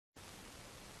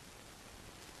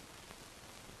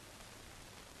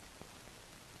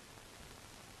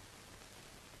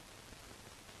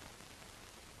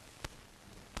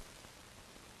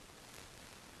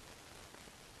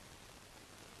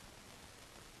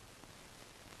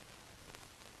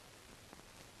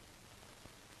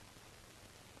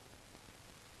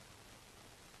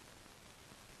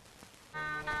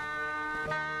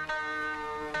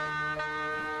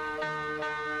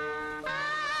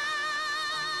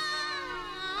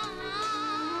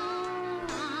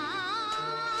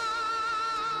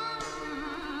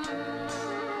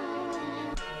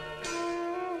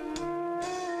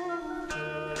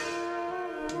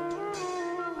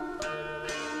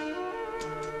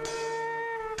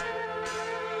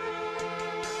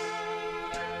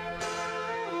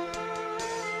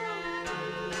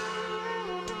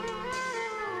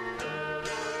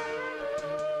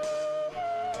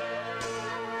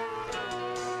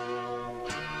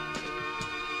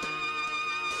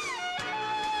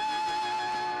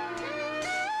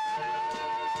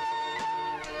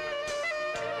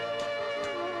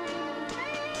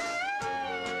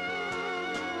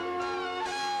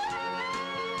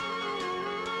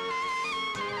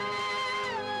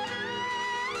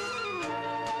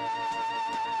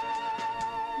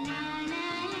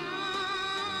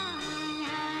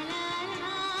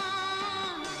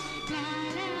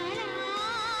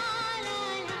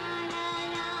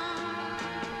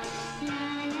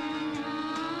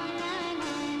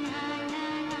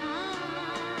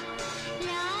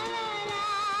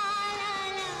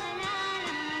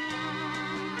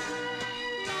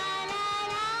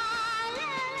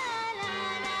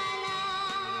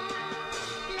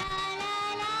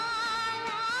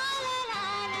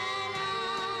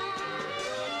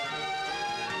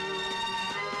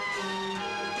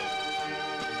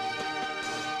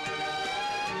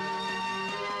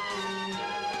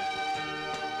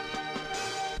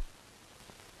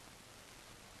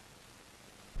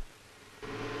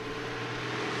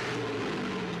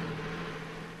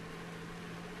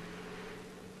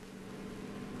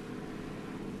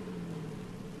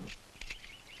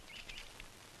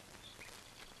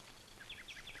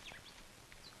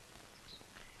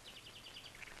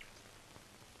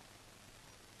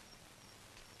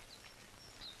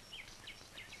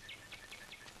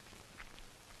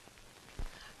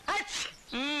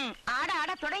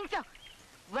തുടങ്ങിക്കോ.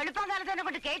 വെളുപ്പകാലത്ത് തന്നെ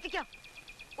കൊണ്ട് കയറ്റിക്കോ.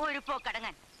 ഒരു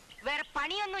പോക്കടങ്ങാൻ. വേറെ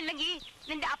പണിയൊന്നും ഇല്ലെങ്കിൽ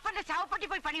നിന്റെ അപ്പന്റെ ശവപ്പെട്ടി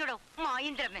പോയി പണിയിടോ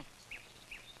മായിന്ദ്രമേ.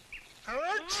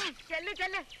 ചെല്ല്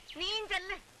ചെല്ല്, നീയും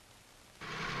ചെല്ല്.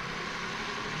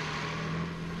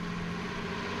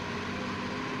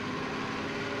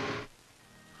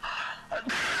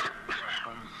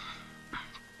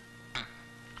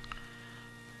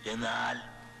 എന്നാൽ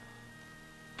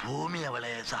ഭൂമി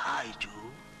അവളെ സഹായിച്ചു.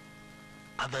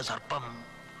 അത് സർപ്പം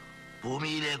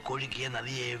ഭൂമിയിലേക്ക് ഒഴുക്കിയ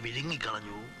നദിയെ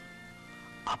വിഴുങ്ങിക്കളഞ്ഞു.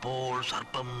 അപ്പോൾ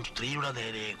സർപ്പം സ്ത്രീയുടെ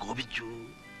നേരെ കോപിച്ചു.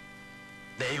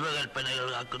 ദൈവകൽപ്പനകൾ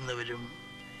കാക്കുന്നവരും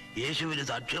യേശുവിന്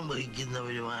സാക്ഷ്യം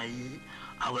വഹിക്കുന്നവരുമായി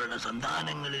അവരുടെ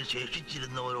സന്താനങ്ങളിൽ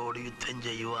ശേഷിച്ചിരുന്നവരോട് യുദ്ധം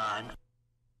ചെയ്യുവാൻ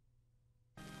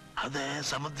അത്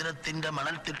സമുദ്രത്തിന്റെ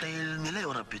മണൽത്തിട്ടയിൽ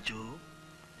നിലയുറപ്പിച്ചു.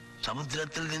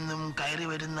 സമുദ്രത്തിൽ നിന്നും കയറി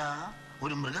വരുന്ന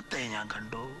ഒരു മൃഗത്തെ ഞാൻ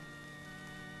കണ്ടു.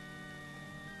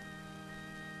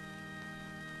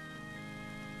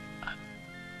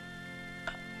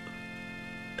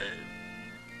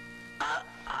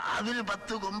 അതിന്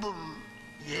 10 കൊമ്പും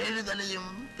 7 തലയും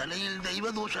തലയിൽ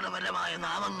ദൈവദൂഷണപരമായ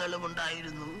നാമങ്ങളും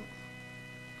ഉണ്ടായിരുന്നു.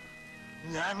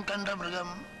 ഞാൻ കണ്ട മൃഗം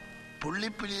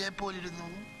പുള്ളിപ്പുലിയെ പോലിരുന്നു.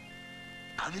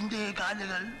 അതിന്റെ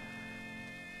കാലുകൾ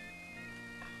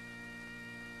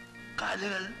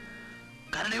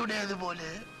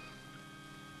കരടിയുടേതുപോലെ,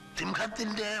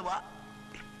 സിംഹത്തിന്റെ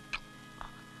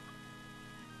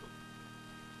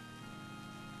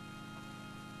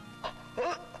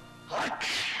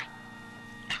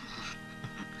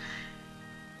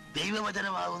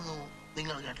ദൈവവചനമാകുന്നു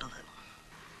നിങ്ങൾ കേട്ടത്.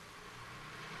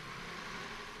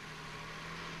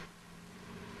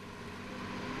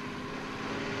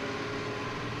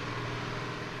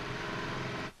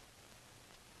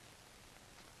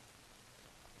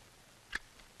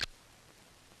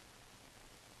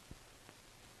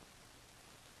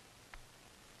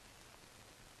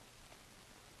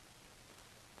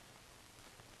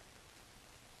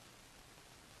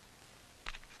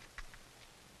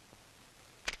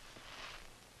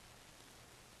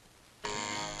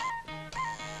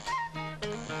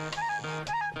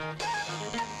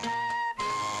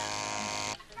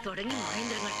 തുടങ്ങി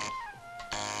മഹേന്ദ്രങ്ങൾ.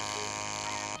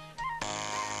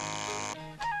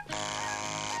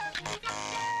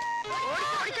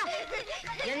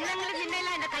 എന്തെങ്കിലും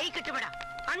നിന്നെല്ലാം എന്റെ കൈ കിട്ടുപെടാം.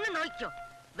 അന്ന് നോക്കിക്കോ,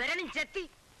 വിരലും ചെത്തി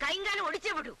കൈകാലം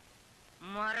ഒടിച്ചേ വിടൂ.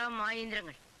 മറ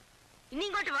മഹേന്ദ്രങ്ങൾ. ഇനി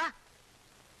ഇങ്ങോട്ട് വാ.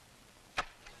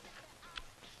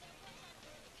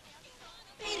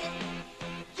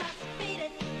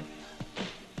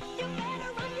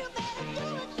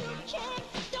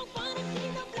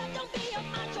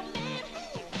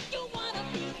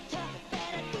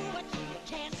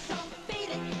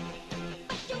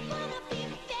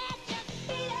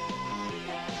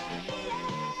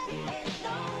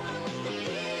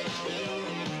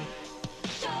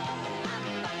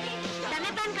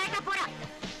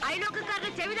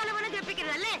 ചെവിതലവനെ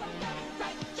കേൾപ്പിക്കരുതല്ലേ?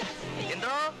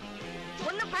 എന്തോ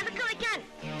ഒന്ന് പതുക്കെ വയ്ക്കാൻ.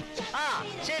 ആ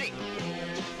ശരി.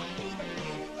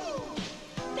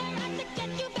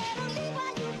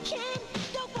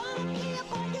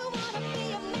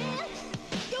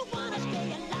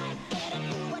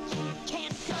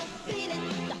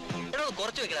 എടോ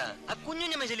കുറച്ച് വെക്കടാ. ആ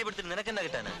കുഞ്ഞുഞ്ഞമ്മ ശല്യപ്പെടുത്തിട്ട് നിനക്കെന്താ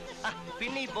കിട്ടാന്?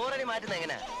 പിന്നെ ഈ ബോറടി മാറ്റുന്ന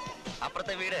എങ്ങനെ?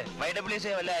 അപ്പുറത്തെ വീട് YWC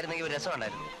വല്ലായിരുന്നെങ്കിൽ ഒരു രസം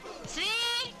ഉണ്ടായിരുന്നു.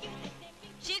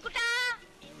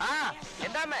 ആ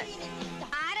എന്താ അമ്മേ?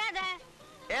 ആരാത്?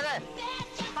 ഏത്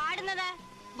പാടുന്നത്?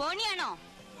 ബോണിയാണോ?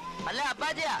 അല്ല,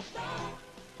 അപ്പാജിയാ.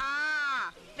 ആ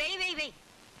വെയ് വെയ് വെയ്.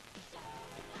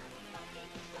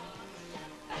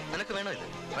 നിനക്ക് വേണോ ഇത്?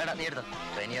 വേണ്ട, നീ എടുത്തോ.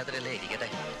 ട്രെയിൻ യാത്രയല്ലേ, ഇരിക്കട്ടെ.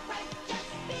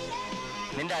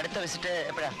 നിന്റെ അടുത്ത വിസിറ്റ്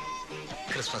എപ്പോഴാ?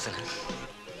 ക്രിസ്മസിന്.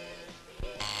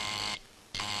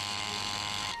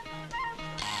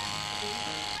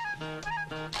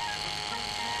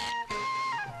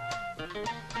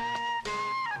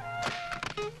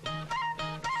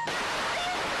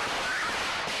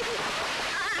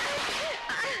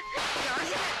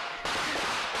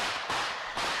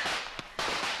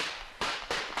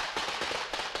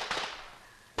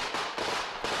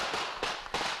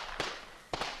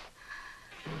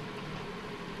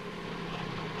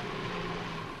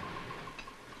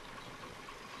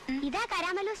 ഇതാ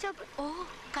കരാമല്ലൂർ സ്റ്റോപ്പ്. ഓ,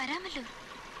 കരാമല്ലൂർ.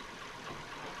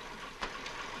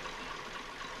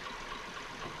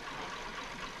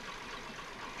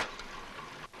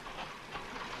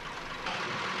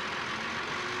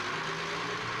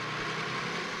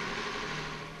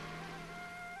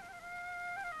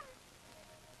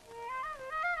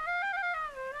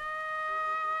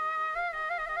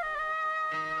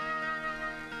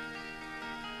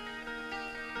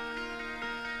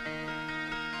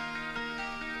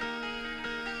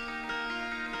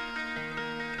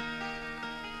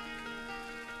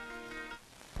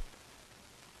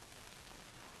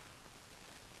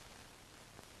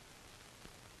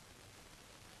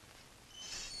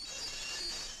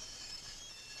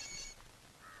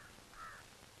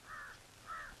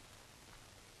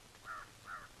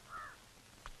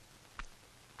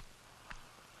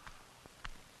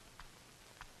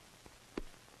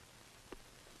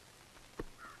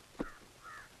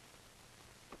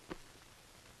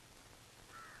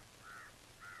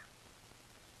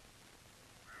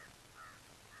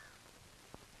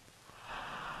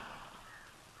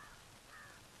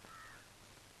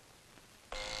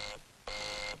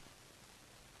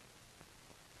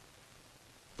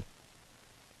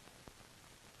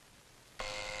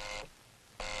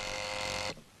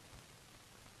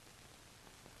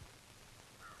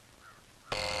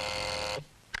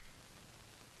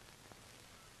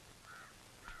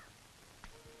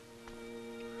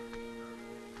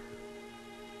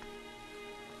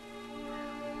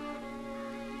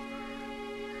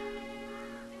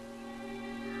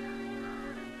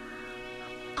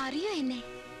 അറിയോ എന്നെ?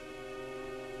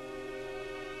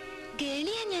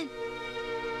 ഗേളിയാ ഞാൻ.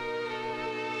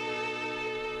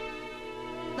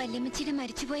 വല്യമ്മച്ചിയുടെ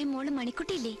മരിച്ചുപോയ മോള്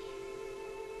മണിക്കുട്ടിയില്ലേ,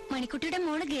 മണിക്കുട്ടിയുടെ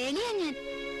മോള് ഗേളിയാ ഞാൻ.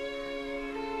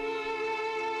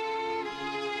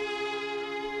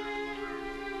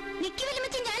 നിക്ക്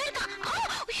വല്യമ്മച്ചി, ഞാനെടുക്കാം.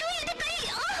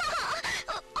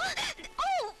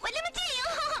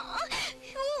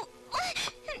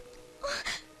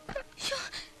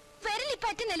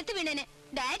 വിരലിപ്പറ്റി നിലത്ത് വീണേനെ.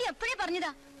 ഡാഡി അപ്പോഴേ പറഞ്ഞതാ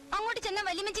അങ്ങോട്ട് ചെന്ന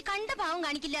വല്യമ്മച്ചി കണ്ട പാവം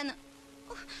കാണിക്കില്ലെന്ന്.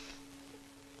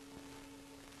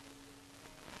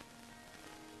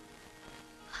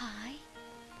 Hi,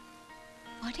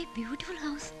 what A beautiful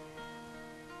house.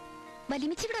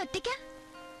 വല്യമ്മച്ചി ഇവിടെ ഒറ്റയ്ക്കാ?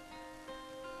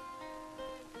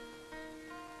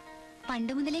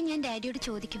 പണ്ട് മുതലേ ഞാൻ ഡാഡിയോട്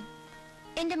ചോദിക്കും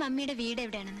എന്റെ മമ്മിയുടെ വീട്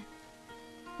എവിടെയാണെന്ന്.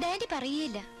 ഡാഡി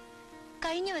പറയുകയില്ല.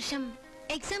 കഴിഞ്ഞ വർഷം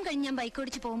എക്സാം കഴിഞ്ഞ് ഞാൻ ബൈക്ക്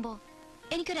ഓടിച്ച് പോകുമ്പോ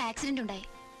എനിക്കൊരു ആക്സിഡന്റ് ഉണ്ടായി.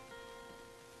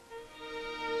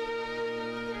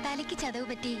 തലയ്ക്ക് ചതവ്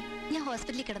പറ്റി ഞാൻ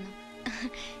ഹോസ്പിറ്റലിൽ കിടന്നു.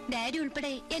 ഡാഡി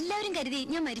ഉൾപ്പെടെ എല്ലാവരും കരുതി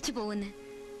ഞാൻ മരിച്ചു പോകുന്നു.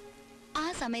 ആ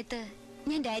സമയത്ത്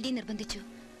ഞാൻ ഡാഡിയെ നിർബന്ധിച്ചു.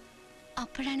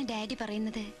 അപ്പോഴാണ് ഡാഡി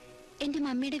പറയുന്നത് എന്റെ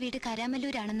മമ്മിയുടെ വീട്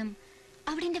കരാമല്ലൂരാണെന്നും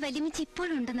അവിടെ എന്റെ വല്യമ്മച്ചി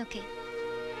ഇപ്പോഴും ഉണ്ടെന്നൊക്കെ.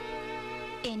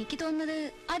 എനിക്ക് തോന്നുന്നത്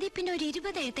അതിൽ പിന്നെ ഒരു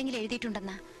 20 എഴുത്തെങ്കിലും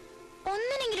എഴുതിയിട്ടുണ്ടെന്നാ.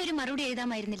 ഒന്നിനെങ്കിലും ഒരു മറുപടി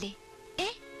എഴുതാമായിരുന്നില്ലേ?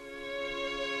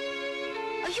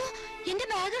 അയ്യോ, എന്റെ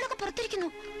ബാഗുകളൊക്കെ പുറത്തിരിക്കുന്നു.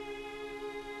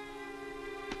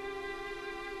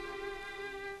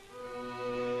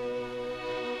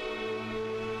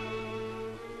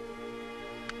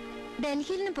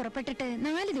 ഡൽഹിയിൽ നിന്ന് പുറപ്പെട്ടിട്ട്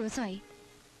 4 ദിവസമായി.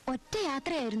 ഒറ്റ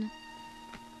യാത്രയായിരുന്നു.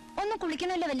 ഒന്ന്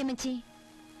കുളിക്കണമല്ലോ വല്യമ്മച്ചി.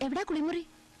 എവിടാ കുളിമുറി?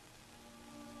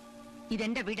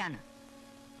 ഇതെന്റെ വീടാണ്.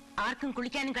 ആർക്കും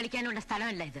കുളിക്കാനും കളിക്കാനുള്ള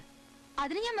സ്ഥലമല്ല ഇത്.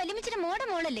 അതിന് ഞാൻ വല്യമ്മച്ചിയുടെ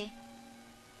മോളല്ലേ?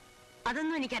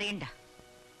 അതൊന്നും എനിക്കറിയണ്ട.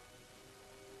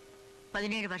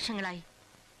 17 വർഷങ്ങളായി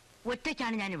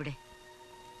ഒറ്റയ്ക്കാണ് ഞാനിവിടെ.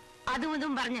 അതും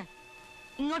ഇതും പറഞ്ഞ്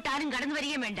ഇങ്ങോട്ടാരും കടന്നു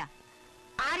വരികയും വേണ്ട.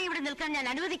 ആരെയും ഇവിടെ നിൽക്കാൻ ഞാൻ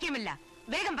അനുവദിക്കുമില്ല.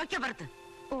 വേഗം പൊയ്ക്കോ പുറത്ത്.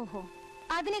 ഓഹോ,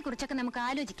 അതിനെ കുറിച്ചൊക്കെ നമുക്ക്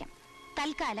ആലോചിക്കാം.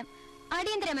 തൽക്കാലം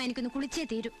അടിയന്തരമായി എനിക്കൊന്ന് കുളിച്ചേ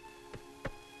തീരൂ.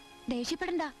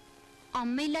 ദേഷ്യപ്പെടണ്ട,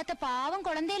 അമ്മയില്ലാത്ത പാവം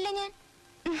കുളന്തയല്ലേ ഞാൻ.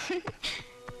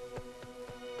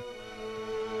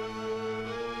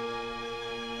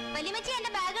 വലിയമ്മച്ചി,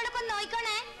 എന്റെ ബാഗുകളൊക്കെ ഒന്ന്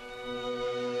നോക്കണേ.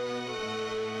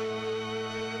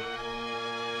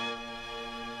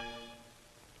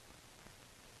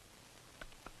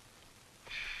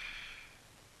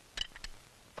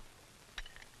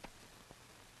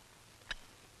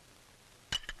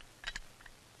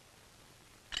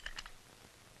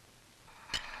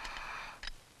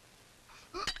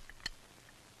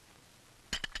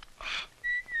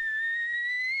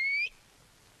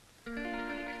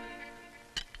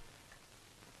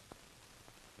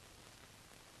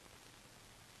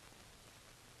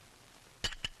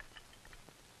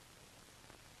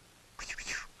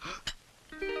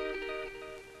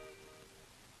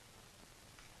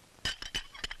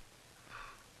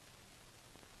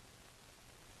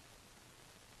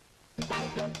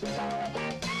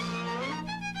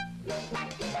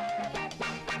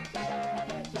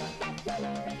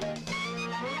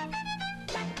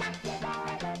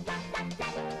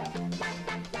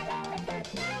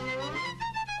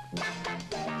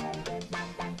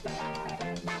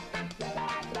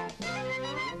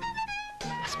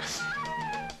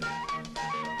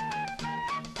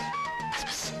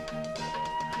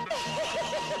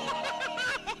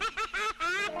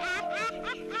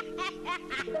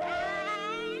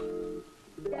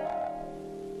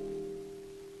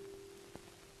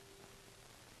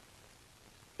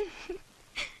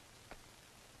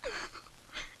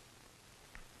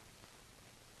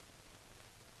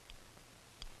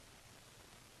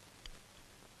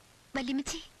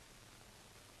 വല്യമ്മച്ചി,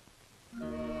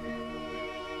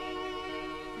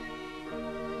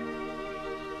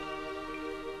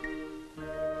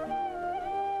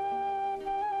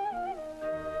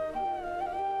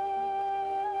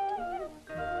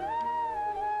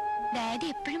 ഡാഡി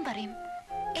എപ്പോഴും പറയും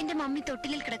എന്റെ മമ്മി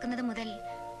തൊട്ടിലിൽ കിടക്കുന്നത് മുതൽ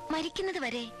മരിക്കുന്നത്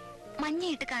വരെ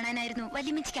മഞ്ഞയിട്ട് കാണാനായിരുന്നു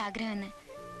വല്യമ്മച്ചിക്ക് ആഗ്രഹമെന്ന്.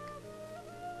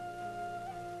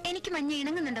 എനിക്ക് മഞ്ഞ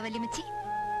ഇണങ്ങുന്നുണ്ടോ വല്യമ്മച്ചി?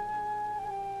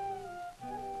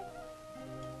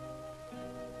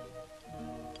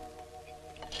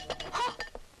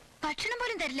 ഭക്ഷണം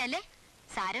പോലും തരില്ല അല്ലേ?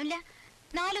 സാരമില്ല,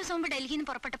 4 ദിവസം മുമ്പ് ഡൽഹിയിൽ നിന്ന്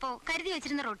പുറപ്പെട്ടപ്പോ കരുതി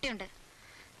വെച്ചിരുന്ന റൊട്ടിയുണ്ട്.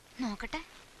 നോക്കട്ടെ.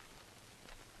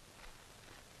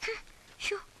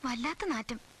 വല്ലാത്ത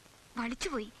നാറ്റം,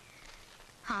 വളിച്ചുപോയി.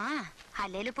 ആ,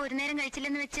 അല്ലേലിപ്പോ ഒരു നേരം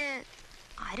കഴിച്ചില്ലെന്ന് വെച്ച്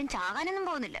ആരും ചാകാനൊന്നും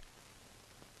പോകുന്നില്ല.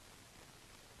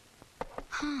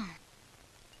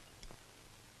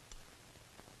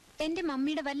 എന്റെ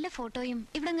മമ്മിയുടെ വല്ല ഫോട്ടോയും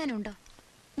ഇവിടെങ്ങാനും ഉണ്ടോ?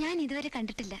 ഞാൻ ഇതുവരെ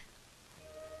കണ്ടിട്ടില്ല.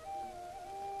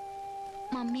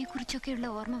 മമ്മിയെ കുറിച്ചൊക്കെയുള്ള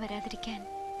ഓർമ്മ വരാതിരിക്കാൻ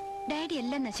ഡാഡി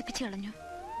എല്ലാം നശിപ്പിച്ചു കളഞ്ഞു.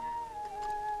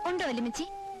 ഉണ്ടോ വല്യമ്മച്ചി?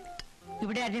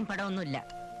 ഇവിടെ ആരും പടമൊന്നുമില്ല.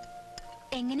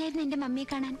 എങ്ങനെയായിരുന്നു എന്റെ മമ്മിയെ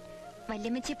കാണാൻ?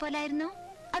 വല്യമ്മച്ചിയെ പോലായിരുന്നോ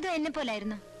അതോ എന്നെ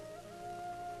പോലായിരുന്നോ?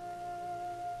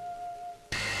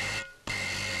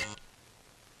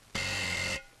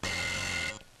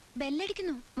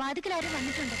 ബെല്ലടിക്കുന്നു. വാതിക്കൽ ആരും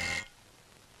വന്നിട്ടുണ്ട്.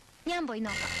 ഞാൻ പോയി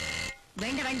നോക്കാം.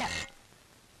 വേണ്ട വേണ്ട,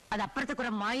 അത് അപ്പുറത്തെ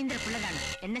കുറെ മായിന്ദ്ര പിള്ളേരാണ്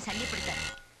എന്നെ ശല്യപ്പെടുത്താൻ.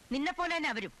 നിന്നെ പോലെ തന്നെ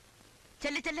അവരും.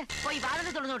 ചെല്ല് ചെല്ല്, പോയി വാതിൽ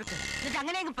തുറന്നു കൊടുക്ക്. എന്നിട്ട്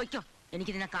അങ്ങനെ അങ്ങ് പൊയ്ക്കോ.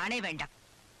 എനിക്ക് നിന്നെ കാണേ വേണ്ട.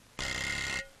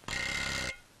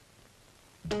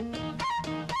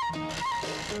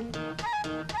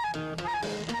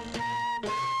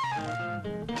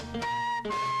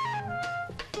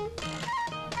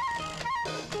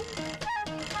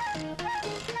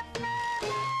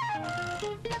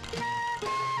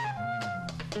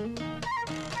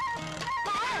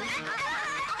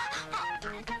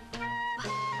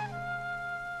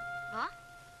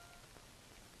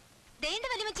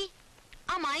 വല്യമ്മച്ചി,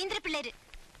 ആ മായിന്ദ്ര പിള്ളേര്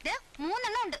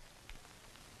 3 ഉണ്ട്.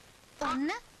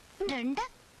 1 2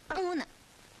 3.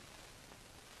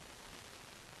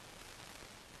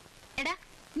 എടാ,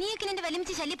 നീയൊക്കെ നിന്റെ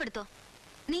വല്യമ്മച്ചി ശല്യപ്പെടുത്തോ?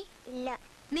 നീ ഇല്ല.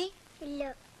 നീ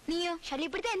ഇല്ല. നീയോ?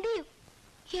 ശല്യപ്പെടുത്താൻ എന്ത് ചെയ്യും?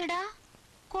 എടാ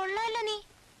കൊള്ളാലോ നീ.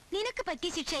 നിനക്ക്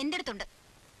പറ്റിയ ശിക്ഷ എന്റെ അടുത്തുണ്ട്.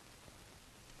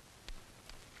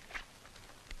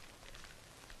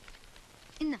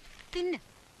 ഇന്ന് തിന്ന്.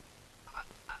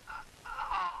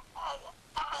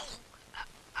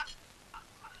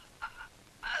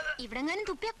 ഇവിടെങ്ങാനും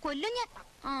തുപ്പിയ കൊല്ലും ഞാൻ.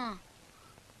 ആ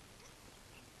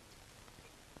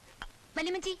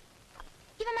വല്യമ്മച്ചി,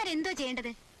 ഇവന്മാരെന്തോ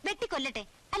ചെയ്യേണ്ടത്? വെട്ടിക്കൊല്ലട്ടെ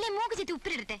അല്ലെ മൂക്ക് ചുറ്റി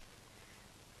ഉപ്പിലിടട്ടെ?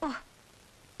 ഓ,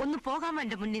 ഒന്ന് പോകാൻ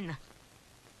വേണ്ട മുന്നിന്ന്.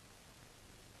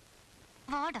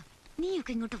 വാടാ,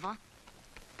 നീയൊക്കെ ഇങ്ങോട്ട് വാ.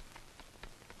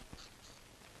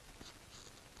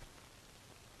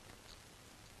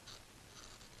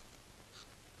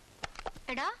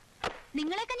 എടാ,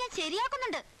 നിങ്ങളെയൊക്കെ ഞാൻ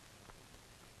ശരിയാക്കുന്നുണ്ട്.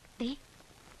 ദേ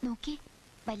നോക്കി,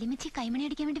 വല്യമ്മച്ചി കൈമണി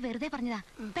അടിക്കാൻ വേണ്ടി വെറുതെ പറഞ്ഞതാ.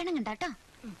 പെണ്ണം കണ്ടാട്ടോ.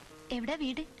 എവിടെ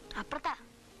വീട്? അപ്പുറത്താ.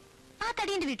 ആ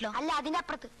തടിയന്റെ വീട്ടിലോ? അല്ല, അതിന്റെ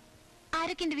അപ്പുറത്ത്.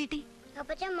 ആരൊക്കെ ഉണ്ട് വീട്ടിൽ?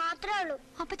 അപ്പച്ചൻ മാത്രമേ ഉള്ളൂ.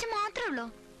 അപ്പച്ചൻ മാത്രമേ ഉള്ളൂ?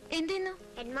 എന്ത് ചെയ്യുന്നു?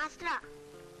 ഹെഡ് മാസ്റ്ററാ.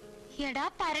 എടാ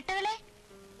പരട്ടകളെ,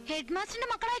 ഹെഡ് മാസ്റ്ററിന്റെ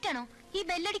മക്കളായിട്ടാണോ ഈ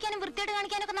ബെല്ലടിക്കാനും വൃത്തിയോട്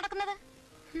കാണിക്കാനൊക്കെ നടക്കുന്നത്?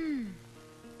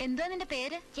 എന്തോ നിന്റെ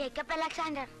പേര്? Jacob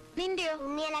Alexander. നിന്റെയോ?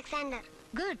 ഉണ്ണി അലക്സാണ്ടർ.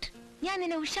 ഗുഡ്. ഞാൻ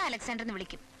നിന്നെ ഉഷ അലക്സാണ്ടർ എന്ന്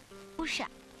വിളിക്കും. ഉഷ.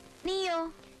 നീയോ?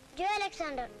 ജോ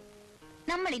അലക്സാണ്ടർ.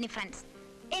 നമ്മൾ ഇനി ഫ്രണ്ട്സ്.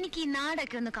 എനിക്ക് ഈ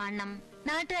നാടൊക്കെ ഒന്ന് കാണണം,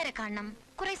 നാട്ടുകാരെ കാണണം,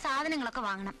 കുറെ സാധനങ്ങളൊക്കെ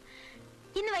വാങ്ങണം.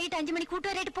 ഇന്ന് വൈകിട്ട് 5 മണി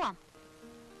കൂട്ടുകാരായിട്ട് പോവാം.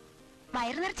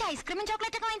 വയറ് നിറച്ച് ഐസ്ക്രീമും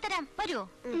ചോക്ലേറ്റ് ഒക്കെ വാങ്ങിത്തരാം. വരുവോ?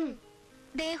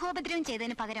 ദേഹോപദ്രവം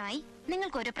ചെയ്തതിന് പകരമായി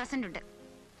നിങ്ങൾക്ക് ഒരു പ്രസന്റ് ഉണ്ട്.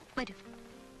 വരൂ.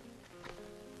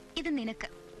 ഇത് നിനക്ക്,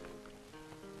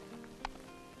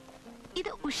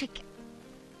 ഇത് ഉഷയ്ക്ക്.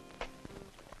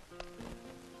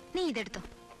 നീ ഇതെടുത്തോ,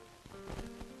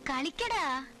 കളിക്കടാ.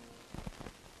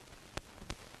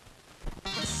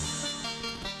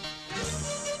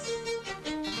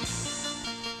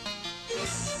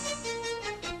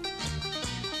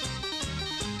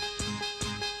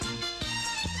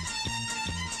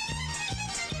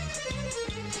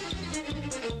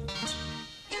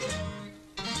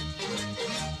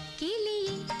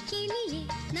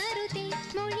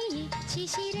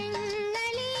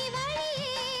 ശിശിരങ്ങളെ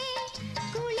വഴിയേ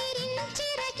കുളിരിൻ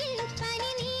ചിറകിൽ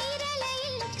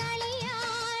പനിനീരലയിൽ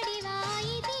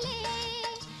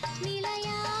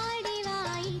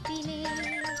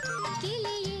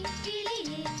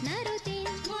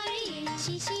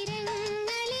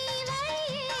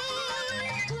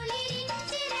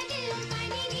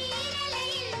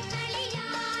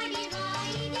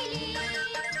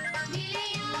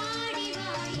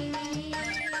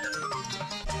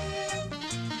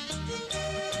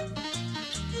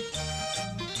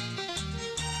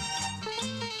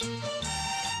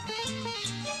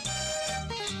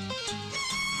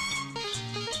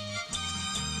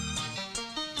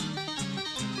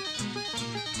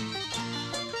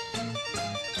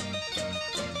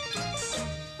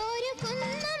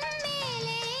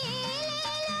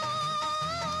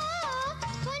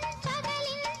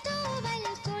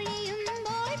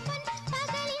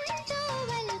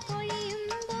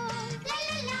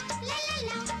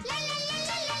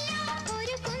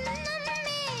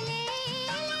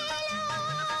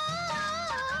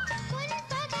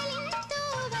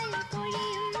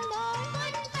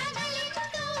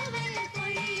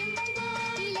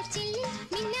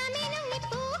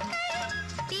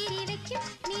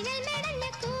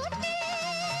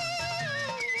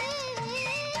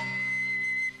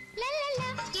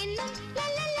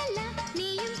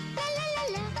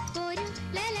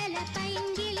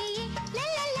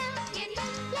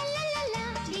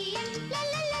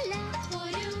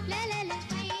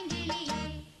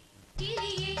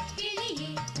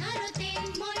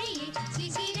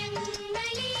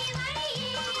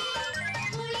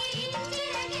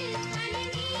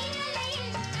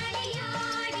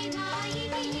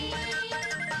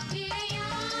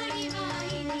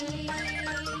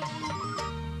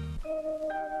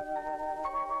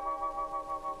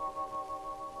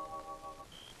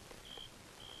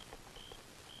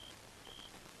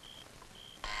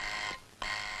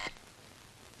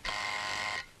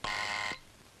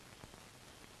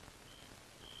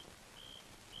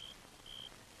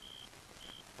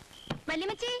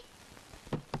വല്യമ്മച്ചി,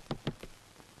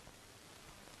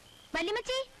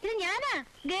 വല്യമ്മച്ചി, ഇത് ഞാനാ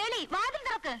ഗേളി. വാതിൽ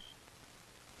തുറക്ക്.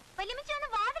 വല്യമ്മച്ചി ഒന്ന്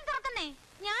വാതിൽ തുറക്കുന്നേ,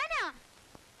 ഞാനാ.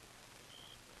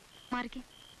 മാറിക്കേ.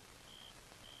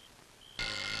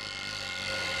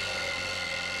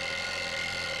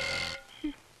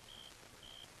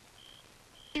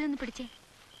 ഇതൊന്ന് പിടിച്ചേ.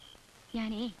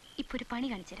 ഞാനേ ഇപ്പൊ ഒരു പണി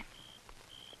കാണിച്ചു തരാം.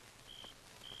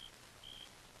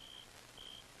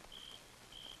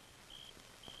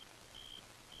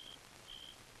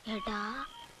 ഏട്ടാ,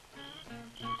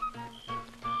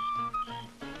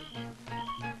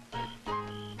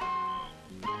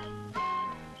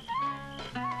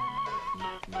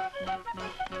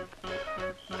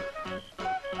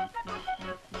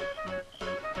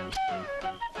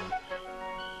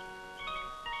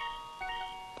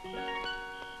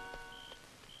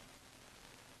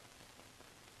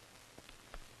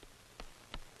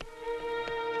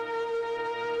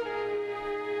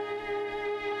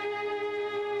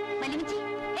 വല്യമ്മച്ചി,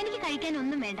 എനിക്ക്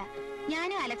കഴിക്കാനൊന്നും വേണ്ട.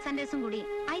 ഞാനും അലക്സാണ്ടേഴ്സും കൂടി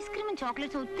ഐസ്ക്രീമും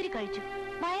ചോക്ലേറ്റ്സും ഒത്തിരി കഴിച്ചു.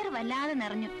 വയറ് വല്ലാതെ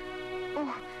നിറഞ്ഞു. ഓ,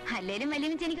 അല്ലേലും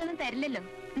വല്യമ്മച്ചി എനിക്കൊന്നും തരില്ലല്ലോ.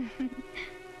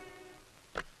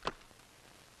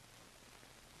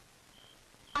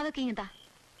 അതൊക്കെ ഇങ്ങത്താ.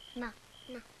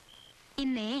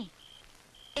 ഇന്നേ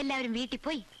എല്ലാവരും വീട്ടിൽ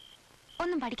പോയി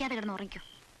ഒന്നും പഠിക്കാതെ കിടന്ന് ഉറങ്ങിക്കോ.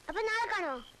 അപ്പൊ നാളെ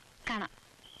കാണോ? കാണാം.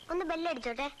 ഒന്ന്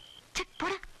ബെല്ലടിച്ചോട്ടെ.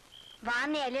 പോടാ.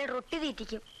 വാന്നയല്ലേ റൊട്ടി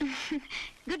തീറ്റിക്കും.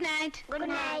 Good night. Good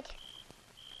night.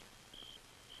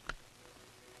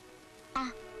 ആ,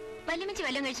 വല്യമ്മച്ചി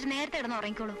വല്ലതും കഴിച്ചിട്ട് നേരത്തെ കിടന്ന്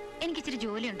ഉറങ്ങിക്കോളൂ. എനിക്ക് ഇച്ചിരി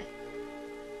ജോലിയുണ്ട്.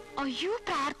 അയ്യോ,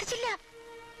 പ്രാർത്ഥിച്ചില്ല.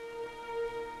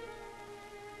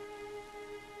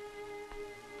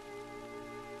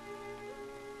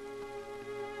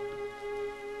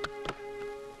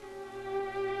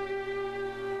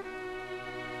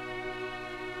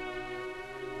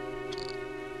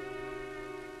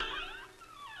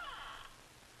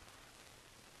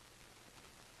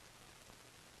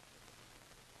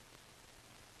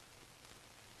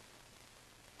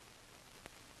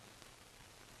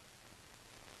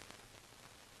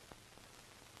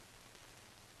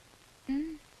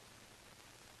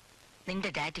 നിന്റെ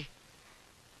ഡാഡി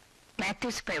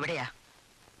മാത്യൂസ് ഇപ്പൊ എവിടെയാ?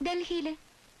 ഡൽഹിയില്.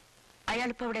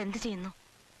 അയാളിപ്പോ അവിടെ എന്ത് ചെയ്യുന്നു?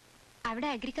 അവിടെ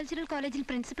അഗ്രികൾച്ചറൽ കോളേജിൽ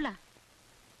പ്രിൻസിപ്പളാ.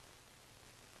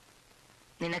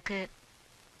 നിനക്ക്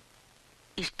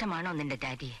ഇഷ്ടമാണോ നിന്റെ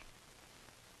ഡാഡിയെ?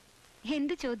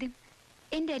 എന്ത് ചോദ്യം?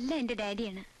 എന്റെ എല്ലാം എന്റെ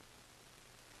ഡാഡിയാണ്.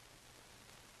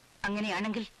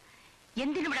 അങ്ങനെയാണെങ്കിൽ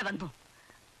എന്തിനിവിടെ വന്നു?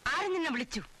 ആര് നിന്നെ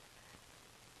വിളിച്ചു?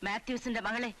 മാത്യൂസിന്റെ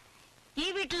മകളെ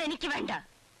ഈ വീട്ടിൽ എനിക്ക് വേണ്ട.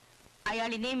 അയാൾ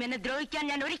ഇനിയും എന്നെ ദ്രോഹിക്കാൻ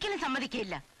ഞാൻ ഒരിക്കലും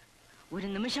സമ്മതിക്കില്ല. ഒരു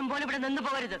നിമിഷം പോലും ഇവിടെ നിന്ന്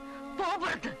പോകരുത്. പോ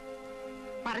പുറത്ത്.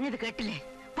 പറഞ്ഞത് കേട്ടില്ലേ?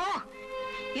 പോ.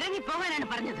 ഇറങ്ങിപ്പോകാനാണ്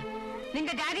പറഞ്ഞത്.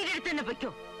 നിന്റെ ഡാഡിയുടെ അടുത്ത് തന്നെ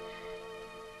പൊയ്ക്കോ.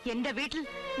 എന്റെ വീട്ടിൽ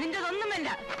നിന്റെതൊന്നുമല്ല.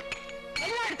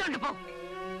 എല്ലാം എടുത്തോണ്ട് പോ.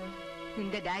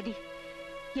 നിന്റെ ഡാഡി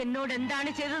എന്നോട്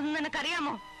എന്താണ് ചെയ്തതെന്ന്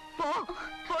നിനക്കറിയാമോ? പോ,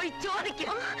 പോയി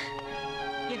ചോദിക്കും.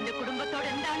 എന്റെ കുടുംബത്തോട്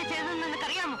എന്താണ് ചെയ്തതെന്ന്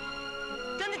നിനക്കറിയാമോ?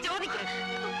 ചെന്ന് ചോദിക്കും.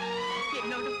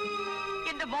 എന്നോടും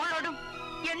എന്റെ മോളോടും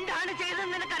എന്താണ്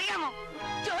ചെയ്തതെന്ന് നിനക്കറിയാമോ?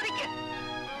 ചോദിക്ക്.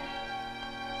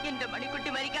 എന്റെ മണിക്കുട്ടി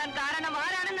മരിക്കാൻ കാരണം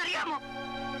ആരാണെന്ന് അറിയാമോ?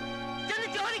 ചെന്ന്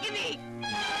ചോദിക്കും. നീ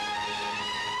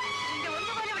നിന്റെ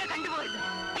ഒന്നുപോലെ ഇവിടെ കണ്ടുപോകരുത്.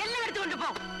 എല്ലാം എടുത്തുകൊണ്ട് പോ.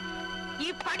 ഈ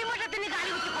പടിമട്ടത്തിന്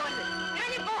കാലി കുത്തി പോകരുത്.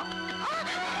 ഇറങ്ങിപ്പോ.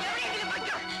 എവിടെയെങ്കിലും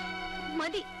പൊയ്ക്കോ.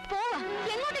 മതി, പോവാ.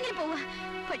 എങ്ങോട്ടെങ്കിലും പോവാ.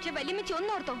 പക്ഷെ വല്യമ്മച്ചി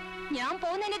ഒന്നോർത്തോ, ഞാൻ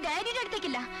പോകുന്ന എന്റെ ഡാഡിയുടെ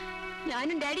അടുത്തേക്കില്ല.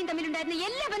 ഞാനും ഡാഡിയും തമ്മിലുണ്ടായിരുന്ന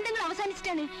എല്ലാ ബന്ധങ്ങളും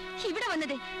അവസാനിച്ചിട്ടാണ് ഇവിടെ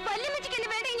വന്നത്. വല്യമ്മച്ചിക്ക് എന്നെ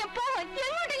വേണ്ട. ഞാൻ പോവാ.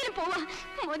 എങ്ങോട്ടെങ്കിലും പോവാ.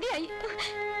 മതിയായി.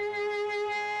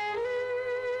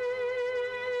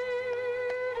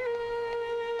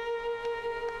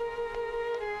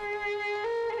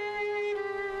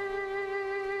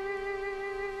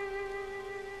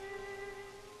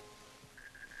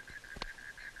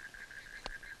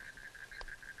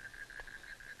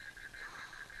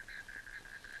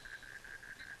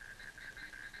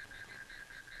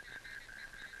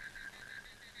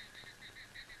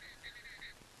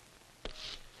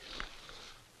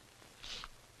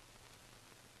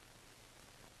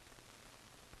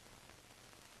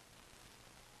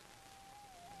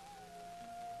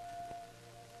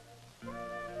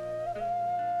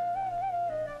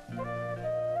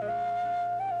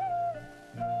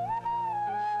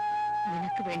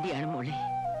 വേണ്ടിയാണ് മോളെ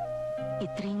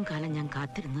ഇത്രയും കാലം ഞാൻ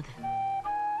കാത്തിരുന്നത്.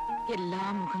 എല്ലാ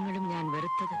മുഖങ്ങളും ഞാൻ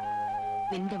വെറുത്തത്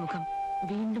നിന്റെ മുഖം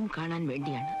വീണ്ടും കാണാൻ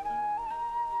വേണ്ടിയാണ്.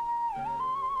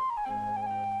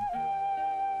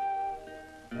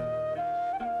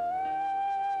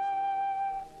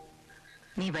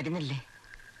 നീ വരുന്നില്ലേ?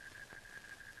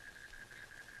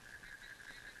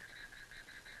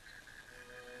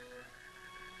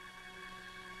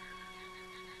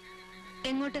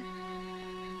 എങ്ങോട്ട്?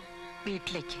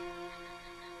 വീട്ടിലേക്ക്.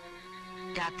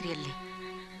 രാത്രിയല്ലേ,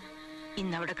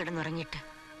 ഇന്നവിടെ കിടന്നുറങ്ങിയിട്ട്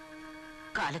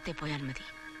കാലത്തെ പോയാൽ മതി.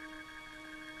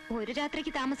 ഒരു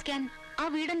രാത്രിക്ക് താമസിക്കാൻ ആ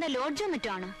വീടെന്താ ലോഡ്ജോ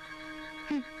മറ്റോ ആണോ?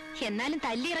 എന്നാലും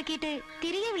തല്ലി ഇറക്കിയിട്ട്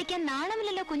തിരികെ വിളിക്കാൻ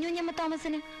നാണമില്ലല്ലോ കുഞ്ഞുഞ്ഞമ്മ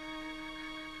തോമസിന്.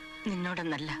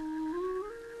 നിന്നോടെന്നല്ല,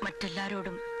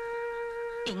 മറ്റെല്ലാരോടും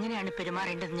എങ്ങനെയാണ്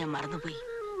പെരുമാറേണ്ടത് ഞാൻ മറന്നുപോയി.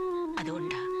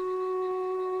 അതുകൊണ്ടാ.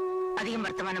 അധികം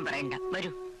വർത്തമാനം പറയണ്ട.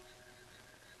 വരൂ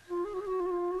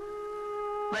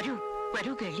വരൂ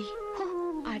വരൂ കേളി.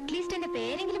 അറ്റ്ലീസ്റ്റ് എന്റെ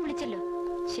പേരെങ്കിലും വിളിച്ചല്ലോ.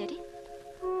 ശരി.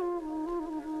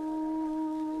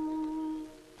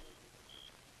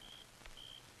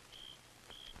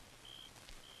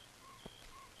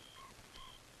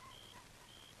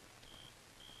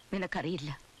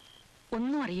 നിനക്കറിയില്ല,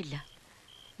 ഒന്നും അറിയില്ല.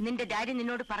 നിന്റെ ഡാഡി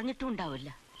നിന്നോട് പറഞ്ഞിട്ടും ഉണ്ടാവില്ല.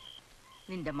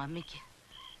 നിന്റെ മമ്മിക്ക്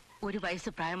 1 വയസ്സ്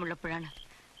പ്രായമുള്ളപ്പോഴാണ്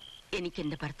എനിക്ക്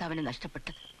എന്റെ ഭർത്താവിനെ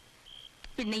നഷ്ടപ്പെട്ടത്.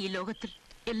 പിന്നെ ഈ ലോകത്തിൽ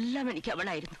എല്ലാം എനിക്ക്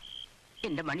അവളായിരുന്നു,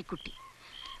 എന്റെ മണിക്കുട്ടി.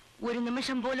 ഒരു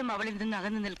നിമിഷം പോലും അവളിൽ നിന്ന്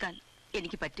അകന്നു നിൽക്കാൻ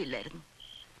എനിക്ക് പറ്റില്ലായിരുന്നു.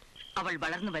 അവൾ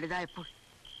വളർന്നു വലുതായപ്പോൾ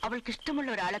അവൾക്ക് ഇഷ്ടമുള്ള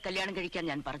ഒരാളെ കല്യാണം കഴിക്കാൻ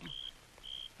ഞാൻ പറഞ്ഞു.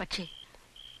 പക്ഷേ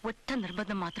ഒറ്റ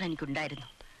നിർബന്ധം മാത്രം എനിക്കുണ്ടായിരുന്നു.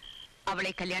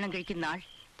 അവളെ കല്യാണം കഴിക്കുന്ന ആൾ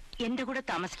എന്റെ കൂടെ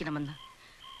താമസിക്കണമെന്ന്.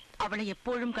 അവളെ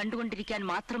എപ്പോഴും കണ്ടുകൊണ്ടിരിക്കാൻ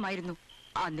മാത്രമായിരുന്നു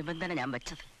ആ നിബന്ധന ഞാൻ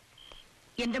വച്ചത്.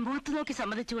 എന്റെ മുഖത്ത് നോക്കി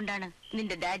സമ്മതിച്ചുകൊണ്ടാണ്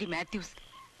നിന്റെ ഡാഡി മാത്യൂസ്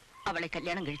അവളെ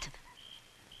കല്യാണം കഴിച്ചത്.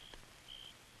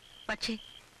 പക്ഷേ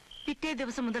പിറ്റേ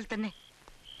ദിവസം മുതൽ തന്നെ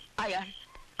അയാൾ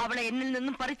അവളെ എന്നിൽ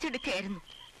നിന്നും പറിച്ചെടുക്കുകയായിരുന്നു.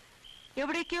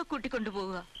 എവിടേക്കോ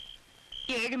കൂട്ടിക്കൊണ്ടുപോവുക.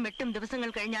 7ഉം 8ഉം ദിവസങ്ങൾ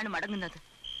കഴിഞ്ഞാണ് മടങ്ങുന്നത്.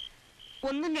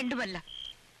 1ഉം 2ഉമല്ല,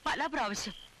 പല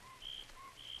പ്രാവശ്യം.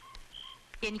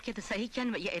 എനിക്കത് സഹിക്കാൻ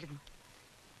വയ്യായിരുന്നു.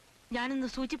 ഞാനൊന്ന്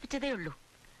സൂചിപ്പിച്ചതേ ഉള്ളൂ.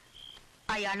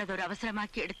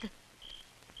 അയാളതൊരവസരമാക്കി എടുത്ത്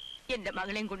എന്റെ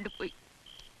മകളെയും കൊണ്ടുപോയി.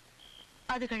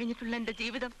 അത് കഴിഞ്ഞിട്ടുള്ള എന്റെ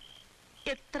ജീവിതം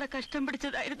എത്ര കഷ്ടം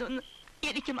പിടിച്ചതായിരുന്നു എന്ന്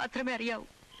എനിക്ക് മാത്രമേ അറിയാവൂ.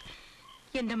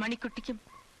 എന്റെ മണിക്കുട്ടിക്കും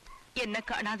എന്നെ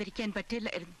കാണാതിരിക്കാൻ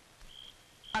പറ്റില്ലായിരുന്നു.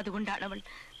 അതുകൊണ്ടാണ് അവൾ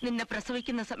നിന്നെ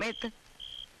പ്രസവിക്കുന്ന സമയത്ത്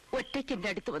ഒറ്റയ്ക്ക് എന്റെ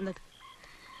അടുത്ത് വന്നത്.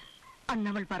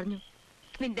 അന്നവൾ പറഞ്ഞു,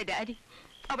 നിന്റെ ഡാഡി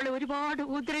അവളെ ഒരുപാട്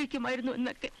ഉപദ്രവിക്കുമായിരുന്നു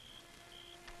എന്നൊക്കെ.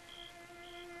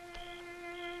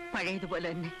 പഴയതുപോലെ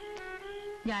തന്നെ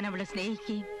ഞാൻ അവളെ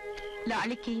സ്നേഹിക്കുകയും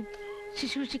ലാളിക്കുകയും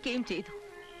ശുശ്രൂഷിക്കുകയും ചെയ്തു.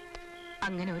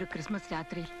 അങ്ങനെ ഒരു ക്രിസ്മസ്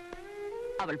രാത്രിയിൽ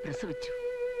അവൾ പ്രസവിച്ചു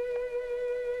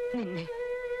നിന്നെ.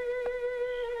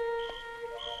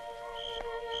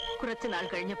 കുറച്ചുനാൾ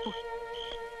കഴിഞ്ഞപ്പോൾ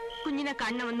കുഞ്ഞിനെ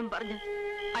കാണണമെന്നും പറഞ്ഞ്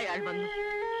അയാൾ വന്നു.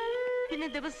 പിന്നെ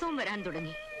ദിവസവും വരാൻ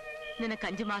തുടങ്ങി. നിനക്ക്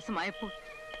 5 മാസമായപ്പോൾ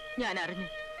ഞാൻ അറിഞ്ഞു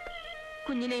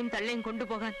കുഞ്ഞിനെയും തള്ളയും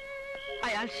കൊണ്ടുപോകാൻ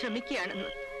അയാൾ ശ്രമിക്കുകയാണെന്ന്.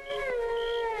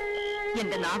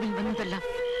 എന്റെ നാവിൽ വന്നതെല്ലാം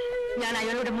ഞാൻ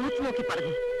അയാളുടെ മുഖത്ത് നോക്കി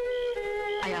പറഞ്ഞു.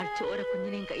 അയാൾ ചോര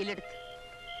കുഞ്ഞിനെയും കയ്യിലെടുത്ത്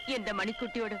എന്റെ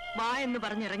മണിക്കുട്ടിയോട് വാ എന്ന്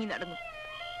പറഞ്ഞിറങ്ങി നടന്നു.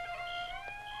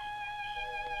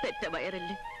 പെറ്റ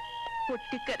വയറല്ലേ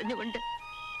പൊട്ടിക്കരഞ്ഞുകൊണ്ട്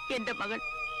എന്റെ മകൾ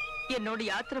എന്നോട്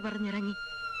യാത്ര പറഞ്ഞിറങ്ങി.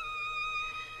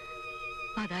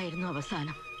 അതായിരുന്നു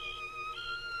അവസാനം.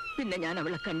 പിന്നെ ഞാൻ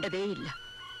അവളെ കണ്ടതേയില്ല.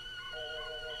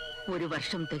 1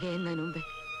 വർഷം തികയുന്നതിന് മുമ്പേ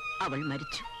അവൾ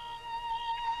മരിച്ചു.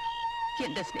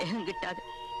 എന്റെ സ്നേഹം കിട്ടാതെ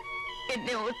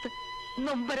എന്നെ ഓർത്ത്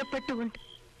നൊമ്പരപ്പെട്ടുകൊണ്ട്.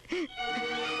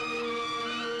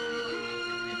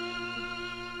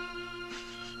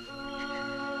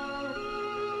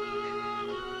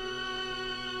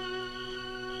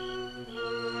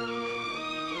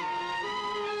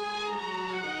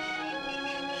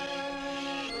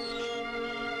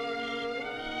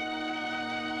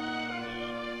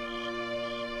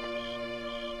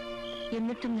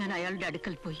 എന്നിട്ടും ഞാൻ അയാളുടെ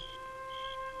അടുക്കൽ പോയി.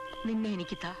 നിന്നെ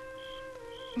എനിക്ക് താ,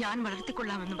 ഞാൻ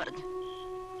വളർത്തിക്കൊള്ളാമെന്ന് പറഞ്ഞു.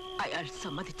 അയാൾ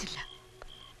സമ്മതിച്ചില്ല.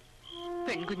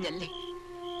 പെൺകുഞ്ഞല്ലേ.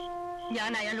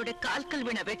 ഞാൻ അയാളുടെ കാൽക്കൽ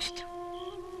വീണ് അപേക്ഷിച്ചു.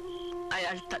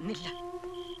 അയാൾ തന്നില്ല.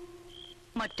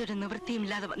 മറ്റൊരു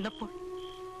നിവൃത്തിയുമില്ലാതെ വന്നപ്പോൾ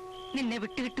നിന്നെ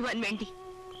വിട്ടുകിട്ടുവാൻ വേണ്ടി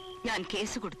ഞാൻ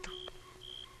കേസ് കൊടുത്തു.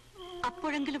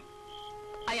 അപ്പോഴെങ്കിലും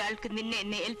അയാൾക്ക് നിന്നെ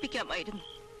എന്നെ ഏൽപ്പിക്കാമായിരുന്നു.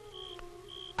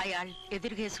 അയാൾ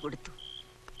എതിർ കേസ് കൊടുത്തു.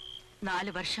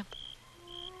 4 വർഷം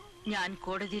ഞാൻ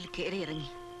കോടതിയിൽ കയറിയിറങ്ങി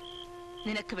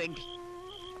നിനക്ക് വേണ്ടി.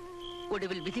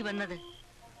 ഒടുവിൽ വിധി വന്നത്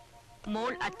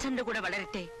മോൾ അച്ഛന്റെ കൂടെ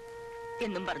വളരട്ടെ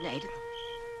എന്നും പറഞ്ഞായിരുന്നു.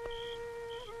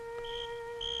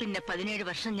 പിന്നെ 17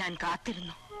 വർഷം ഞാൻ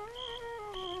കാത്തിരുന്നു.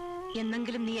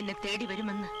 എന്നെങ്കിലും നീ എന്നെ തേടി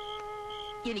വരുമെന്ന്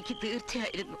എനിക്ക്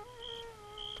തീർച്ചയായിരുന്നു.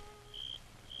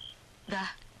 ദാ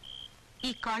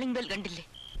ഈ കോളിംഗ് ബെൽ കണ്ടില്ലേ?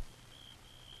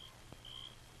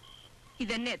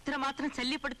 ഇതെന്നെ എത്രമാത്രം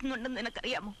ശല്യപ്പെടുത്തുന്നുണ്ടെന്ന്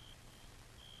നിനക്കറിയാമോ?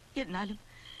 എന്നാലും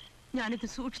ഞാനിത്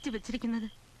സൂക്ഷിച്ചു വെച്ചിരിക്കുന്നത്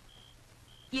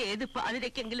ഏത്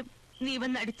പാതിരക്കെങ്കിലും നീ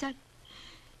വന്നടിച്ചാൽ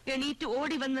എണീറ്റ്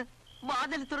ഓടി വന്ന്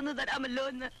വാതിൽ തുറന്നു തരാമല്ലോ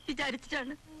എന്ന്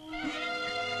വിചാരിച്ചിട്ടാണ്.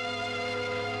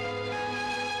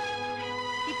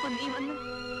 ഇപ്പൊ നീ വന്നു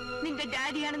നിന്റെ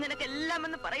ഡാഡിയാണ് നിനക്കെല്ലാം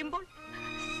എന്ന് പറയുമ്പോൾ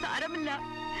സാരമില്ല.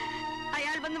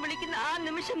 അയാൾ വന്ന് വിളിക്കുന്ന ആ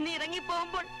നിമിഷം നീ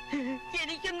ഇറങ്ങിപ്പോകുമ്പോൾ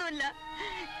എനിക്കൊന്നുമില്ല.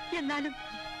 എന്നാലും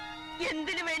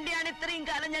എന്തിനു വേണ്ടിയാണ് ഇത്രയും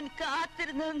കാലം ഞാൻ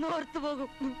കാത്തിരുന്നതെന്ന് ഓർത്തു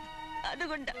പോകും.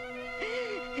 അതുകൊണ്ട്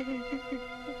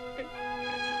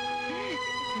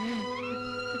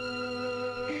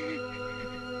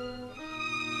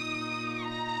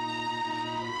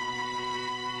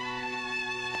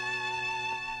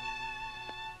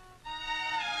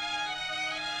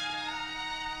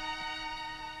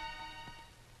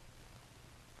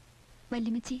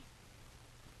വല്യമ്മച്ചി,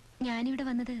 ഞാനിവിടെ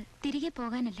വന്നത് തിരികെ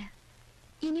പോകാനല്ല,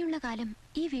 ഇനിയുള്ള കാലം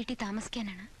ഈ വീട്ടിൽ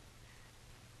താമസിക്കാനാണ്.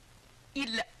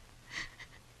 ഇല്ല,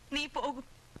 നീ പോകും,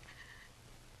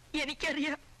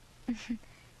 എനിക്കറിയാം.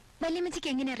 വല്യമ്മച്ചിക്ക്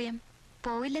എങ്ങനെ അറിയാം?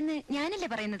 പോവില്ലെന്ന് ഞാനല്ലേ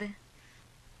പറയുന്നത്.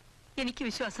 എനിക്ക്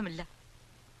വിശ്വാസമില്ല.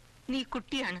 നീ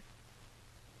കുട്ടിയാണ്.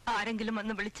 ആരെങ്കിലും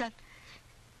വന്ന് വിളിച്ചാൽ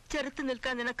ചെറുത്ത്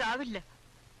നിൽക്കാൻ നിനക്കാവില്ല.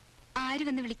 ആര്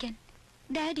വന്ന് വിളിക്കാൻ?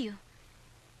 ഡാഡിയോ?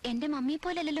 എന്റെ മമ്മിയെ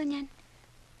പോലല്ലോ ഞാൻ.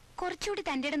 കുറച്ചുകൂടി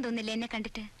തന്റെ ഇടം തോന്നില്ല എന്നെ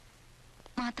കണ്ടിട്ട്.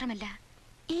 മാത്രമല്ല,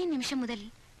 ഈ നിമിഷം മുതൽ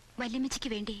വല്യമ്മച്ചിക്ക്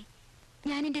വേണ്ടി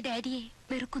ഞാൻ എന്റെ ഡാഡിയെ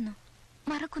വെറുക്കുന്നു,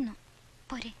 മറക്കുന്നു.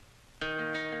 പോരെ?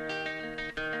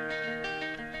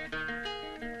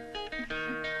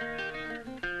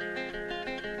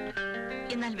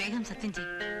 എന്നാൽ വേഗം സത്യം ചെയ്.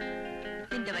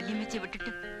 നിന്റെ വല്യമ്മച്ചി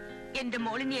വിട്ടിട്ട് എന്റെ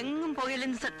മോളിനി എങ്ങും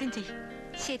പോയല്ലെന്ന് സത്യം ചെയ്.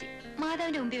 ശരി,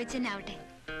 മാതാവിന്റെ മുമ്പിൽ വെച്ച് തന്നെ ആവട്ടെ.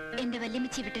 എന്റെ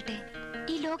വല്യമ്മച്ചി വിട്ടിട്ട്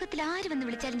ഈ ലോകത്തിൽ ആര് വന്ന്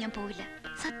വിളിച്ചാലും ഞാൻ പോവില്ല.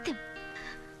 സത്യം.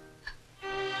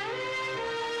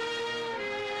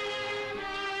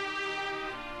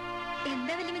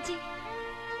 എന്താ വല്യമ്മച്ചി?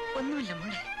 ഒന്നുമില്ല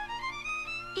മോളെ.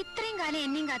 ഇത്രയും കാലം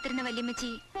എന്നെയും കാത്തിരുന്ന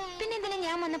വല്യമ്മച്ചി പിന്നെ എന്തിനാ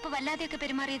ഞാൻ വന്നപ്പോ വല്ലാതെയൊക്കെ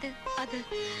പെരുമാറിയത്?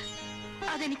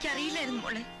 അതെനിക്കറിയില്ലായിരുന്നു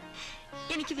മോളെ.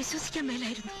 എനിക്ക് വിശ്വസിക്കാൻ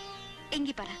മേലായിരുന്നു.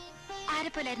 എങ്കി പറ,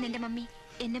 ആരെ പോലായിരുന്നു എന്റെ മമ്മി?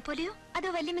 എന്നെ പോലെയോ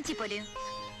അതോ വല്യമ്മച്ചി പോലെയോ?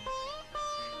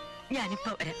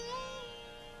 ഞാനിപ്പോ വരാം.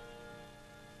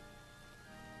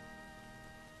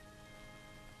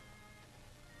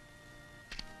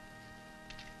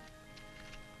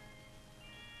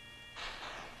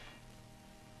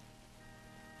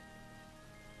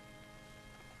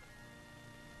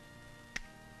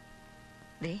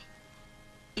 ദേ,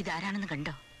 ഇതാരാണെന്ന്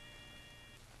കണ്ടോ?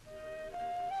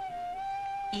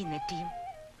 ഈ നെറ്റിയും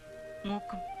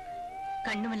മൂക്കും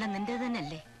കണ്ണുമെല്ലാം നിന്റെ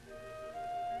തന്നെയല്ലേ?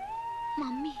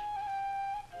 മമ്മി,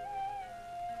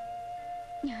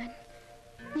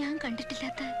 ഞാൻ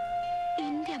കണ്ടിട്ടില്ലാത്ത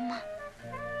എന്റെ അമ്മ.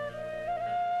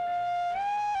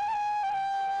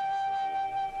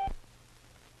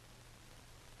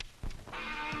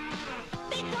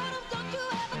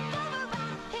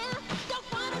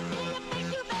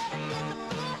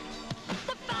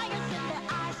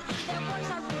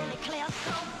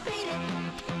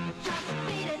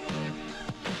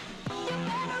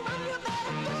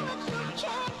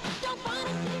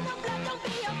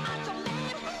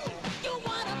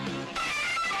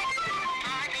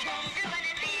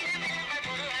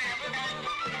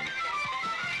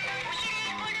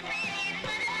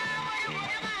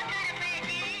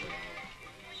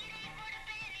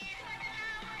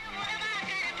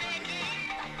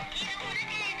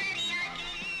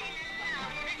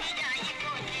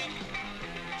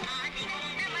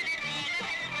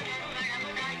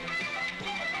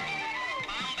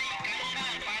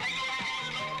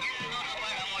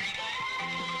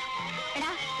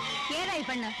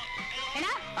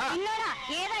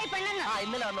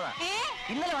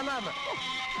 ഇന്നലെ വന്നതാന്ന്.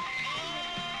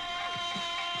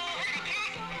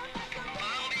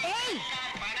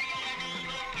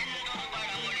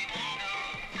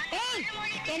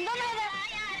 എന്തോന്നത്?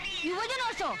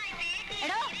 യുവജനോത്സവോ?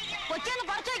 എടോ, കൊച്ചൊന്ന്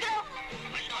കുറച്ച് വെക്കണോ?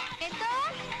 എന്തോ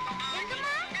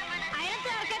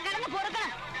അയലത്തിറക്കെ കിടന്ന്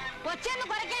പൊറുക്കണം. കൊച്ചൊന്ന്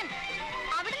കുറയ്ക്കാൻ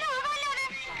അവിടുന്ന് പോകാനോ?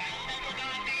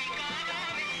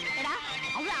 എടാ,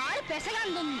 അവിടെ ആള്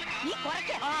പെശകാന്ന് തോന്നുന്നു. നീ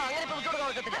കുറയ്ക്ക. അങ്ങനെ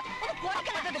പറ്റത്തില്ല.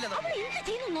 അവിടെ എന്ത്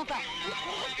ചെയ്യുന്നു നോക്കാം.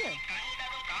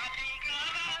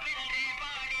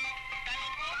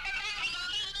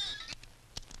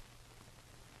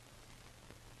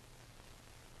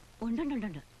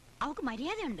 ഉണ്ടുണ്ടുണ്ട്, അവക്ക്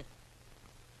മര്യാദയുണ്ട്.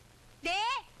 ദേ,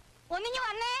 ഒന്നിഞ്ഞു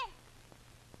വന്നേ.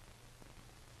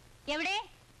 എവിടെ?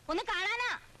 ഒന്ന് കാണാനാ.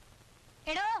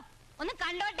 എടോ, ഒന്ന്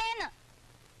കണ്ടോട്ടേന്ന്.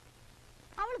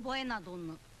 അവള് പോയെന്നാ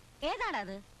തോന്നുന്നു.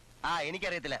 ഏതാണത്?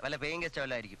 എനിക്കറിയത്തില്ല. വല്ല പേയിങ് ഗസ്റ്റ്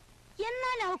വല്ലതായിരിക്കും.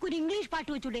 എന്നാൽ അവക്കൊരു ഇംഗ്ലീഷ് പാട്ട്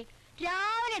വെച്ചൂടെ?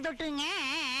 രാവിലെ തൊട്ട്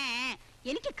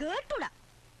എനിക്ക് കേട്ടൂടാ.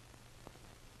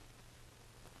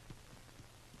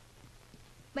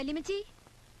 വല്യമ്മച്ചി,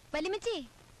 വല്യമ്മച്ചി,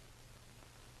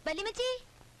 വല്യമ്മച്ചി.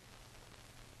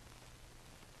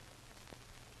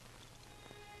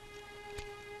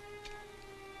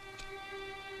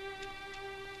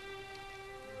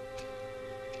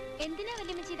 എന്തിനാ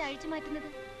വല്യമ്മച്ചി ഇത് അഴിച്ചു മാറ്റുന്നത്?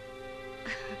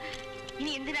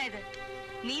 ഇനി എന്തിനാ ഇത്?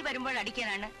 നീ വരുമ്പോൾ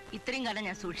അടിക്കാനാണ് ഇത്രയും കാലം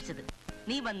ഞാൻ സൂക്ഷിച്ചത്.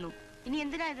 നീ വന്നു, ഇനി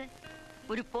എന്തിനാ ഇത്?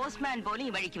 ഒരു പോസ്റ്റ്മാൻ പോലും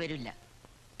ഈ വഴിക്ക് വരില്ല.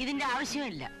 ഇതിന്റെ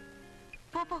ആവശ്യമില്ല.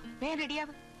 പോ പോ, വേഗം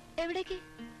റെഡിയാവ്. എവിടേക്ക്?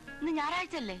 ഇന്ന്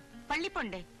ഞായറാഴ്ച അല്ലേ,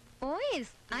 പള്ളിപ്പോണ്ടേ? ഓ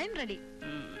യെസ്, ഐ എം റെഡി.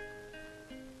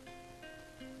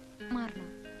 മാറണോ?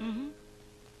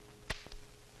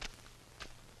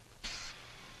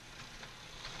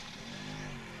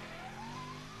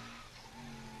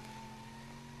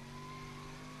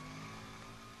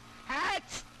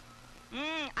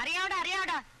 അറിയാവടാ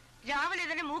അറിയാവടാ, രാവിലെ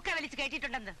ഇതിനെ മൂക്ക വലിച്ച്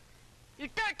കയറ്റിട്ടുണ്ടെന്ന്.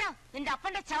 ഇട്ടോ ഇട്ടോ, നിന്റെ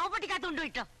അപ്പന്റെ ചവപ്പൊട്ടിക്കകത്തുണ്ടോ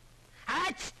ഇട്ടോ.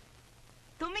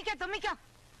 തുമ്മിക്കോ തുമ്മിക്കോ,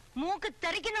 മൂക്ക്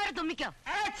തെറിക്കുന്നവരെ തുമ്മിക്കോ.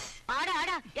 ആടാ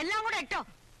ആടാ, എല്ലാം കൂടെ ഇട്ടോ.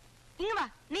 ഇങ്ങ് വാ,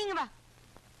 നീ ഇങ്ങ് വാ.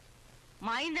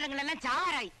 മൈന്ദ്രങ്ങളെല്ലാം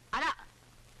ചാവാറായി. അതാ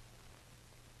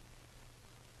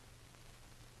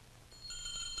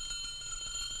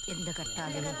എന്റെ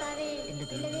കർത്താവേ, എന്റെ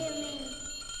ദൈവമേ.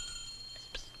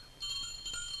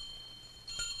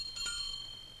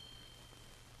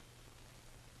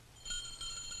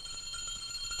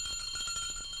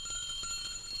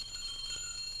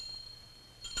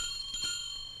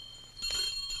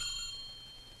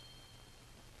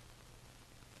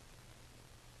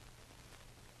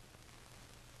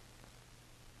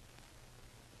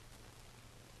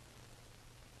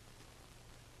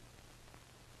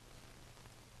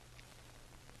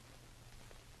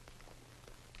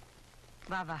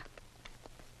 വാ വാ.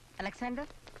 അലക്സാണ്ടർ.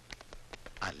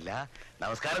 അല്ല,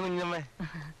 നമസ്കാരം കുഞ്ഞമ്മേ.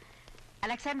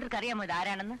 അലക്സാണ്ടർക്ക് അറിയാമോ ഇത്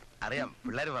ആരാണെന്ന്? അറിയാം,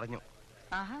 പിള്ളേര് പറഞ്ഞു.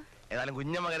 ആഹാ, ഏതായാലും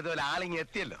കുഞ്ഞമ്മ കരുത പോലെ ആളിങ്ങി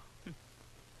എത്തിയല്ലോ.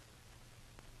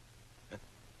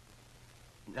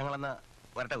 ഞങ്ങളെന്നാ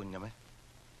വരട്ടെ കുഞ്ഞമ്മേ.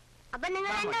 അപ്പൊ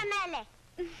നിങ്ങൾ രണ്ടെണ്ണല്ലേ?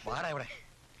 വാടാ ഇവിടെ.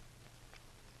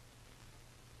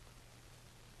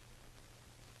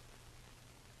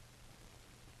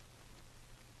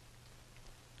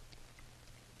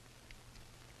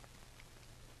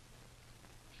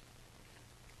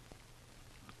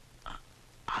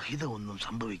 അഹിതമൊന്നും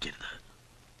സംഭവിക്കരുത്.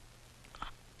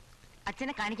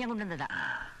 അച്ഛനെ കാണിക്കാൻ കൊണ്ടുവന്നതാ.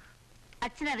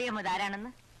 അച്ഛനറിയാമോ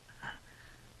ആരാണെന്ന്?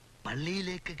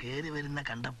 പള്ളിയിലേക്ക് കയറി വരുന്ന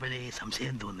കണ്ടപ്പോഴേ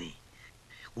സംശയം തോന്നി.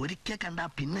 ഒരിക്കൽ കണ്ടാ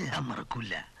പിന്നെ ഞാൻ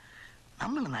മറക്കൂല.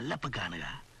 നമ്മൾ നല്ലപ്പ കാണുക.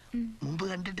 മുമ്പ്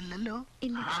കണ്ടിട്ടില്ലല്ലോ.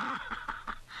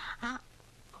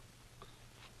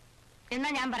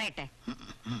 എന്നാ ഞാൻ പറയട്ടെ.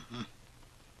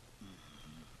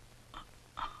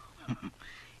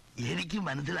 എനിക്ക്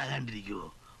മനസ്സിലാകാണ്ടിരിക്കുവോ?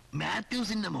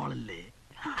 മാത്യൂസിന്റെ മോളല്ലേ?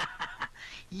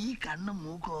 ഈ കണ്ണും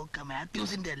മൂക്കും ഒക്കെ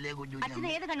മാത്യൂസിന്റെ അല്ലേ കുഞ്ഞു? അച്ഛന്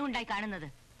ഏത് കണ്ണുണ്ടായി കാണുന്നത്?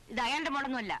 ഇത് അയാളുടെ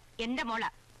മോളൊന്നുമല്ല, എന്റെ മോള,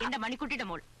 എന്റെ മണിക്കുട്ടിയുടെ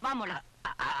മോൾ. വാ മോള.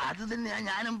 അത് തന്നെയാ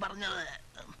ഞാനും പറഞ്ഞത്.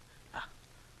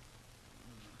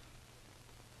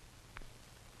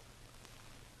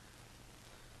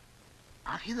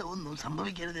 അഹിതമൊന്നും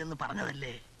സംഭവിക്കരുത് എന്ന്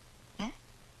പറഞ്ഞതല്ലേ?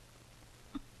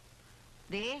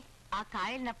 ദേ ആ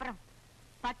കായലിനപ്പുറം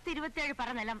 10-27 പറ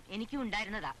നിലം എനിക്കും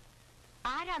ഉണ്ടായിരുന്നതാ.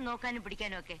 ആരാ നോക്കാനും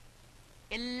പിടിക്കാനും ഒക്കെ?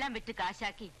 എല്ലാം വിറ്റ്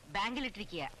കാശാക്കി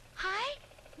ബാങ്കിലിട്ടിരിക്കുക. Hi,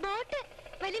 boat.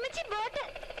 വലിയമ്മച്ചി, ബോട്ട്.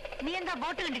 നീ എന്താ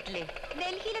ബോട്ട് കണ്ടിട്ടില്ലേ?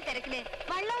 ഡൽഹിയിലെ തിരക്കില്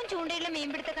വള്ളവും ചൂണ്ടയുള്ള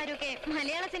മീൻപിടുത്തക്കാരും ഒക്കെ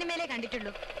മലയാള സിനിമയിലെ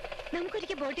കണ്ടിട്ടുള്ളൂ.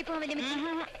 നമുക്കൊരിക്കൽ ബോട്ടിൽ പോവാൻ വലിയമ്മച്ചി.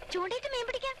 ചൂണ്ടയിട്ട് മീൻ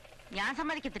പിടിക്കാം. ഞാൻ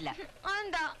സമ്മതിക്കത്തില്ല.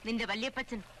 എന്താ? നിന്റെ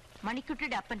വല്യപ്പച്ചൻ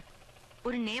മണിക്കുട്ടിയുടെ അപ്പൻ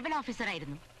ഒരു നേവൽ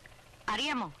ഓഫീസറായിരുന്നു.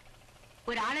 അറിയാമോ?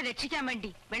 ഒരാളെ രക്ഷിക്കാൻ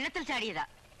വേണ്ടി വെള്ളത്തിൽ ചാടിയതാ.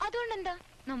 അതുകൊണ്ടെന്താ?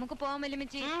 നമുക്ക് പോവാൻ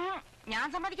വലിയമ്മച്ചി. ഞാൻ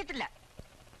സമ്മതിക്കത്തില്ല.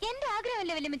 എന്റെ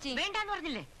ആഗ്രഹമല്ലേ വലിയമ്മച്ചി? വേണ്ടാന്ന്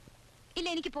പറഞ്ഞില്ലേ? ഇല്ല,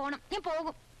 എനിക്ക് പോണം. ഞാൻ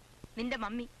പോകും. നിന്റെ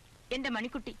മമ്മി, എന്റെ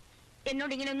മണിക്കുട്ടി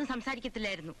എന്നോട് ഇങ്ങനെ ഒന്നും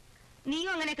സംസാരിക്കത്തില്ലായിരുന്നു.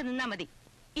 നീയും അങ്ങനെയൊക്കെ നിന്നാ മതി.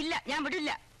 ഇല്ല, ഞാൻ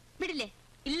വിടില്ല. വിടില്ലേ?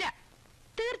 ഇല്ല.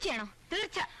 തീർച്ചയാണോ?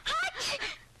 തീർച്ച.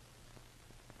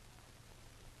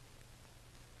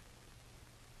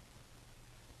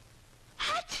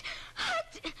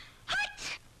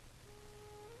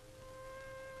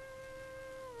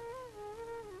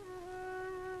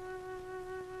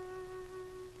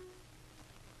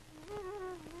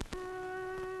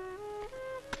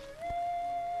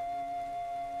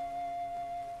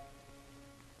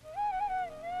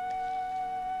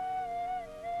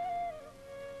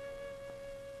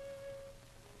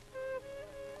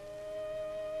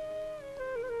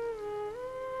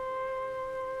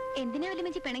 എന്തിനാ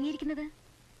വലിയമ്മച്ചി പിണങ്ങിയിരിക്കുന്നത്?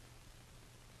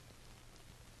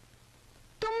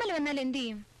 തുമ്മൽ വന്നാൽ എന്ത്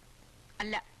ചെയ്യും?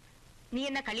 അല്ല, നീ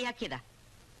എന്നെ കളിയാക്കിയതാ.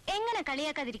 എങ്ങനെ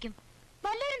കളിയാക്കാതിരിക്കും?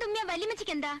 വല്ലവരും തുമ്മിയ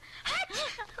വലിയമ്മച്ചിക്ക് എന്താ?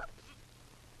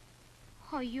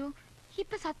 അയ്യോ,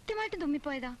 ഇപ്പൊ സത്യമായിട്ട്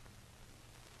തുമ്മിപ്പോയതാ.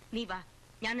 നീ വാ,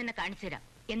 ഞാൻ നിന്നെ കാണിച്ചു തരാം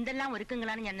എന്തെല്ലാം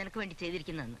ഒരുക്കങ്ങളാണ് ഞാൻ നിനക്ക് വേണ്ടി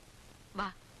ചെയ്തിരിക്കുന്നതെന്ന്. വാ.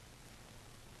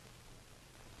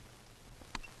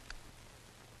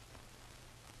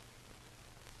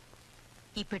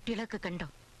 ഈ പെട്ടികളൊക്കെ കണ്ടോ?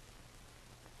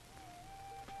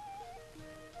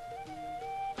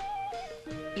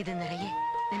 ഇത് നിറയെ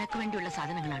നിനക്ക് വേണ്ടിയുള്ള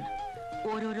സാധനങ്ങളാണ്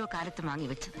ഓരോരോ കാലത്ത്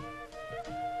വാങ്ങിവെച്ചത്.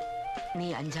 നീ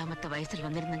 5ാമത്തെ വയസ്സിൽ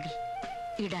വന്നിരുന്നെങ്കിൽ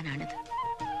ഇടാനാണിത്.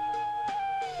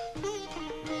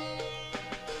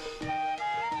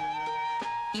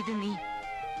 ഇത് നീ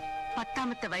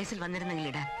 10ാമത്തെ വയസ്സിൽ വന്നിരുന്നെങ്കിൽ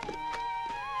ഇടാൻ.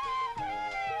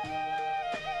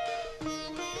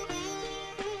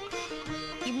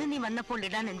 ഇന്ന് നീ വന്നപ്പോൾ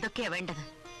ഇടാൻ എന്തൊക്കെയാ വേണ്ടത്?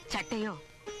 ചട്ടയോ,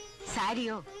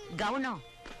 സാരിയോ, ഗൗണോ?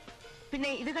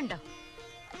 പിന്നെ ഇത് കണ്ടോ?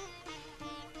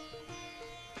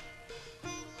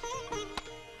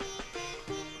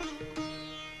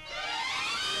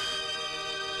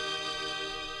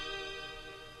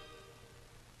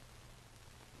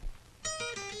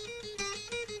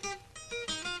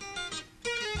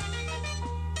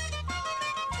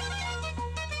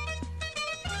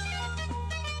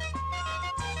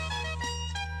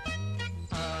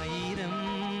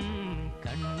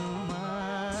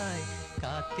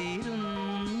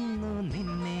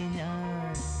 നിന്നെ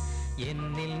ഞാൻ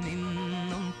എന്നിൽ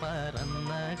നിന്നും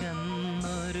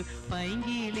പറന്നകന്നൊരു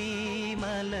പൈങ്കിളി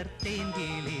മലർത്തേൻ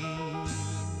കിളി.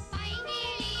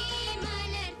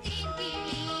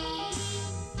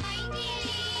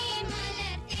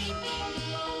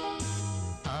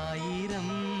 ആയിരം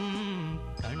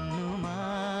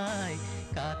കണ്ണുമായി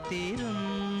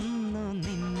കാത്തിരുന്നു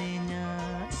നിന്നെ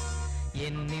ഞാൻ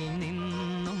എന്നിൽ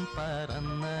നിന്നും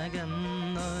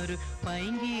പറന്നകന്നൊരു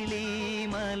പൈങ്കിളി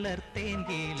മലർത്തേൻ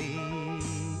കിളി.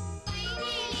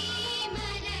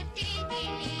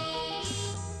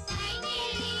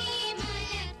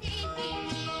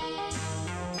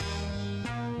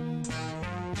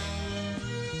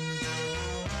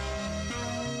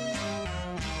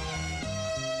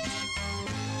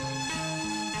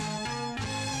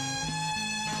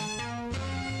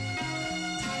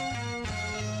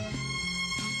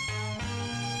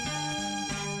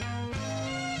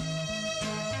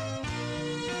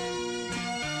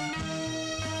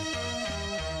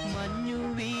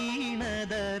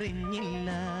 അറിഞ്ഞില്ല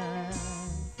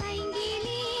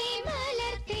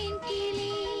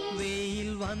വെയിൽ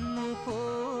വന്നു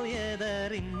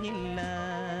പോയതറിഞ്ഞില്ല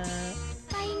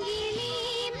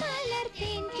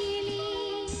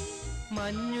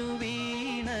മഞ്ഞു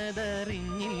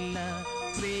വീണതറിഞ്ഞില്ല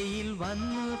വെയിൽ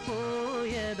വന്നു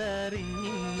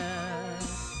പോയതറിഞ്ഞില്ല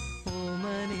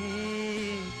ഓമനേ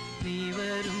നീ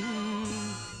വരും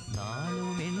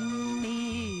നാളുമെണ്ണീരുന്നു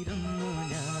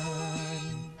ഞാൻ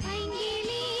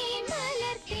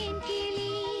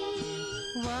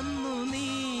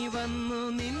വന്നു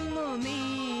നിന്നു നീ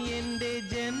എന്റെ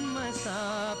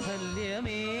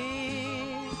ജന്മസാഫല്യമേ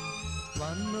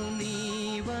വന്നു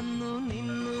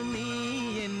നിന്നു നീ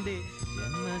എന്റെ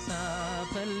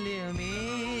ജന്മസാഫല്യമേ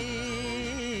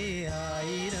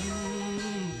ആയിരം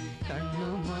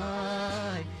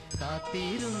കണ്ണുമായി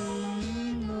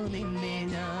കാത്തിരുന്നു നിന്നെ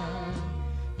ഞാൻ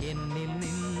എന്നിൽ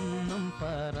നിന്നും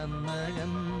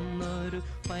പറന്നകന്നൊരു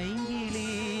പൈങ്കിളി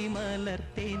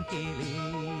മലർത്തേൻ കിളി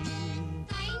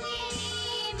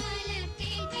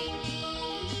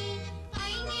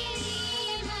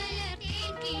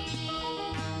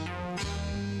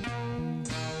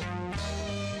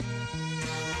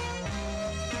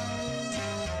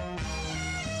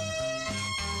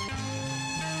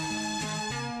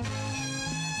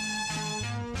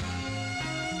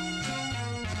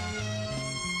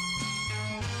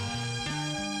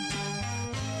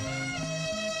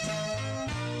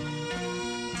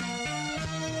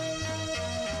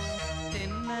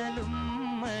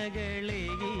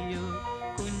മകളെയോ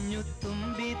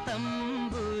കുഞ്ഞുത്തുമ്പി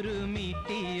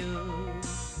തമ്പുരുമിട്ടിയോ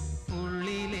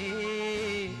ഉള്ളിലെ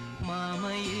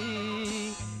മാമയിൽ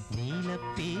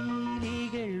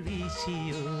നീലപ്പീലികൾ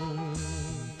വീശിയോ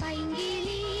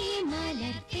പൈങ്കിളി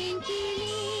മലർത്തേൻ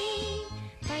കിളി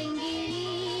പൈങ്കിളി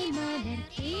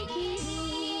മലർത്തേൻ കിളി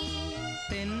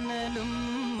തെന്നലും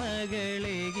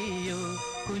മകളെയോ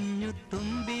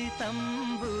കുഞ്ഞുത്തുമ്പി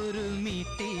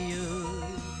തമ്പുരുമിട്ടിയോ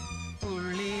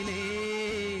ഉള്ളിലെ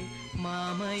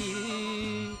മാമയിൽ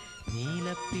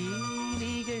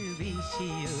നീലപ്പീലികൾ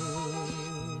വീശിയോ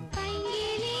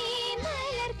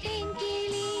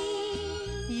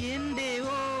എന്റെ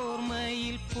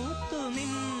ഓർമ്മയിൽ പൂത്തു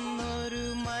നിന്നൊരു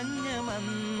മഞ്ഞ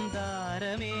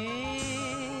മന്ദാരമേ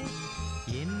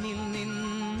എന്നിൽ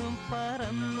നിന്നും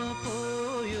പറന്നു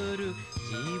പോയൊരു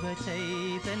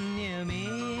ജീവചൈതന്യമേ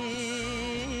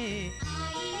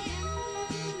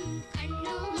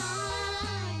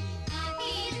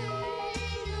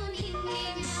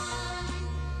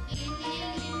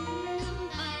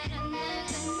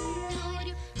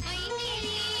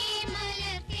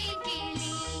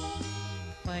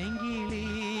പൈങ്കിളി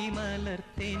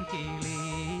മലർത്തേൻ കിളി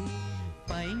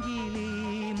പൈങ്കിളി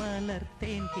മലർത്തേൻ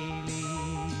മലർത്തേൻ കിളി.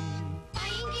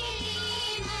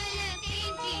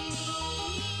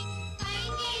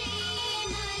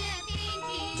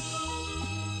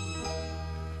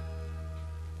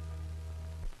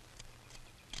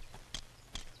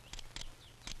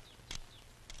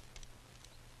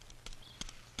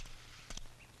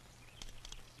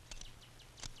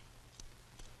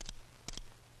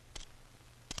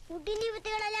 കുട്ടിന്റെ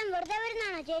വിത്തുകളെല്ലാം വെറുതെ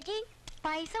വരുന്നാണോ ചേച്ചി?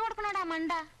 പൈസ കൊടുക്കണോടാ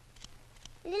മണ്ട.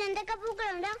 ഇതിൽ എന്തൊക്കെ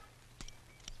പൂക്കളുണ്ടോ?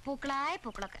 പൂക്കളായ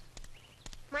പൂക്കളൊക്കെ.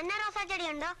 മഞ്ഞ റോസാ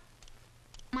ചെടിയുണ്ടോ?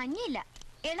 മഞ്ഞയില്ല,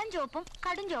 ഇളം ചുവപ്പും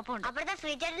കടും ചുവപ്പും ഉണ്ട്. അപ്പുറത്തെ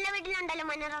ശ്രീചേട്ടന്റെ വീട്ടിലുണ്ടല്ലോ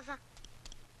മഞ്ഞ റോസ.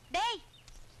 ഡേയ്,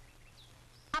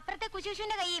 അപ്പുറത്തെ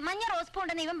കുശുശുവിന്റെ കൈ മഞ്ഞ റോസ് പൂ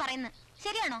ഉണ്ടെന്ന് ഇവൻ പറയുന്നു,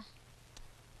 ശരിയാണോ?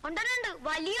 ഉണ്ടുണ്ട്,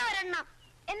 വലിയ ഒരെണ്ണം.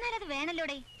 എന്നാലത്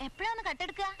വേണല്ലോടെ. എപ്പോഴാ ഒന്ന്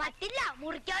കട്ടെടുക്കുക? പറ്റില്ല,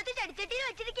 മുറിക്കകത്ത് ചെടിച്ചട്ടിയിൽ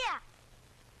വെച്ചിരിക്കുക.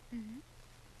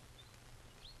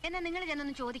 എന്നാ നിങ്ങൾ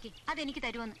ചെന്നൊന്ന് ചോദിക്കും, അതെനിക്ക്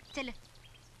തരുമെന്ന്. ചെല്ല്.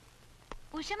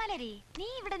 ഉഷമലരി, നീ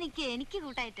ഇവിടെ നിക്ക്, എനിക്ക്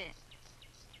കൂട്ടായിട്ട്.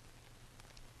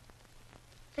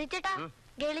 ശ്രീചേട്ടാ,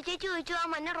 ഗേളി ചേച്ചി ചോദിച്ചു ആ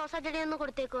മഞ്ഞ റോസാ ചെടി ഒന്ന്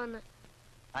കൊടുത്തേക്കുവന്ന്.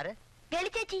 ഗേളി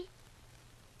ചേച്ചി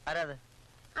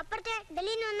അപ്പുറത്തെ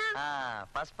ഡൽഹിയിൽ വന്ന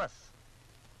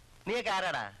നീയൊക്കെ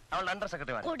ആരാടാ? അവളുടെ അണ്ടർ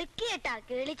സെക്രട്ടറി കൊടുക്കേട്ടാ.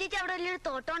 ഗേളി ചേച്ചി അവിടെ വലിയൊരു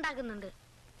തോട്ടം ഉണ്ടാക്കുന്നുണ്ട്.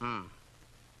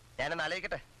 ഞാനൊന്ന്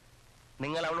ആലോചിക്കട്ടെ.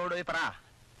 നിങ്ങൾ അവളോട് പോയി പറ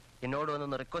എന്നോട്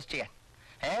വന്നൊന്ന് റിക്വസ്റ്റ് ചെയ്യാൻ.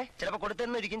 ചിലപ്പോ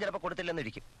കൊടുത്തെന്നിരിക്കും, ചിലപ്പോ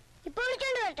കൊടുത്തില്ലെന്നിരിക്കും. ഇപ്പൊ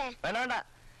വിളിച്ചോണ്ട് വരട്ടെ? വേണ്ട,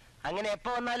 അങ്ങനെ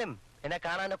എപ്പോ വന്നാലും എന്നെ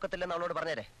കാണാനൊക്കത്തില്ലെന്ന് അവളോട്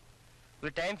പറഞ്ഞേരെ.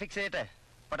 ഒരു ടൈം ഫിക്സ് ചെയ്തിട്ട്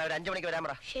പോട്ടെ, ഒരു 5 മണിക്ക് വരാൻ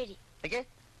പറ. ശരി. ഓക്കേ?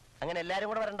 അങ്ങനെ എല്ലാരും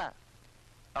കൂടെ വരണ്ട,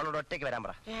 അവളോട് ഒറ്റയ്ക്ക് വരാൻ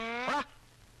പറ.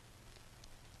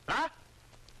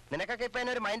 നിനക്കൊക്കെ ഇപ്പൊ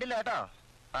എന്നെ ഒരു മൈൻഡില്ല കേട്ടോ.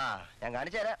 ഞാൻ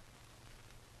കാണിച്ചു തരാം.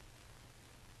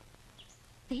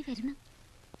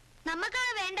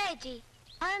 നമ്മക്കാണ് വേണ്ട ചേച്ചി.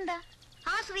 അതെന്താ?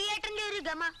 ആ ശ്രീയേട്ടന്റെ ഒരു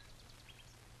ഗമ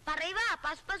പറയുവാ.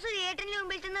 പസ് ശ്രീയേട്ടന്റെ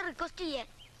മുമ്പിൽ ചെന്ന് റിക്വസ്റ്റ് ചെയ്യാൻ.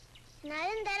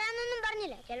 എന്നാലും തരാന്നൊന്നും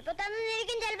പറഞ്ഞില്ല. ചിലപ്പോ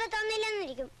തന്നിരിക്കും, ചിലപ്പോ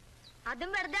തന്നില്ലെന്നിരിക്കും. അതും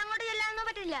വെറുതെ അങ്ങോട്ട് ചെല്ലാനൊന്നും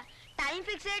പറ്റില്ല. ടൈം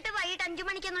ഫിക്സ് ചെയ്തിട്ട് വൈകിട്ട് 5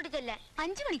 മണിക്ക് അങ്ങോട്ട് ചെല്ലാൻ.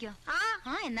 5 മണിക്കോ?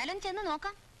 എന്നാലും ചെന്ന്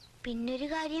നോക്കാം. പിന്നൊരു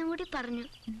കാര്യം കൂടി പറഞ്ഞു.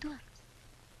 എന്തുവാ?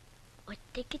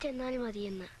 ഒറ്റയ്ക്ക് ചെന്നാൽ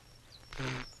മതിയെന്ന്.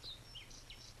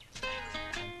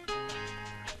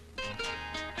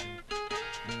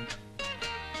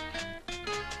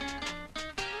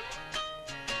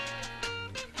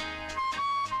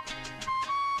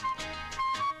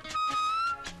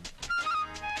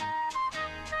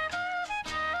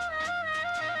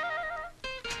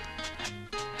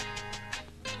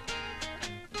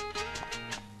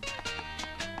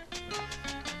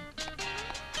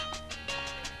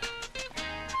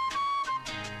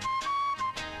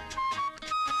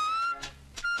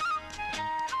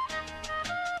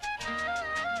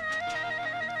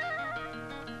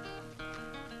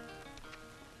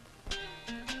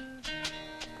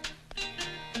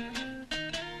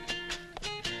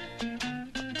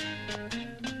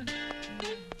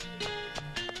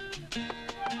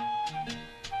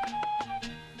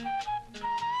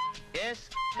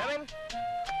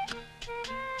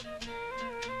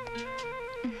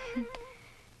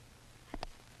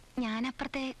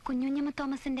 ഞാനപ്പുറത്തെ കുഞ്ഞുഞ്ഞമ്മ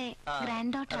തോമസിന്റെ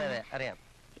ഗ്രാൻഡ്ഡോട്ടർ. അറിയാം.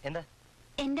 എന്താ?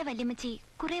 എന്റെ വല്യമ്മച്ചി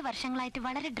കുറെ വർഷങ്ങളായിട്ട്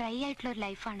വളരെ ഡ്രൈ ആയിട്ടുള്ള ഒരു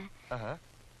ലൈഫാണ്.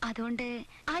 അതുകൊണ്ട്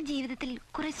ആ ജീവിതത്തിൽ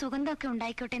കുറെ സുഗന്ധമൊക്കെ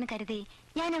ഉണ്ടായിക്കോട്ടെ എന്ന് കരുതി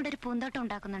ഞാൻ അവിടെ ഒരു പൂന്തോട്ടം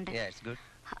ഉണ്ടാക്കുന്നുണ്ട്.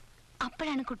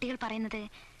 അപ്പോഴാണ് കുട്ടികൾ പറയുന്നത്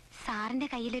സാറിന്റെ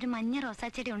കയ്യിലൊരു മഞ്ഞ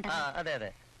റോസാച്ചെടി ഉണ്ട്.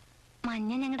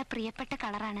 മഞ്ഞ ഞങ്ങളുടെ പ്രിയപ്പെട്ട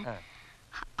കളറാണ്.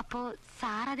 അപ്പോ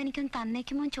സാർ അതെനിക്കൊന്ന്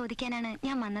തന്നേക്കുമോ ചോദിക്കാനാണ്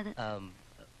ഞാൻ വന്നത്.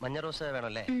 മഞ്ഞ റോസ്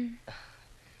വേണമല്ലേ?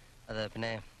 അത്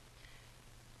പിന്നെ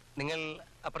നിങ്ങൾ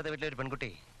അപ്പുറത്തെ വീട്ടിലെ ഒരു പെൺകുട്ടി,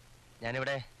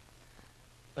 ഞാനിവിടെ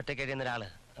ഒറ്റയ്ക്ക് കഴിയുന്ന ഒരാള്.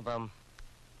 അപ്പം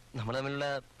നമ്മൾ തമ്മിലുള്ള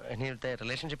ഇനിയത്തെ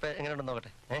റിലേഷൻഷിപ്പ് എങ്ങനെയുണ്ടെന്ന്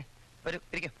നോക്കട്ടെ. വരൂ,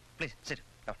 ഇരിക്കും പ്ലീസ്. ശരി.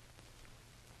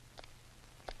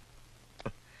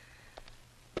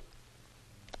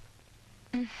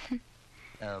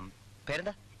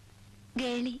 പേരെന്താ?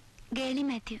 ഗേളി. ഗേളി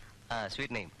മാത്യു.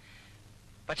 Sweet name.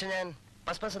 പക്ഷെ ഞാൻ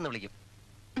പസ് എന്ന് വിളിക്കും,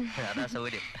 അതാ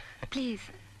സൗകര്യം. പ്ലീസ്.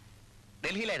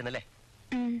 ഡൽഹിയിലായിരുന്നല്ലേ?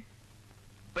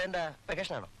 ഇപ്പൊ എന്താ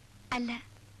വെക്കേഷൻ ആണോ? അല്ല,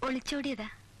 ഒളിച്ചോടിയതാ.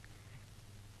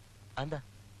 എന്താ?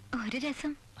 ഒരു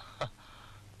രസം.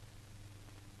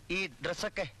 ഈ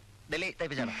ഡ്രസ്സൊക്കെ ഡൽഹി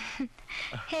തയ്പ്പിച്ചാണോ?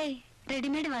 ഹേയ്,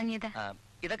 റെഡിമെയ്ഡ് വാങ്ങിയതാ.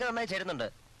 ഇതൊക്കെ നന്നായി ചേരുന്നുണ്ട്.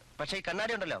 പക്ഷെ ഈ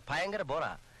കണ്ണാടി ഉണ്ടല്ലോ ഭയങ്കര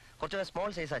ബോറാ. കുറച്ചുകൂടെ സ്മോൾ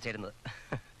സൈസാ ചേരുന്നത്.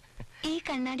 ഈ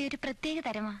കണ്ണാടി ഒരു പ്രത്യേക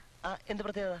തരമാ. എന്ത്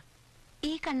പ്രത്യേകത?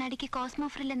 ഈ കണ്ണാടിക്ക് കോസ്മോ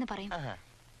ഫ്രിൽ എന്ന് പറയും.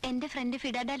 എന്റെ ഫ്രണ്ട്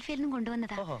ഫിലാഡൽഫിയയിൽ നിന്നും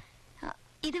കൊണ്ടുവന്നതാ.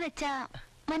 ഇത് വെച്ചാ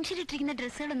മനുഷ്യരിട്ടിരിക്കുന്ന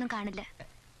ഡ്രസ്സുകളൊന്നും കാണില്ല.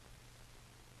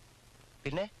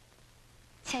 പിന്നെ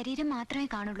ശരീരം മാത്രമേ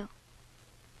കാണുള്ളൂ.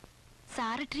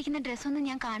 സാറിട്ടിരിക്കുന്ന ഡ്രസ്സൊന്നും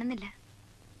ഞാൻ കാണുന്നില്ല.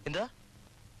 എന്താ?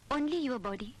 Only your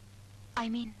body. I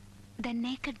mean the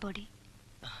naked body.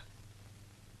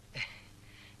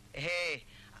 ഹേ,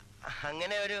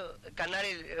 അങ്ങനെ ഒരു കണ്ണാടി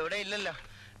ഇവിടെ ഇല്ലല്ലോ.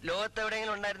 ലോകത്ത്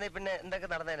എവിടെയെങ്കിലും ഉണ്ടായിരുന്നേ പിന്നെ എന്തൊക്കെ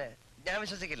നടന്നേനെ. ഞാൻ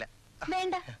വിശ്വസിക്കില്ല.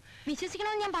 വേണ്ട,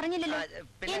 വിശ്വസിക്കണമെന്ന് ഞാൻ പറഞ്ഞില്ലല്ലോ.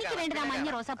 പിന്നെ എനിക്ക് വേണ്ടത് ആ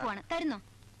മഞ്ഞ റോസാപ്പൂവാണ്. തരുന്നോ?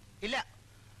 ഇല്ല.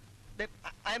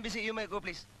 I am BC. You may go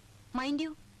please. Mind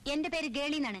you, എന്റെ പേര്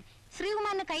ഗേളി എന്നാണ്.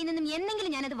 ശ്രീകുമാറിന്റെ കയ്യിൽ നിന്നും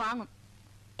എന്നെങ്കിലും ഞാനത് വാങ്ങും.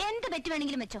 എന്ത് ബെറ്റ്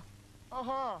വേണമെങ്കിലും വെച്ചോ.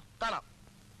 ഓഹോ, കാണാം.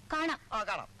 കാണാം. ആ,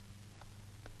 കാണാം.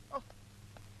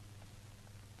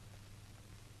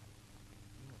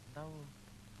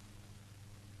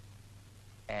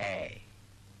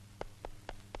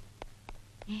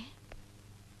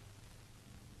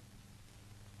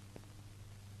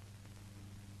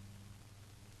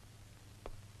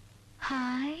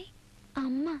 ഹായ്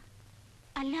അമ്മ.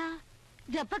 അല്ല,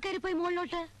 ഇതെപ്പ കയറിപ്പോയി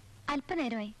മുകളിലോട്ട്?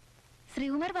 അല്പനേരമായി.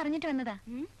 ശ്രീകുമാർ പറഞ്ഞിട്ട് വന്നതാ.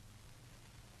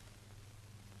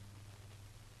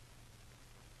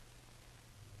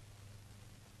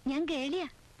 ഞാൻ ഗേളിയാ,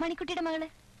 മണിക്കുട്ടിയുടെ മകള്.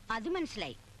 അത്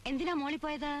മനസ്സിലായി. എന്തിനാ മോളി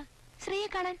പോയത്? ശ്രീയെ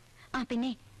കാണാൻ. ആ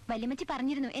പിന്നെ വല്യമ്മച്ചി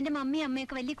പറഞ്ഞിരുന്നു എന്റെ മമ്മിയും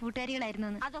അമ്മയൊക്കെ വലിയ കൂട്ടുകാരികളായിരുന്നു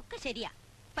എന്ന്. അതൊക്കെ ശരിയാ.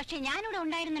 പക്ഷെ ഞാനിവിടെ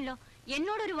ഉണ്ടായിരുന്നല്ലോ.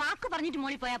 എന്നോടൊരു വാക്ക് പറഞ്ഞിട്ട്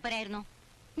മോളി പോയാ പോരായിരുന്നോ?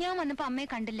 ഞാൻ വന്നപ്പോ അമ്മയെ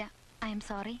കണ്ടില്ല. I am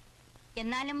sorry.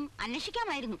 എന്നാലും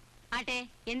അന്വേഷിക്കാമായിരുന്നു. ആട്ടെ,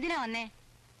 എന്തിനാ വന്നേ?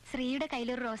 ശ്രീയുടെ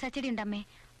കയ്യിലൊരു റോസാച്ചെടി ഉണ്ടമ്മേ,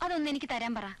 അതൊന്ന് എനിക്ക്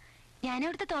തരാൻ പറ.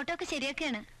 ഞാനവിടുത്തെ തോട്ടമൊക്കെ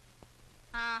ശരിയാക്കുകയാണ്.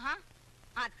 ആഹാ,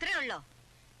 അത്രേ ഉള്ളോ?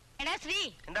 എടാ ശ്രീ,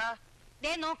 എന്താ?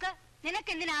 ദേ നോക്ക്,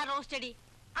 നിനക്ക് എന്തിനാ റോസ് ചെടി?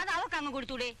 അത് അവക്ക് അങ്ങ്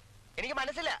കൊടുത്തൂടെ? എനിക്ക്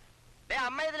മനസ്സില്ല.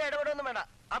 അമ്മ ഇതിൽ ഇടപെടൊന്നും വേണ്ട.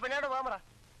 ആ പിന്നീട് പോകാൻ പറ.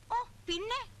 ഓ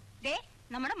പിന്നെ, ദേ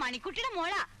നമ്മുടെ മണിക്കുട്ടിയുടെ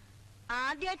മോളാ.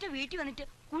 ആദ്യമായിട്ട് വീട്ടിൽ വന്നിട്ട്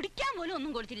കുടിക്കാൻ പോലും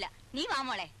ഒന്നും കൊടുത്തില്ല. നീ വാ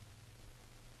മോളെ.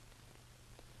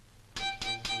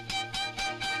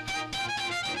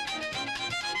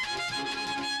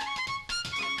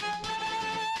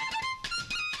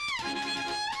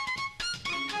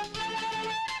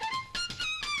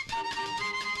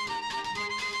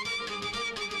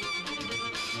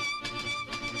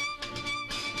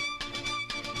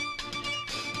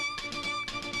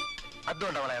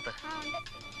 അതുകൊണ്ടോ വളയത്ത്?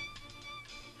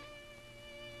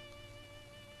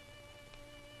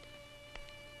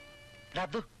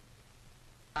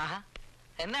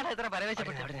 എന്നാടാ ഇത്ര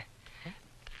പരവേശപ്പെട്ടത്?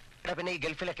 എടാ പിന്നെ ഈ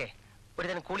ഗൾഫിലൊക്കെ ഒരു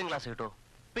തരം കൂളിംഗ് ഗ്ലാസ് കിട്ടുമോ?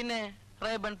 പിന്നെ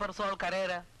റേബൺ, പെർസോൾ,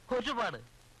 കരേര, ഒരുപാട്.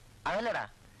 അതല്ലടാ,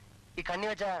 ഈ കണ്ണി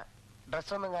വെച്ച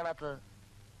ഡ്രസ്സൊന്നും കാണാത്തത്.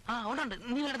 ആ ഉണ്ട്.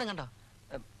 നീ വല്ലതും കണ്ടോ?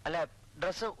 അല്ല,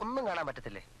 ഡ്രസ്സ് ഒന്നും കാണാൻ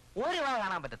പറ്റത്തില്ലേ? ഒരു വാ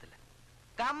കാണാൻ പറ്റത്തില്ല.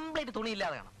 കംപ്ലീറ്റ്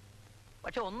തുണിയില്ലാതെ കാണാം.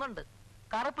 പക്ഷെ ഒന്നുണ്ട്,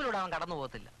 കറുപ്പിലൂടെ അവൻ കടന്നു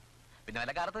പോകത്തില്ല. പിന്നെ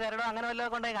വല്ല കറുത്തുകാരടോ അങ്ങനെ വല്ല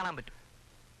കൊണ്ടേ കാണാൻ പറ്റും.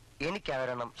 എനിക്ക്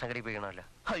അവരെണ്ണം സംഘടിപ്പിക്കണമല്ലോ.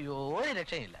 അയ്യോ, ഒരു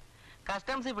രക്ഷയില്ല.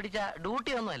 കസ്റ്റംസിൽ പിടിച്ച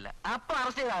ഡ്യൂട്ടി ഒന്നുമല്ല, അപ്പൊ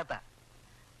അറസ്റ്റ് ചെയ്താകത്ത.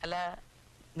 അല്ല,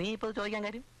 നീ ഇപ്പൊ ചോദിക്കാൻ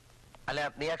കാര്യം? അല്ല,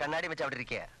 നീ ആ കണ്ണാടി വെച്ച് അവിടെ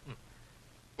ഇരിക്കുക.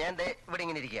 ഞാൻ ഇവിടെ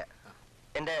ഇങ്ങനെ ഇരിക്കുക.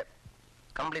 എന്റെ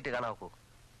കംപ്ലീറ്റ് കാണാൻ നോക്കൂ.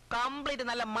 കംപ്ലീറ്റ്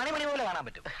നല്ല മണിമണി പോലെ കാണാൻ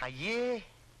പറ്റും. അയ്യേ,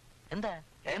 എന്താ?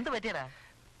 എന്ത് പറ്റിയടാ?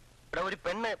 ഇവിടെ ഒരു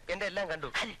പെണ്ണ് എന്റെ എല്ലാം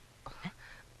കണ്ടു.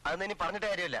 അതൊന്നും ഇനി പറഞ്ഞിട്ട്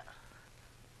കാര്യമില്ല.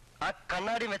 ആ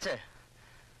കണ്ണാടി വെച്ച്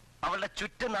അവളുടെ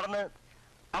ചുറ്റും നടന്ന്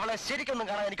അവളെ ശരിക്കൊന്നും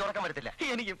കാണാൻ എനിക്ക് ഉറക്കം വരത്തില്ല.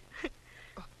 എനിക്കും.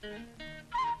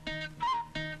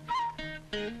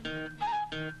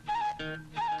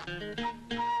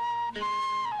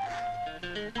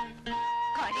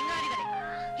 കരിങ്ങാലികളെ,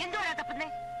 എന്തോടാ തപ്പുന്നേ?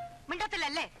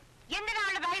 മിണ്ടത്തില്ലല്ലേ? എന്തിനാ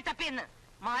അവളുടെ ബാഗിൽ തപ്പിയെന്ന്?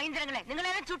 മായിന്ദ്രങ്ങളെ,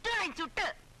 നിങ്ങളെല്ലാം ചുട്ടുകളയും. ചുട്ട്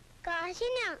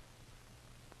കാശിനാ.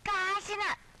 കാശിന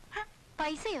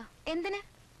പൈസയോ? എന്തിന്?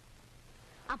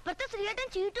 അപ്പുറത്തെ ശ്രീയേട്ടൻ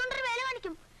ചീട്ടുകൊണ്ടൊരു വേല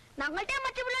കാണിക്കും. ഞങ്ങളുടെ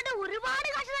മറ്റു പിള്ളേരുടെ ഒരുപാട്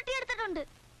കാശ് തട്ടിയെടുത്തിട്ടുണ്ട്.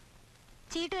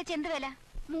 ചീട്ട് വെച്ച് എന്ത് വില?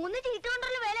 3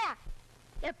 ചീട്ടുകൊണ്ടുള്ള വേലയാ.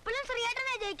 എപ്പോഴും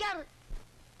ശ്രീയേട്ടനെ ജയിക്കാറ്.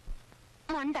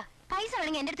 മണ്ട, പൈസ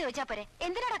വേണമെങ്കിൽ എന്റെ അടുത്ത് ചോദിച്ചാ പോരെ.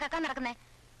 എന്തിനാടാ കക്കാൻ നടക്കുന്നേ?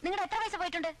 നിങ്ങളുടെ എത്ര പൈസ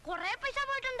പോയിട്ടുണ്ട്? കൊറേ പൈസ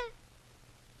പോയിട്ടുണ്ട്.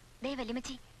 ദേ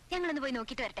വല്യമ്മച്ചി, ഞങ്ങളൊന്ന് പോയി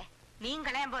നോക്കിട്ട് വരട്ടെ. നീ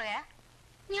കളയാൻ പോയാ?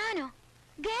 ഞാനോ?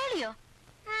 ഗേളിയോ?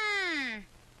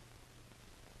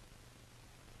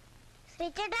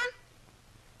 ശ്രീചേട്ടാ,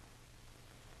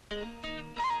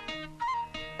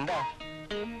 എന്താ?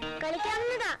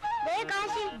 കളിക്കാവുന്നതാ. ദേ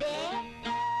കാശ്. ദേ.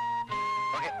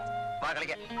 ഓക്കെ, വാ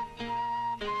കളിക്കാം.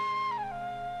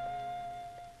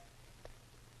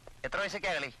 എത്ര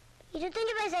പൈസക്കാ കളി?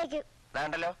 25 പൈസയ്ക്ക്.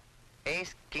 വേണ്ടല്ലോ.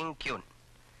 Ace king queen.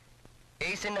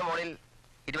 ഏസിന്റെ മുകളിൽ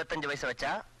 25 പൈസ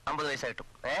വെച്ചാ 50 പൈസ കിട്ടും.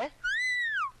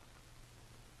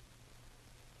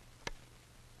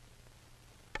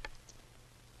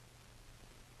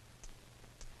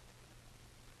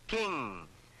 കിങ്.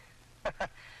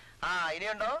 ആ,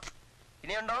 ഇനിയുണ്ടോ?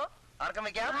 ഇനിയുണ്ടോ? ആർക്കും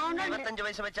വെക്കാം. 25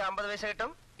 പൈസ വെച്ച 50 പൈസ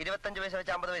കിട്ടും. 25 പൈസ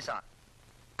വെച്ച 50 പൈസ.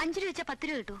 5 രൂപ വെച്ചാ 10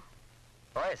 രൂപ കിട്ടൂ.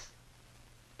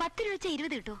 10 രൂപ വെച്ചാ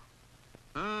 20 കിട്ടൂ.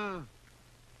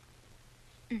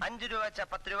 5 രൂപ വെച്ച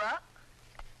 10 രൂപ.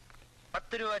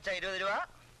 10 രൂപ വെച്ച 20 രൂപ.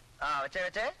 ആ,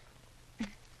 വെച്ചേ.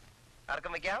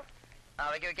 ആർക്കും വെക്കാം. ആ,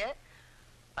 വെക്കേ.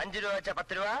 5 രൂപ വെച്ച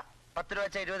 10 രൂപ. 10 രൂപ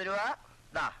വെച്ച 20 രൂപ.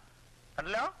 ദാ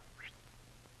കണ്ടല്ലോ.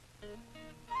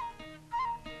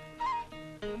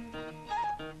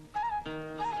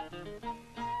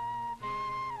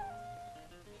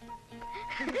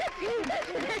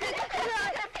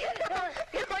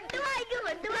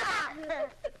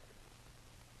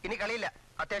 ഇനി കളിയില്ല,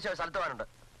 അത്യാവശ്യം സ്ഥലത്ത് പോകാനുണ്ട്.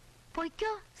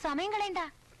 പൊയ്ക്കോ, സമയം കളയണ്ട.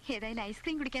 ഏതായാലും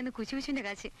ഐസ്ക്രീം കുടിക്കാന്ന് കുശുകുശുവിന്റെ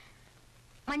കാശ്.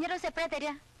 മഞ്ഞ റോസ് എപ്പോഴാ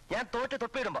തരിക? ഞാൻ തോറ്റ്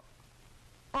തൊപ്പിയിടുമ്പോ.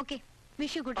 ഓക്കെ,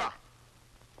 വിഷു കൂട്ടാ.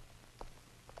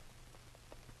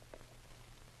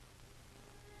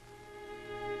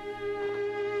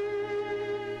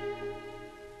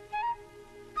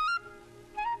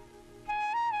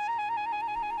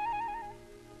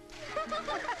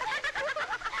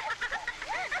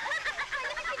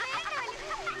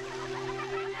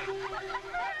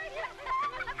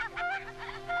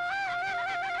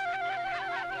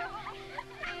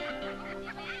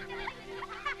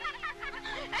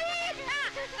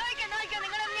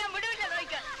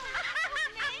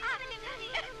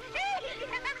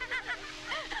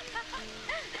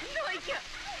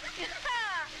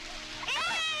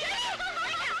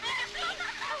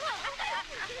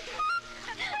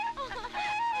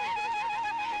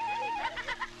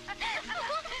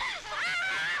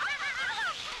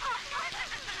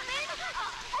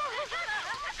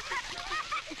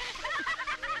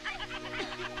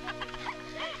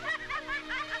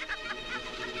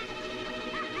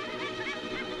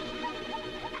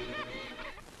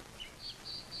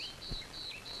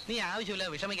 നീ ആവശ്യമില്ല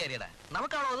വിഷമിക്കാരിയടാ,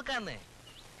 നമുക്കാണോ ഒതുക്കാന്നേ.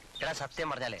 എടാ സത്യം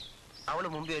പറഞ്ഞാലേ അവള്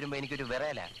മുമ്പിൽ വരുമ്പോ എനിക്കൊരു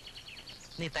വിറയല.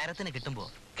 നീ തരത്തിന് കിട്ടുമ്പോ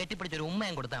കെട്ടിപ്പിടിച്ചൊരു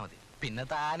ഉമ്മയും കൊടുത്താൽ മതി, പിന്നെ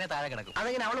താനെ താഴെ കിടക്കും.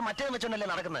 അതെങ്ങനെ അവള് മറ്റേത് വെച്ചോണ്ടല്ലേ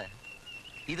നടക്കുന്നത്?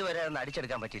 ഇതുവരെ ഒന്ന്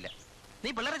അടിച്ചെടുക്കാൻ പറ്റില്ല. നീ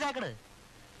പിള്ളേരെ ചാക്കട്.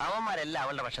 അവന്മാരെല്ലാം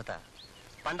അവളുടെ പക്ഷത്താ.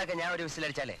 പണ്ടൊക്കെ ഞാൻ ഒരു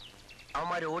വിസിലടിച്ചാലേ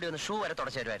അവന്മാർ ഓടി ഒന്ന് ഷൂ വരെ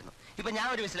തുടച്ചു തരുമായിരുന്നു. ഇപ്പൊ ഞാൻ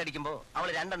ഒരു വിസിലടിക്കുമ്പോ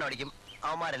അവള് 2 എണ്ണം അടിക്കും,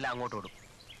 അവന്മാരെല്ലാം അങ്ങോട്ട് ഓടും.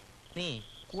 നീ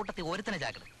കൂട്ടത്തിൽ ഒരുത്തനെ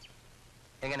ചാക്കട്.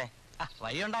 എങ്ങനെ?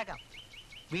 വഴി ഉണ്ടാക്കാം.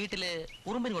 വീട്ടില്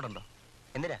ഉറുമ്പിന് കൂടെ ഉണ്ടോ?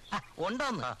 എന്തിനാ?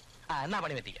 ഉണ്ടോന്ന്? എന്നാ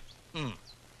പണി പറ്റിക്കാം.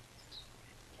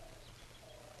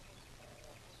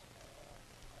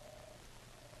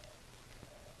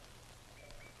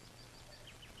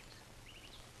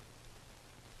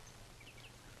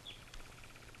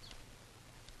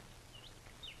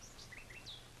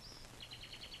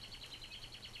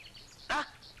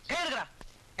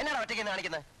 എന്നാണ് ഒറ്റയ്ക്ക്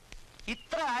കാണിക്കുന്നത്?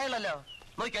 ഇത്ര ആയല്ലോ,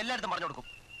 നോക്കി എല്ലായിടത്തും പറഞ്ഞു കൊടുക്കും.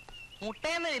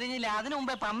 മുട്ടയെന്ന് എരിഞ്ഞില്ല, അതിനു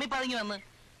മുമ്പേ പമ്മി പതുങ്ങി വന്ന്.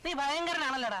 നീ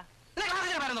ഭയങ്കരനാണല്ലോടാ.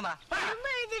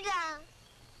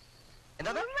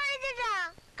 എന്താ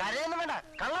കരയൊന്നും വേണ്ട,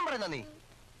 കള്ളം പറയുന്ന നീ.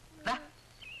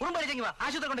 ഉറുമ്പഴിച്ചെങ്കി വാ,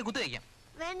 ആശുപത്രി കൊണ്ട് കുത്തു കഴിക്കാം.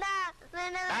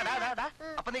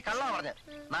 അപ്പൊ നീ കള്ളാ പറഞ്ഞ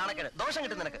നാണക്കേട്, ദോഷം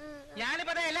കിട്ടും നിനക്ക്.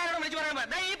 ഞാനിപ്പോ എല്ലാവരോടും വിളിച്ചു പറയുമ്പോ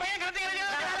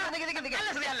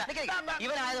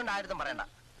ഇവനായതുകൊണ്ട് ആരും പറയണ്ട.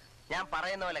 ഞാൻ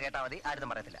പറയുന്ന പോലെ കേട്ടാ മതി, ആരും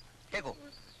പറയത്തില്ല. കേക്കോ?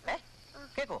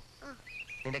 കേക്കോ?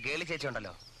 നിന്റെ കേളി ചേച്ചി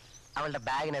ഉണ്ടല്ലോ, അവളുടെ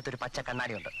ബാഗിനകത്ത് ഒരു പച്ച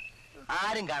കണ്ണാടി ഉണ്ട്.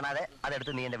 ആരും കാണാതെ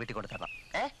അതെടുത്ത് നീ എന്റെ വീട്ടിൽ കൊടുത്തരണം.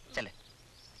 ചെല്ലേ.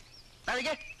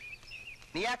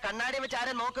 നീ ആ കണ്ണാടി വെച്ച്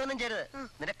ആരും നോക്കുകയൊന്നും ചെയ്യരുത്,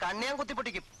 നിന്റെ കണ്ണിയാൻ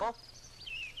കുത്തിപ്പൊട്ടിക്കും. പോ.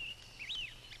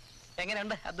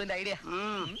 എങ്ങനെയുണ്ട് അതിന്റെ ഐഡിയ?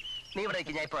 നീ ഇവിടെ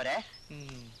ഞാൻ ഇപ്പൊ വരെ.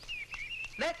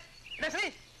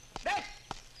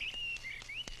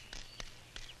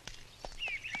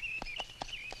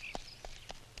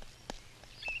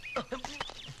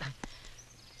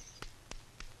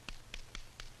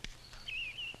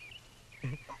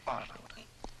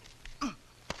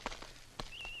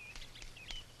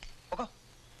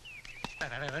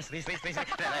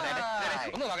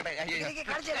 ഒന്ന് നോക്കട്ടെ.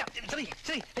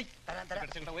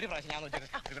 ഒരു പ്രാവശ്യം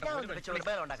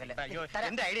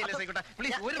എന്റെ ഐഡിയ അല്ലേ ശ്രീകുട്ട,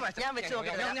 പ്ലീസ് ഒരു പ്രാവശ്യം ഞാൻ വെച്ച്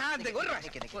നോക്കട്ടെ.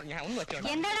 ഞാൻ ഒന്ന് വെച്ചോ.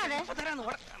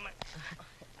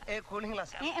 Cooling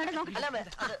glass.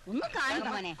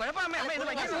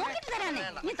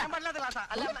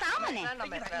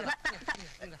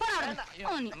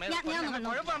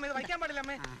 വയ്ക്കാൻ പാടില്ല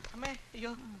അമ്മേ. അമ്മേ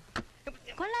അയ്യോ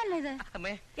കൊള്ളാല്ലോ ഇത്.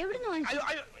 എവിടുന്ന്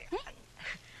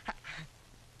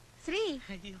ശ്രീ?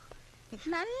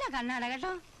 നല്ല കണ്ണാട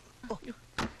കേട്ടോ.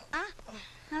 ആ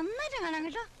നന്നായിട്ട് കാണാം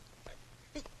കേട്ടോ.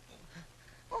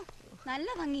 ഓ നല്ല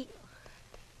ഭംഗി.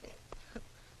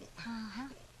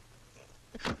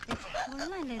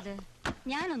 കൊള്ളാല്ലേ ഇത്?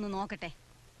 ഞാനൊന്ന് നോക്കട്ടെ.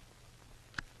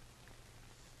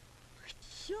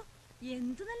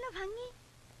 എന്ത് നല്ല ഭംഗി.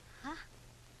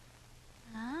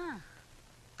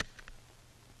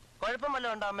 കുഴപ്പം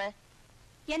വല്ലതും ഉണ്ടോ അമ്മേ?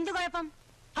 എന്ത് കുഴപ്പം?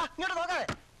 ഇങ്ങോട്ട് നോക്കാതെ.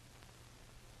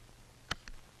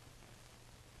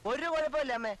 ഒരു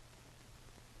കുഴപ്പമില്ല അമ്മേ.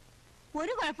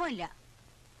 ഒരു കുഴപ്പമില്ല.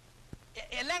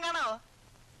 എല്ലാം കാണാവോ?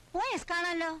 ഓ യെസ്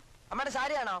കാണാമല്ലോ. അമ്മയുടെ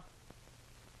സാരി ആണോ?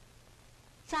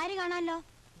 സാരി കാണാമല്ലോ.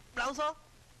 ബ്ലൗസോ?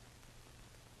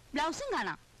 ബ്ലൗസും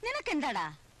കാണാം. നിനക്കെന്താടാ?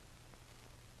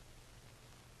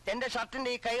 എന്റെ ഷർട്ടിന്റെ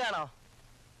ഈ കൈ കാണോ?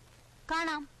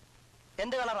 കാണാം.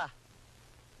 എന്ത് കളറാ?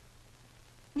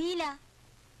 നീല.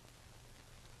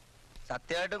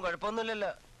 സത്യമായിട്ടും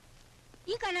കുഴപ്പമൊന്നുമില്ലല്ലോ.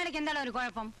 ഈ കണ്ണാടിക്ക് എന്താണ് ഒരു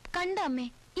കുഴപ്പം? കണ്ട അമ്മേ,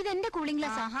 ഇതെന്റെ കൂളിംഗ്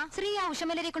ഗ്ലാസ്. ശ്രീ ആ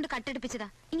ഉഷമലരെ കൊണ്ട് കട്ടെടുപ്പിച്ചതാ.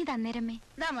 ഇനി തന്നേരമ്മേ.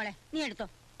 ഇതാ മോളെ, നീ എടുത്തോ.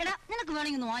 എടാ, നിനക്ക്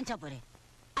വേണമെങ്കിൽ ഒന്ന് വാങ്ങിച്ചാ പോരെ?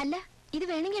 അല്ല, ഇത്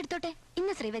വേണമെങ്കിൽ എടുത്തോട്ടെ.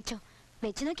 ഇന്ന് ശ്രീ വെച്ചോ.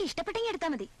 വെച്ചു നോക്കി ഇഷ്ടപ്പെട്ടെങ്കിൽ എടുത്താ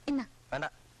മതി. ഇന്ന. വേണ്ട.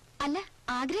 അല്ല,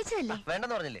 ആഗ്രഹിച്ചതല്ലേ.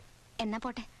 വേണ്ടെന്ന് പറഞ്ഞില്ലേ? എന്നാ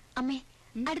പോട്ടെ. അമ്മേ,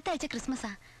 അടുത്ത ആഴ്ച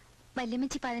ക്രിസ്മസാ.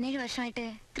 വല്യമ്മച്ചി 17 വർഷമായിട്ട്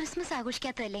ക്രിസ്മസ്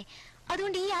ആഘോഷിക്കാത്തതല്ലേ.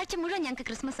 അതുകൊണ്ട് ഈ ആഴ്ച മുഴുവൻ ഞങ്ങക്ക്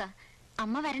ക്രിസ്മസാ.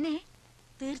 അമ്മ വരണേ.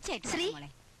 തീർച്ചയായിട്ടും ശ്രീ,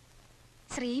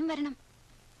 ശ്രീയും വരണം.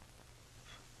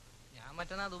 ഞാൻ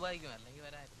മറ്റന്നാ ദുബായിക്കും, അല്ലെങ്കിൽ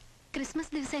വരാൻ.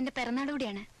 ക്രിസ്മസ് ദിവസം എന്റെ പിറന്നാൾ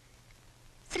കൂടിയാണ്.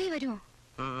 ശ്രീ വരുമോ?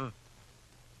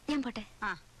 ഞാൻ പോട്ടെ. ആ,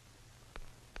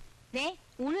 ദേ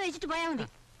ഊണ് കഴിച്ചിട്ട് പോയാ മതി.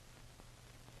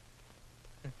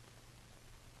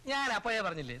 ഞാൻ അപ്പോഴേ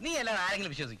പറഞ്ഞില്ലേ, നീ അല്ലാതെ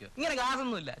ആരെങ്കിലും വിശ്വസിക്കോ? ഇങ്ങനെ ഗ്ലാസ്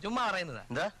ഒന്നുമില്ല, ചുമ്മാ പറയുന്നതാ.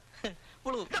 എന്താ?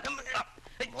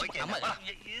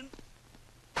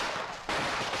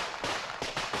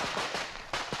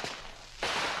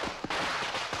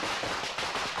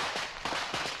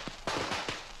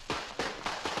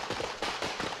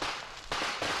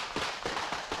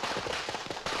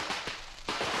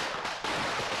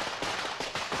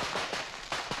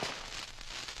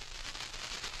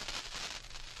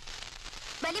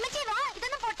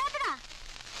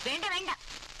 വേണ്ട വേണ്ട,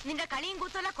 നിന്റെ കളിയും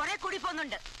കൂത്തല്ല കുറെ കൂടി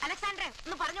പോകുന്നുണ്ട്. അലക്സാണ്ടറെ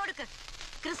ഒന്ന് പറഞ്ഞു കൊടുക്ക്.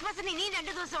 ക്രിസ്മസിന് ഇനിയും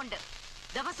 2 ദിവസം ഉണ്ട്.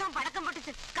 ദിവസവും പടക്കം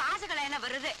പൊട്ടിച്ച് കാശ് കളയാനാ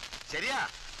വെറുതെ. ശരിയാ.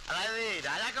 അതായത്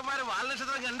രാജാക്കന്മാര്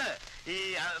വാൽനക്ഷത്രം കണ്ട് ഈ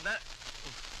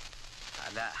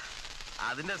അല്ല,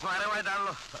 അതിന്റെ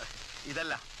സ്മാരകമായിട്ടാണല്ലോ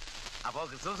ഇതല്ല. അപ്പോ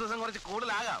ക്രിസ്മസ് ദിവസം കുറച്ച്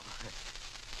കൂടുതലാകാം.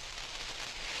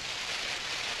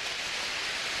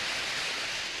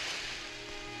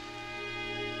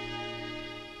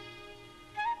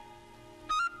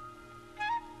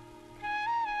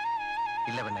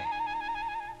 ഇല്ല പെണ്ണെ,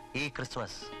 ഈ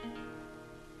ക്രിസ്മസ്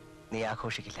നീ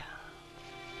ആഘോഷിക്കില്ല.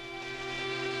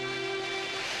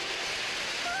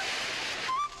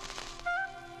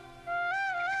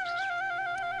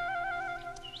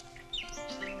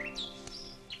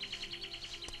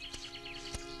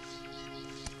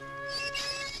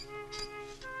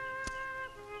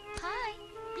 Hi,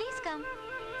 please come.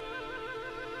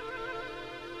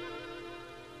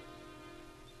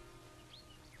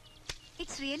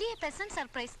 It's really a pleasant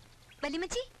surprise.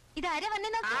 വല്യമ്മച്ചി, ഇതാരാ വന്നേ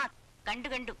നോക്ക്. ആ, കണ്ടു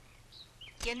കണ്ടു.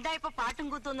 എന്താ ഇപ്പൊ പാട്ടും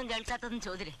കൂത്തൊന്നും കേൾക്കാത്തതെന്ന്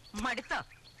ചോദിരേ. മടുത്തോ?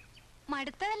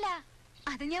 മടുത്തതല്ല,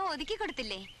 അത് ഞാൻ ഒതുക്കി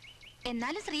കൊടുത്തില്ലേ.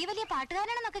 എന്നാലും ശ്രീ വലിയ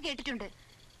പാട്ടുകാരാണെന്നൊക്കെ കേട്ടിട്ടുണ്ട്.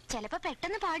 ചിലപ്പോ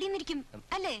പെട്ടെന്ന് പാടിയെന്നിരിക്കും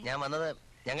അല്ലേ? ഞാൻ വന്നത്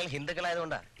ഞങ്ങൾ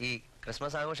ഹിന്ദുക്കളായതുകൊണ്ടാ ഈ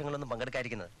ക്രിസ്മസ് ആഘോഷങ്ങളൊന്നും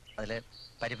പങ്കെടുക്കാതിരിക്കുന്നത്. അതില്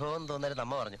പരിഭവം തോന്നരുത്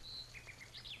അമ്മ പറഞ്ഞു.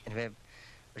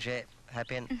 പക്ഷേ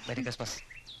ഹാപ്പി ആൻഡ് മെരി ക്രിസ്മസ്.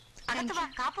 അകത്ത് വാ,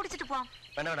 കാപ്പൊടിച്ചിട്ട് പോവാം.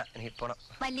 വേണ്ട വേണ്ട, എനിക്ക് പോണം.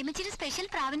 വല്യമ്മച്ചിയുടെ സ്പെഷ്യൽ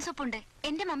പ്രാവൻ സൂപ്പുണ്ട്,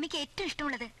 എന്റെ മമ്മിക്ക് ഏറ്റവും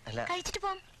ഇഷ്ടമുള്ളത്. കഴിച്ചിട്ട്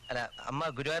പോവാം. അല്ല, അമ്മ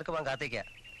ഗുരുവായൂർക്ക് പോകാൻ കാത്തേക്കാ.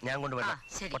 ഞാൻ കൊണ്ടുപോട്ടെ.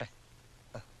 പോട്ടെ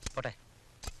പോട്ടെ.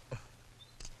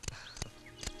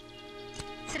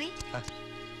 ശ്രീ,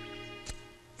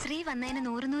 ശ്രീ വന്നതിന്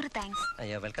 100 താങ്ക്സ്.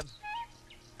 അയ്യോ, വെൽക്കം.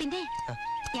 പിന്നെ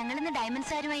ഞങ്ങളിന്ന്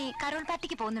ഡയമണ്ട്സാരുമായി കരോൾ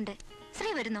പാർട്ടിക്ക് പോകുന്നുണ്ട്.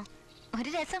 ശ്രീ വരുന്നോ? ഒരു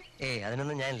രസം.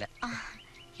 അതിനൊന്നും ഞാനില്ല.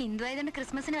 ഹിന്ദു ആയതുകൊണ്ട്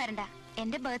ക്രിസ്മസിന് വരണ്ട,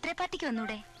 എന്റെ ബർത്ത്ഡേ പാർട്ടിക്ക്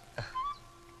വന്നൂടെ?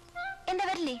 എന്താ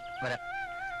വരില്ലേ? വരാം.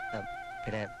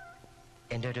 പിന്നെ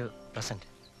എന്റെ ഒരു പ്രസന്റ്.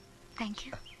 Thank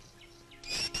you.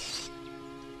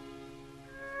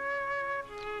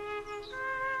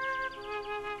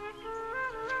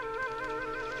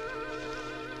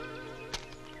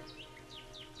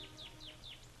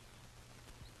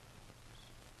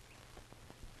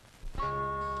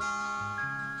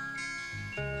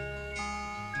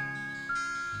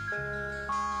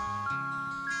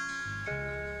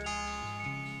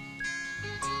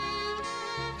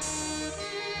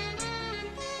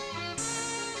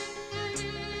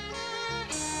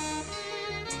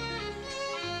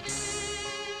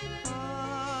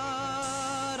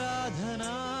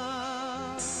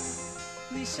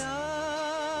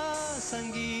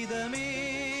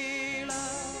 സംഗീതമേള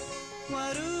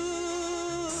വരൂ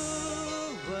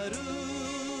വരൂ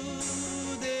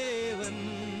ദേവൻ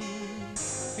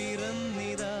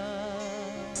പിറന്നിതാ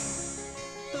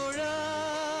തൊഴാ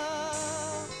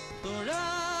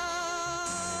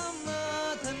തൊഴാം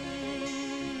നാഥൻ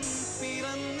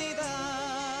പിറന്നിതാ.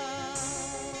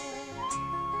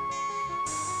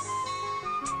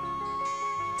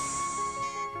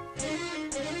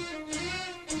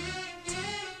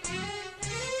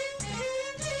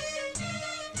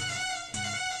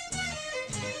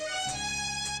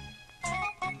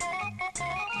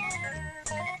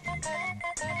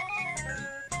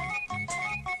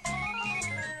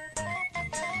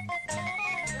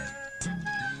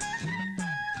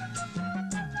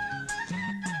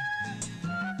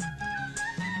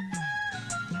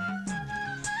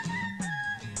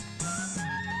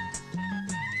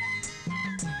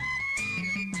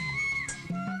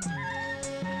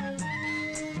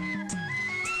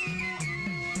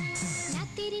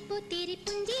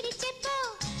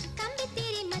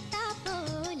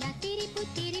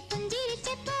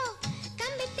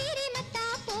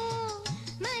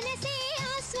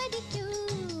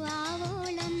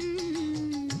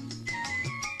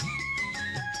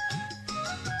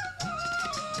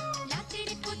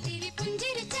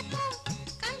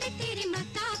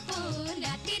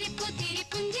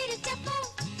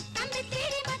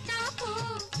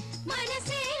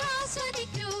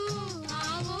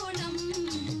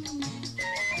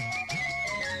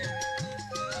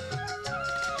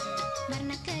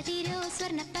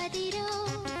 സ്വർണ്ണപ്പതിരോ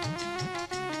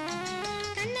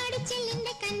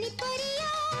കണ്ണാടിച്ചില്ലിന്റെ കന്നിപ്പൊരിയോ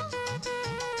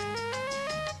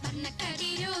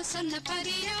വർണ്ണക്കതിരോ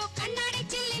സ്വർണ്ണപ്പതിരോ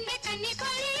കണ്ണാടിച്ചില്ലിന്റെ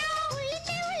കന്നിപ്പൊരിയോ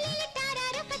ഉള്ളിന്റെ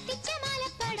ഉള്ളിലിട്ടാരോ കത്തിച്ച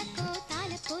മാലപ്പടക്കോ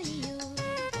താലപ്പൊലിയോ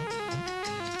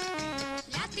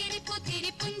ലാത്തിരി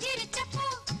പൂത്തിരി പുഞ്ചിരിച്ചപ്പോ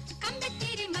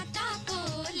കമ്പത്തിരി മത്താപ്പോ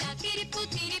ലാത്തിരി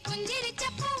പൂത്തിരി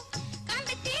പുഞ്ചിരിച്ചപ്പോ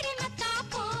കമ്പത്തിരി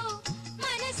മത്താപ്പോ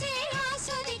മനസ്സേ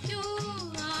ആസ്വദിക്കൂ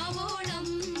ആവോളം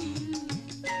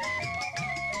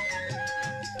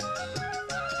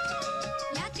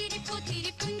ലാത്തിരി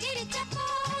പൂത്തിരി പുഞ്ചിരിച്ചപ്പോ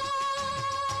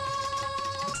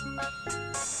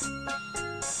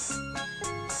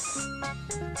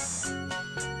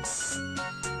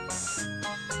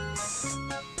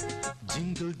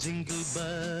Jingle, jingle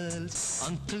bells,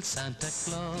 Uncle Santa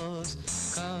Claus,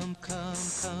 come, come,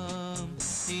 come,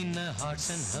 in our hearts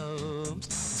and homes.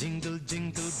 Jingle,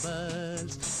 jingle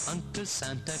bells, Uncle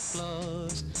Santa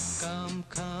Claus, come,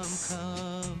 come,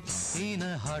 come, in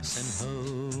our hearts and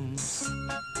homes.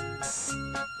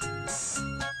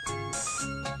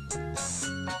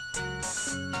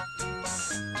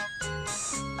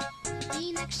 ഈ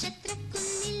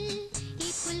നക്ഷത്രക്കുന്നിൽ ഈ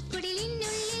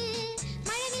പുൽക്കുടിലിനുള്ളിൽ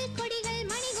മഴവിൽ കൊടികൾ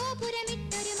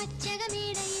മണിഗോപുരമിട്ടൊരു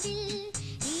മച്ചകമേടയിൽ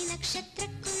ഈ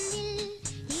നക്ഷത്രക്കുന്നിൽ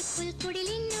ഈ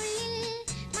പുൽക്കുടിലിനുള്ളിൽ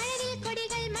മഴവിൽ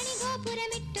കൊടികൾ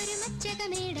മണിഗോപുരമിട്ടൊരു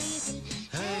മച്ചകമേടയിൽ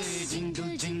Hey,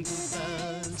 jingle, jingle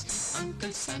bells,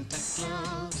 Uncle Santa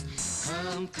Claus,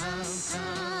 come, come,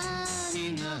 come,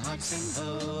 in our hearts and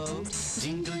homes.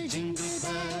 Jingle, jingle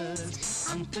bells,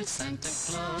 Uncle Santa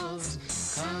Claus,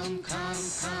 come, come,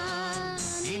 come,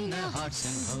 in our hearts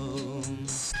and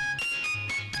homes.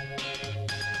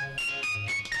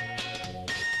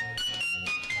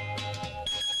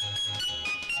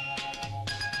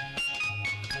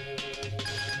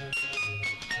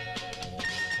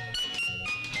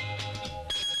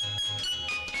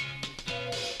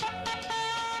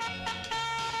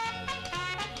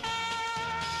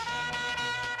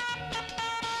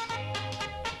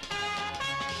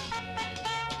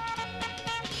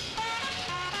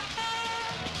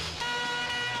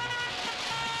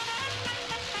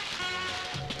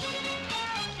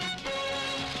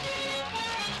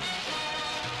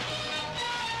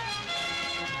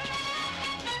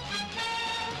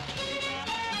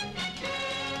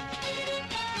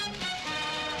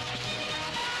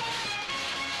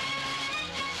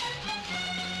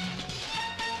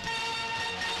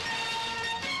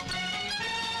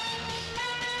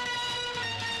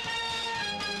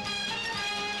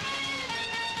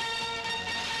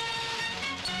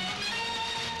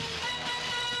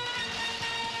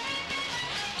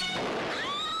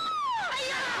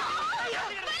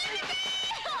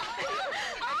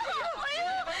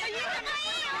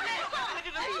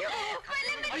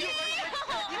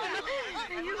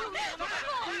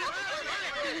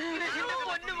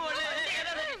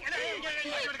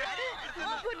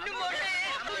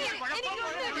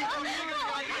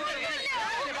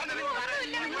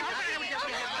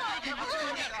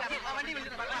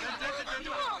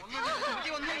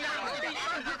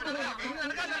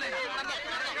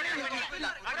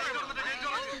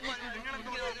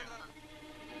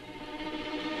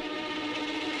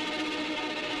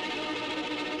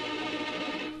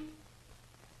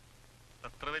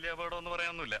 അത്ര വലിയ അപകടമൊന്നും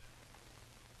പറയാനൊന്നുമില്ല.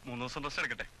 3 ദിവസം rest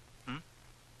എടുക്കട്ടെ.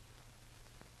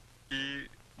 ഈ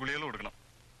ഗുളികൾ കൊടുക്കണം.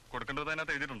 കൊടുക്കേണ്ടത്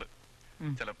അതിനകത്ത് എഴുതിയിട്ടുണ്ട്.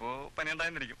 ചിലപ്പോ പനി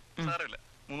ഉണ്ടായെന്നിരിക്കും. സാരമില്ല,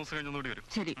 3 ദിവസം കഴിഞ്ഞൊന്നുകൂടി വരും.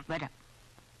 ശരി, വരാം.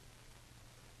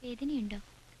 വേദനയുണ്ടോ?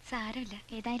 സാരമില്ല,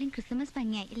 ഏതായാലും ക്രിസ്മസ്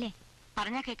ഭംഗിയായി അല്ലേ?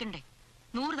 പറഞ്ഞാ കേക്കണ്ടേ?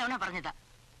 100 തവണ പറഞ്ഞതാ.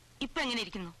 ഇപ്പൊ എങ്ങനെ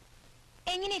ഇരിക്കുന്നു?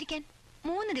 എങ്ങനെ ഇരിക്കാൻ?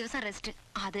 3 ദിവസം റെസ്റ്റ്,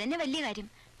 അത് തന്നെ വലിയ കാര്യം.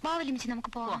 ബാവലിമിച്ച്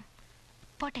നമുക്ക് പോവാം.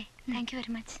 പോട്ടെ. Thank you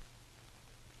very much.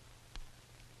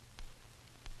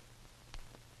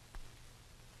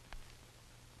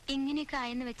 ഇങ്ങനെയൊക്കെ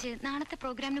ആയെന്ന് വെച്ച് നാളത്തെ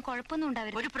പ്രോഗ്രാമിന് കുഴപ്പമൊന്നും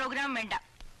ഉണ്ടാവരുത്. ഒരു പ്രോഗ്രാം വേണ്ട.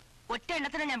 ഒറ്റ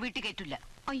എണ്ണത്തിന് ഞാൻ വീട്ടിൽ കയറ്റില്ല.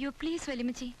 അയ്യോ പ്ലീസ്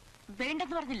വലിമച്ചി.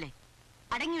 വേണ്ടെന്ന് പറഞ്ഞില്ലേ?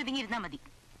 അടങ്ങി ഒതുങ്ങിയിരുന്നാ മതി.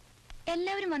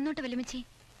 എല്ലാവരും വന്നോട്ടെ വലിമച്ചി.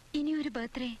 ഇനിയൊരു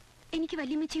ബർത്ത്ഡേ എനിക്ക്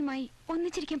വലിയമ്മച്ചിയുമായി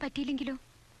ഒന്നിച്ചിരിക്കാൻ പറ്റിയില്ലെങ്കിലോ?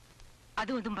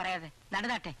 അതും ഇതും പറയാതെ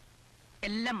നടന്നാട്ടെ.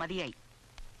 എല്ലാം മതിയായി.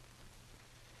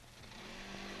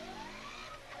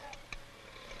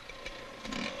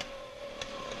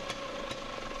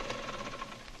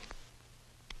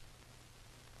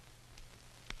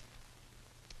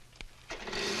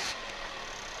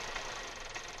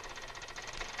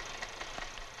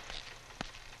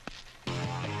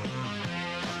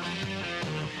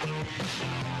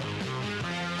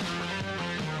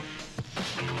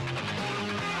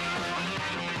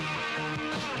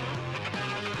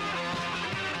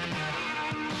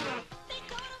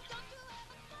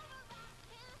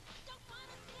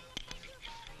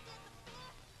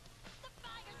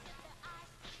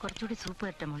 കുറച്ചുകൂടി സൂപ്പ്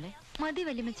തരട്ടെ മോളെ? മതി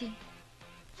വല്യമ്മച്ചി.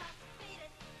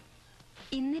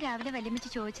 ഇന്ന് രാവിലെ വല്യമ്മച്ചി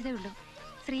ചോദിച്ചതേ ഉള്ളൂ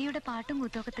ശ്രീയുടെ പാട്ടും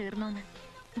കൂത്തുമൊക്കെ തീർന്നോന്ന്.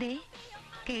 ദേ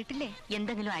കേട്ടില്ലേ?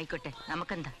 എന്തെങ്കിലും ആയിക്കോട്ടെ,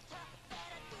 നമുക്കെന്താ.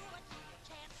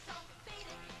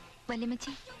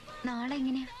 വല്യമ്മച്ചി നാളെ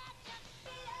എങ്ങനെയാ?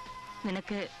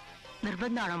 നിനക്ക്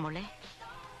നിർബന്ധമാണോ മോളെ?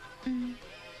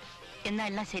 എന്നാ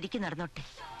എല്ലാം ശരിക്കും നടന്നോട്ടെ.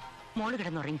 മോള്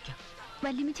കിടന്നുറങ്ങിക്കോ.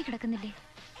 വല്യമ്മച്ചി കിടക്കുന്നില്ലേ?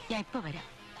 ഞാൻ ഇപ്പൊ വരാം.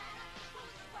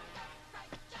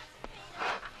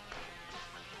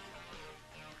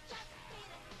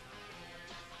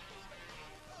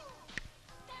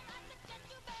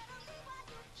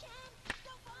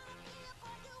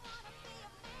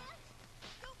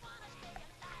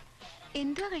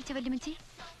 എന്തുവാ കഴിച്ച വല്യമ്മച്ചി?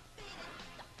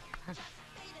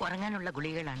 ഉറങ്ങാനുള്ള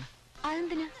ഗുളികകളാണ്.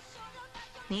 അതെന്തിനാ?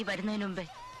 നീ വരുന്നതിന് മുമ്പേ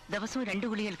ദിവസവും 2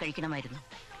 ഗുളികകൾ കഴിക്കണമായിരുന്നു.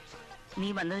 നീ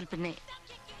വന്നതിൽ പിന്നെ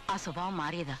ആ സ്വഭാവം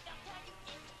മാറിയതാ.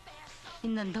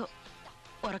 ഇന്നെന്തോ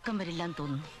ഉറക്കം വരില്ലാന്ന്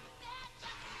തോന്നുന്നു.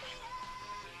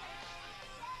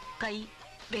 കൈ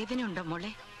വേദനയുണ്ടോ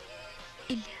മോളെ?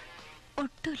 ഇല്ല,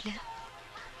 ഒട്ടുമില്ല.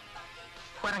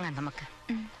 ഉറങ്ങാം നമുക്ക്.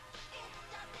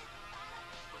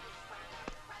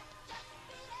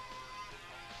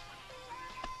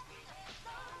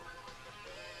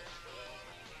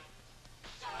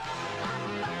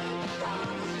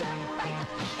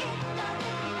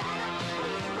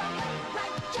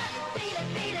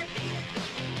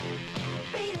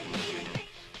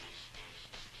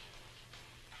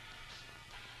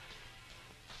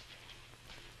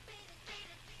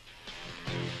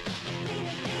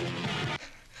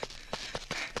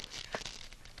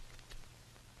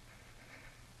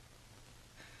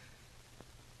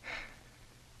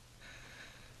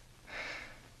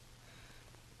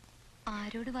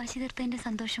 ആരോട് വാശി തീർത്തതിന്റെ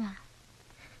സന്തോഷമാ?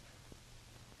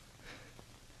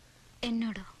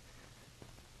 എന്നോടോ?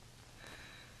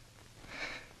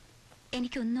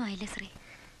 എനിക്കൊന്നും ആയില്ല ശ്രീ.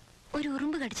 ഒരു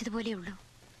ഉറുമ്പ് കടിച്ചതുപോലെ ഉള്ളൂ.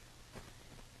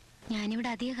 ഞാനിവിടെ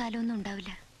അധിക കാലമൊന്നും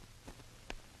ഉണ്ടാവില്ല.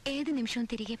 ഏത് നിമിഷവും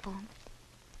തിരികെ പോവും.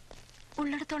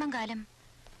 ഉള്ളിടത്തോളം കാലം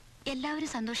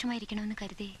എല്ലാവരും സന്തോഷമായിരിക്കണമെന്ന്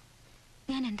കരുതി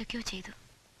ഞാൻ എന്തൊക്കെയോ ചെയ്തു.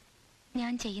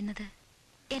 ഞാൻ ചെയ്യുന്നത്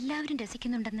എല്ലാവരും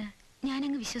രസിക്കുന്നുണ്ടെന്ന്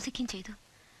ഞാനങ്ങ് വിശ്വസിക്കുകയും ചെയ്തു.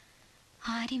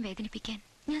 ആരെയും വേദനിപ്പിക്കാൻ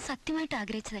ഞാൻ സത്യമായിട്ട്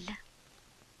ആഗ്രഹിച്ചതല്ല.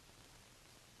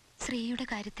 ശ്രീയുടെ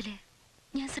കാര്യത്തില്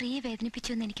ഞാൻ ശ്രീയെ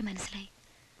വേദനിപ്പിച്ചു എന്ന് എനിക്ക് മനസ്സിലായി.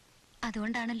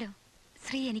 അതുകൊണ്ടാണല്ലോ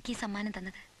ശ്രീ എനിക്ക് ഈ സമ്മാനം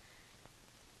തന്നത്.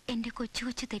 എന്റെ കൊച്ചു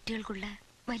കൊച്ചു തെറ്റുകൾക്കുള്ള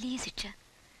വലിയ ശിക്ഷ,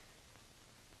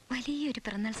 വലിയൊരു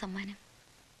പിറന്നാൾ സമ്മാനം.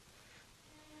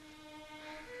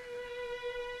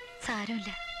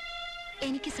 സാരമില്ല,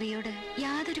 എനിക്ക് ശ്രീയോട്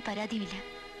യാതൊരു പരാതിയുമില്ല.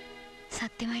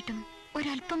 സത്യമായിട്ടും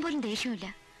ഒരല്പം പോലും ദേഷ്യമില്ല.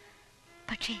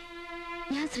 പക്ഷേ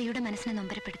ഞാൻ ശ്രീയുടെ മനസ്സിനെ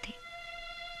നൊമ്പരപ്പെടുത്തി.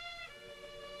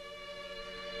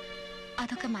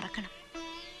 അതൊക്കെ മറക്കണം.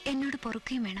 എന്നോട്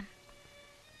പൊറുക്കുകയും വേണം.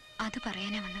 അത്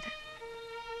പറയാനാ വന്നത്.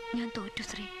 ഞാൻ തോറ്റു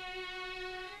ശ്രീ.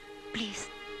 പ്ലീസ്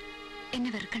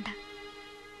എന്നെ വെറുക്കണ്ട.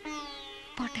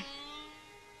 പോട്ടെ.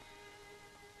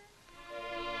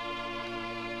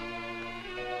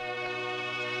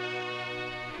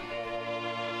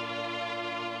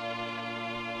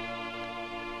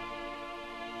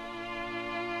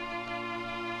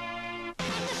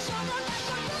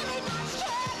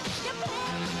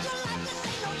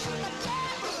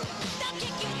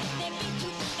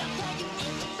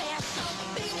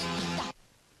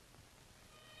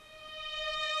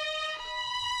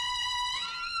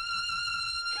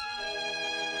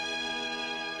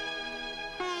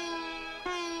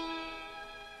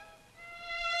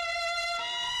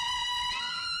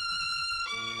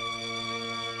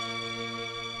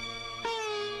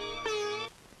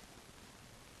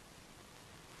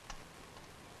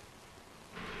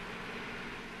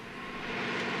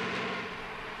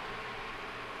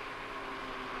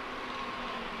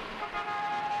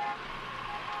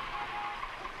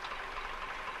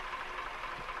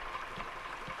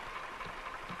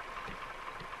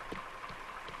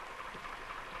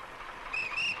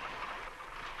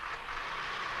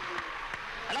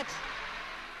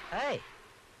 Hey.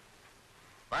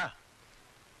 വാ.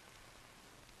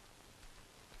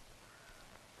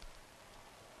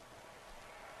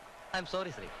 I am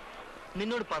sorry Shri.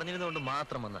 നിന്നോട് പറഞ്ഞിരുന്നതുകൊണ്ട്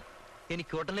മാത്രം വന്ന്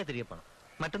എനിക്ക് ഉടനെ തിരികെ പോണം.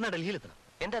 മറ്റന്നാൾ ഡൽഹിയിൽ എത്തണം.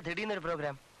 എന്താ ദിടീർന്നൊരു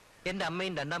പ്രോഗ്രാം? എന്റെ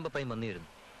അമ്മയും 2ാം പപ്പായും വന്നിരുന്നു.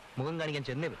 മുഖം കാണിക്കാൻ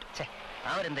ചെന്നേ പറ്റും. ഛേ,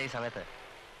 അവരെന്താ ഈ സമയത്ത്?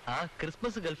 ആ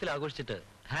ക്രിസ്മസ് ഗൾഫിൽ ആഘോഷിച്ചിട്ട്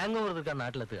ഹാങ് ഓവർ തീർക്കാൻ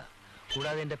നാട്ടിലെത്തുക.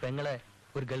 കൂടാതെ എന്റെ പെങ്ങളെ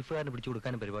ഒരു ഗൾഫുകാരനെ പിടിച്ചു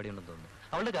കൊടുക്കാനും പരിപാടിയുണ്ടെന്ന് തോന്നുന്നു.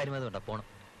 അവളുടെ കാര്യം അതുകൊണ്ടാ പോണം.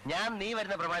 ഞാൻ നീ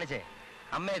വരുന്ന പ്രമാണിച്ചേ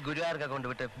അമ്മയെ ഗുരുവാർക്ക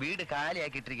കൊണ്ടുവിട്ട് വീട്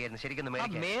കാലിയാക്കി ഇട്ടിരിക്കുന്നു. ശരിക്കും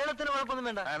മേളത്തിന് കുഴപ്പമൊന്നും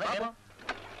വേണ്ട.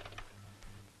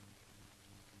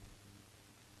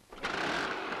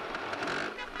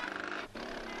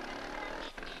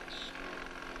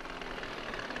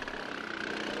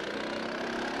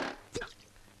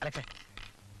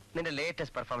 നിന്റെ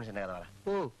ലേറ്റസ്റ്റ് പെർഫോമൻസിന്റെ കഥ പറ.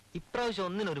 ഓ, ഇപ്രാവശ്യം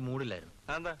ഒന്നിനൊരു മൂഡില്ലായിരുന്നു.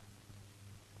 എന്താ?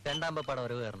 രണ്ടാം പപ്പാടെ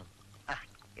വരവ് കാരണം.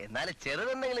 എന്നാലും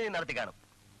ചെറുതെന്തെങ്കിലും നീ നടത്തി കാണും.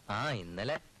 ആ,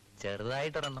 ഇന്നലെ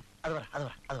ചെറുതായിട്ടൊരെണ്ണം. അത് പറ, അത്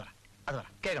പറ, അത് പറ, അത് പറ.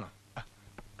 കേൾക്കണോ?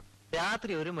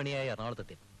 രാത്രി 1 മണിയായി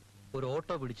എറണാകുളത്തെത്തി. ഒരു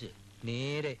ഓട്ടോ പിടിച്ച്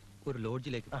നേരെ ഒരു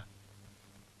ലോഡ്ജിലേക്ക്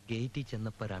ഗേറ്റിൽ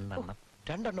ചെന്നപ്പോ രണ്ടെണ്ണം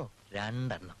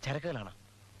ചരക്കുകളാണോ?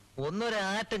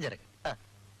 ഒന്നൊരാറ്റം ചരക്ക്,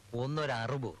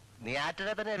 ഒന്നൊരറുബോർ. നീ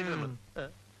ആറ്റനെ തന്നെ എടുക്കുള്ളൂ.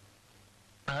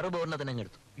 അറുബോറിനെ തന്നെ അങ്ങ്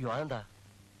എടുത്തു. അയ്യോ, അതെന്താ?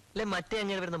 അല്ലെ മറ്റേ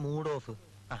അങ്ങനെ വരുന്ന മൂഡ് ഓഫ്.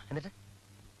 എന്നിട്ട്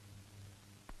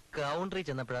കൗണ്ടറിൽ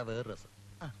ചെന്നപ്പോഴാ വേറെ രസം.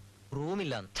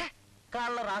 റൂമില്ലാന്ന്.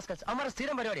 അമ്മ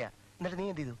സ്ഥിരം പരിപാടിയാ. എന്നിട്ട് നീ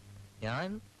എന്ത് ചെയ്തു? ഞാൻ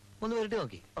ഒന്ന് വരട്ടി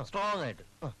നോക്കി, സ്ട്രോങ് ആയിട്ട്.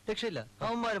 രക്ഷയില്ല,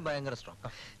 അവന്മാരും ഭയങ്കര സ്ട്രോങ്.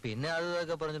 പിന്നെ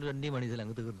അതൊക്കെ പറഞ്ഞിട്ട് 2 മണിസിൽ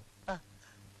അങ്ങ് തീർന്നു.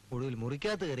 ഒടുവിൽ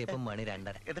മുറിക്കകത്ത് കയറിയപ്പം മണി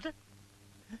 2:30.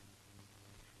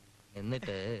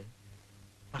 എന്നിട്ട്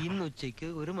ഇന്ന് ഉച്ചയ്ക്ക്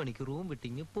 1 മണിക്ക് റൂം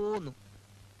വിട്ടിങ്ങ് പോന്നു.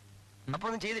 അപ്പൊ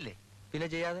ഒന്നും ചെയ്തില്ലേ? പിന്നെ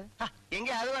ചെയ്യാതെ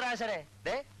എങ്കിൽ അത് പറയാശനെ.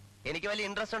 എനിക്ക് വലിയ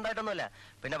ഇൻട്രസ്റ്റ് ഉണ്ടായിട്ടൊന്നുമില്ല.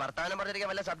 പിന്നെ വർത്താനം പറഞ്ഞിരിക്കാൻ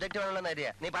വല്ല സബ്ജക്ട് വേണമെന്ന് ഐഡിയ.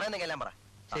 നീ പറയുന്നെങ്കിൽ എല്ലാം പറ.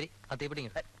 ശരി, അതേപടി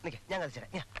ഞാൻ കളിച്ചേ.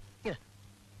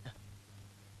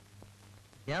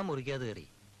 ഞാൻ മുറിക്കാതെ കയറി.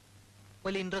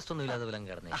 വലിയ ഇൻട്രസ്റ്റ് ഒന്നും ഇല്ലാതെ വല്ലതും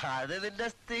കിടന്നേ. അത് നിന്റെ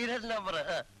സ്ഥിരം നമ്പർ.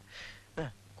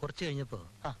 കുറച്ച് കഴിഞ്ഞപ്പോ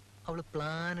അവള്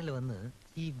പ്ലാനിൽ വന്ന്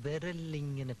ഈ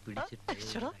വിരലിങ്ങനെ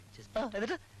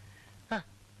പിടിച്ചിട്ട്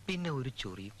പിന്നെ ഒരു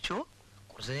ചൊറി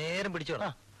കുറച്ചു നേരം പിടിച്ചോ.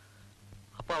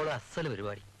 അപ്പൊ അവള് അസല്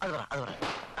പരിപാടി. അത് പറ, അത് പറ.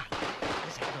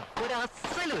 ഒരു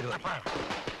അസല് പരിപാടി.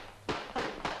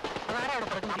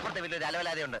 അപ്പുറത്തെ വലിയൊരു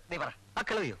അലവലാതെ ഉണ്ട്. നീ പറ.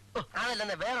 അക്കളവിയോ?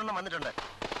 അതല്ലെന്ന് വേറൊന്നും വന്നിട്ടുണ്ട്.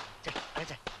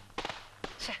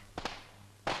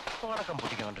 തുടക്കം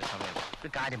പൊട്ടിക്കൊണ്ടൊരു സമയം. ഒരു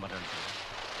കാര്യം പറഞ്ഞു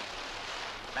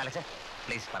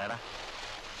പ്ലീസ് പറയടാ.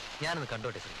 ഞാനൊന്ന്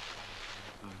കണ്ടോട്ടെ ശ്രീ.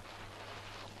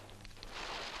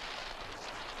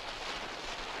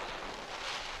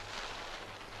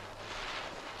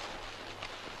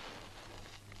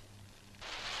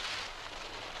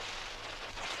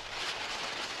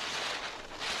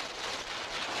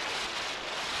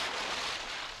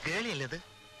 കേളിയല്ലത്?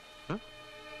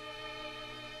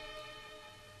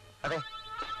 അതെ,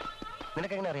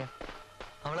 നിനക്കെങ്ങനെ അറിയാം?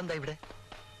 അവളെന്താ ഇവിടെ?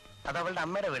 അത് അവളുടെ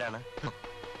അമ്മയുടെ വീടാണ്.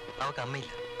 അവൾക്ക്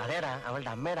അമ്മയില്ല. അതേടാ, അവളുടെ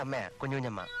അമ്മയുടെ അമ്മയാ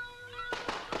കുഞ്ഞുഞ്ഞമ്മ.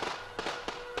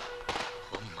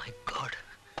 Oh my God.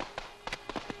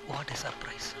 What a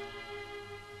surprise.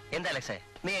 എന്താ അലക്സേ,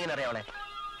 നീ എങ്ങനെ അറിയാം അവളെ?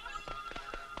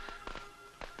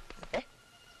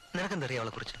 നിനക്കെന്തറിയാം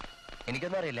അവളെ കുറിച്ച്?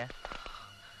 എനിക്കൊന്നും അറിയില്ല.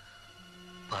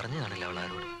 പറഞ്ഞു കാണില്ല അവൾ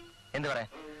ആരോട്. എന്ത് പറയാ?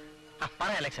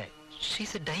 പറയാ അലക്സേ.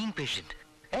 She's a dying patient.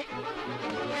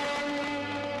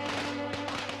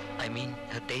 I mean,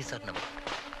 her days are numbered.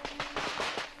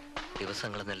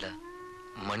 ദിവസങ്ങളെന്നല്ല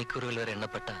മണിക്കൂറുകൾ വരെ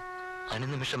എണ്ണപ്പെട്ട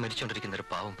അനുനിമിഷം മരിച്ചുകൊണ്ടിരിക്കുന്ന ഒരു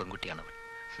പാവം പെൺകുട്ടിയാണ് അവൾ.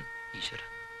 ഈശ്വര,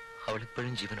 അവൾ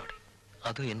ഇപ്പോഴും ജീവനോടെ,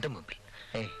 അതും എന്റെ മുമ്പിൽ.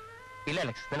 ഇല്ല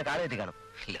അലക്സ്, നിനക്ക് ആരെത്തി കാണും?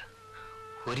 ഇല്ല,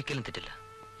 ഒരിക്കലും തെറ്റില്ല.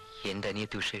 എന്റെ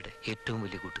അനിയത്തി ഉഷയുടെ ഏറ്റവും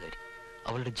വലിയ കൂട്ടുകാരി,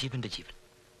 അവളുടെ ജീവന്റെ ജീവൻ.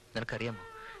 നിനക്കറിയാമോ,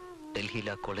 ഡൽഹിയിൽ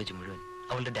ആ കോളേജ് മുഴുവൻ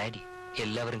അവളുടെ ഡാഡി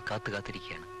എല്ലാവരും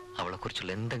കാത്തിരിക്കുകയാണ് അവളെ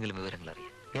കുറിച്ചുള്ള എന്തെങ്കിലും വിവരങ്ങൾ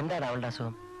അറിയാൻ. എന്താണ് അവളുടെ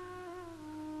അസുഖം?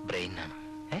 ബ്രെയിനാണ്.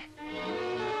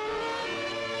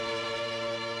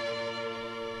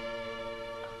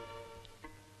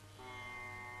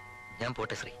 ഞാൻ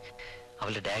പോട്ടെ ശ്രീ.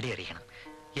 അവളുടെ ഡാഡി അറിയണം,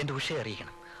 എന്റെ ഉഷയെ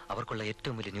അറിയിക്കണം. അവർക്കുള്ള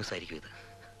ഏറ്റവും വലിയ ന്യൂസ് ആയിരിക്കും ഇത്.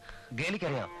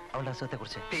 ഗേലിക്കറിയാം അവളുടെ അസുഖത്തെ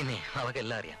കുറിച്ച്? പിന്നെ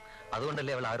അവൾക്കെല്ലാം അറിയാം.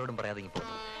 അതുകൊണ്ടല്ലേ അവൾ ആരോടും പറയാതെ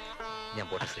പോകുന്നു. ഞാൻ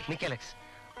പോട്ടെ ശ്രീ. നിക്ക് അലക്സ്,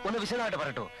 ഒന്ന് വിശദമായിട്ട്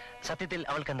പറയട്ടോ. സത്യത്തിൽ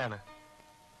അവൾക്ക് എന്താണ്?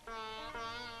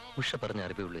 ഉഷ പറഞ്ഞ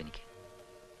അറിവേ ഉള്ളൂ എനിക്ക്.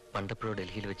 പണ്ടപ്പോഴോ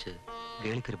ഡൽഹിയിൽ വെച്ച്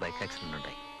ഗേളിക്കൊരു ബൈക്ക് ആക്സിഡന്റ്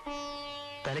ഉണ്ടായി.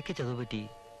 തലയ്ക്ക് ചതവ് പറ്റി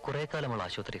കുറെ കാലം അവൾ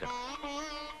ആശുപത്രി കിടന്നു.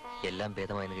 എല്ലാം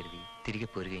ഭേദമായെന്ന് കരുതി തിരികെ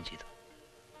പോരുകയും ചെയ്തു.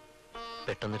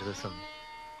 പെട്ടെന്നൊരു ദിവസം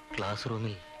ക്ലാസ്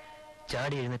റൂമിൽ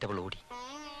ചാടി എഴുന്നേറ്റ് അവൾ ഓടി,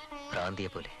 ഭ്രാന്തിയെ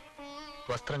പോലെ.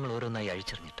 വസ്ത്രങ്ങൾ ഓരോന്നായി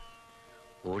അഴിച്ചെറിഞ്ഞിട്ട്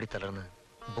ഓടിത്തളർന്ന്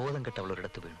ബോധം കെട്ട് അവൾ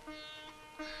ഒരിടത്ത് വീണു.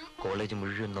 കോളേജ്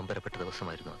മുഴുവൻ നൊമ്പരപ്പെട്ട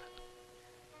ദിവസമായിരുന്നു അത്.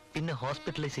 പിന്നെ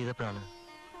ഹോസ്പിറ്റലൈസ് ചെയ്തപ്പോഴാണ്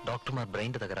ഡോക്ടർമാർ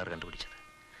ബ്രെയിൻ്റെ തകരാറ് കണ്ടുപിടിച്ചത്.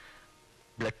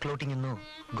 ബ്ലഡ് ക്ലോട്ടിംഗ് എന്നോ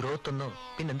ഗ്രോത്ത് എന്നോ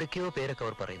പിന്നെ എന്തൊക്കെയോ പേരൊക്കെ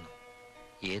അവർ പറയുന്നു.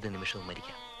 ഏത് നിമിഷവും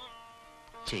മരിക്കാം.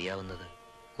 ചെയ്യാവുന്നത്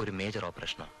ഒരു മേജർ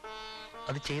ഓപ്പറേഷനാണ്.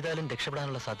 അത് ചെയ്താലും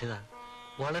രക്ഷപ്പെടാനുള്ള സാധ്യത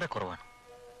വളരെ കുറവാണ്.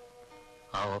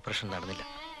 ആ ഓപ്പറേഷൻ നടന്നില്ല.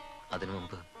 അതിനു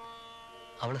മുമ്പ്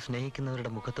അവളെ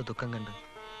സ്നേഹിക്കുന്നവരുടെ മുഖത്തെ ദുഃഖം കണ്ട്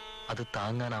അത്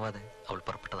താങ്ങാനാവാതെ അവൾ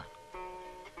പുറപ്പെട്ടതാണ്.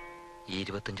 ഈ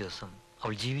 25 ദിവസം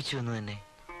അവൾ ജീവിച്ചു എന്ന് തന്നെ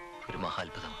ഒരു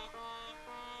മഹാത്ഭുതമാണ്.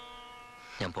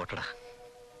 ഞാൻ പോട്ടടാ.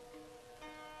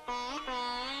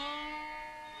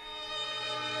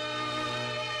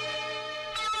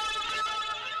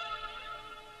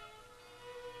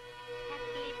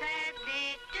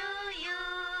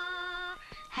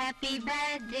 Happy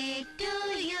birthday to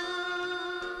you.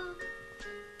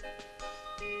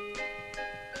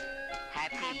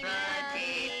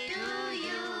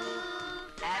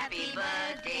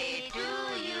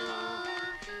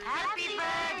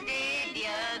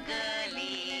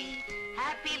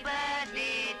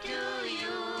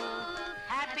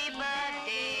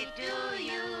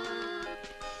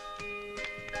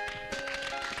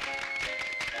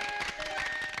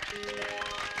 ആ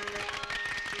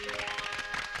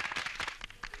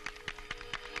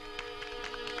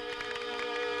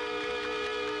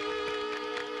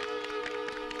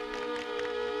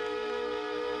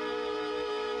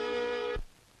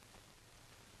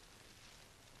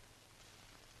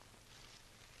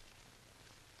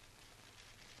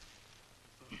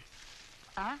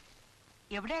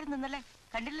എവിടെയായിരുന്നു ഇന്നലെ?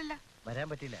 കണ്ടില്ലല്ലോ. വരാൻ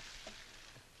പറ്റിയില്ല.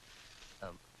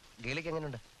 ഗേളിക്ക്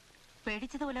എങ്ങനെയുണ്ട്?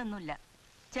 പേടിച്ചതുപോലെ ഒന്നുമില്ല.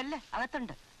 ചെല്ല്,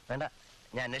 അകത്തുണ്ട്. വേണ്ട,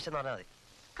 ഞാൻ അന്വേഷിച്ചെന്ന് പറഞ്ഞാൽ മതി.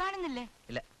 കാണുന്നില്ലേ?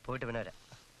 ഇല്ല, പോയിട്ട് പിന്നെ വരാം.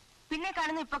 പിന്നെ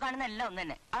കാണുന്ന ഇപ്പൊ കാണുന്ന എല്ലാം ഒന്ന്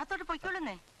തന്നെ. അകത്തോട്ട്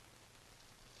പൊയ്ക്കോളുന്നേ.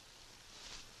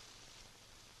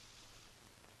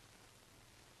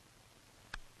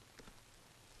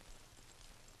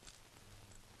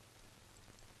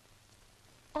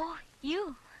 ഓ യു.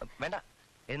 വേണ്ട,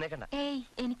 എഴുന്നേക്കണ്ട. ഏയ്,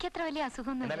 എനിക്കത്ര വലിയ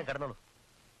അസുഖമൊന്നും. എന്നാലും കിടന്നോളൂ.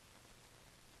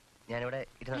 ഞാനിവിടെ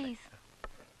ഇരുന്നോട്ടെ.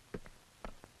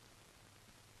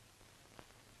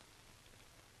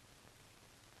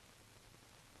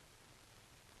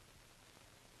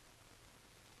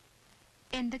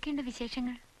 എന്തൊക്കെയുണ്ട്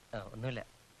വിശേഷങ്ങൾ? ഒന്നുമില്ല.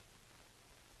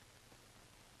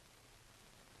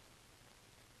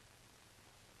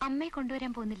 അമ്മയെ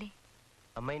കൊണ്ടുവരാൻ പോകുന്നില്ലേ?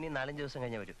 അമ്മ ഇനി 4-5 ദിവസം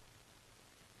കഴിഞ്ഞേ വരൂ.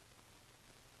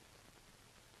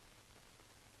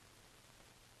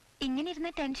 ഇങ്ങനെ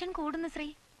ഇരുന്ന് ടെൻഷൻ കൂടുന്നു ശ്രീ.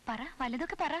 പറ,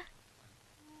 വലുതൊക്കെ പറ.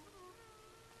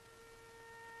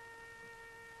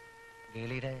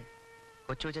 ഗേളിയുടെ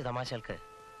കൊച്ചു കൊച്ചു തമാശകൾക്ക്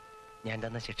ഞാൻ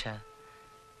തന്ന ശിക്ഷ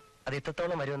അത്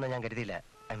ഇത്രത്തോളം വരുമെന്ന് ഞാൻ കരുതിയില്ല.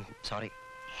 I am sorry.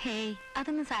 ഹേയ്,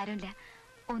 അതൊന്നും സാരമില്ല.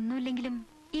 ഒന്നുമില്ലെങ്കിലും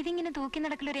ഇതിങ്ങനെ തൂക്കി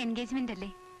നടക്കലൊരു എൻഗേജ്മെന്റ് അല്ലേ?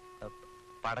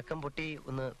 പടക്കം പൊട്ടി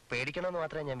ഒന്ന് പേടിക്കണമെന്ന്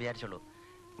മാത്രമേ ഞാൻ വിചാരിച്ചുള്ളൂ.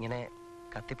 ഇങ്ങനെ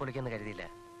കത്തിപ്പൊളിക്കെന്ന് കരുതിയില്ല.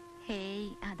 ഹേയ്,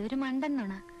 അതൊരു മണ്ടൻ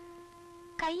നുണ.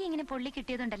 കൈ ഇങ്ങനെ പൊള്ളി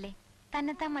കിട്ടിയതുണ്ടല്ലേ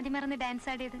തന്നെത്താൻ മതിമറന്ന് ഡാൻസ്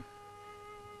ആടിയത്.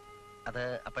 അത്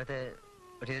അപ്പോഴത്തെ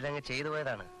ഒരു ഇതിലങ്ങ് ചെയ്തു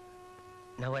പോയതാണ്.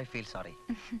 Now I feel sorry.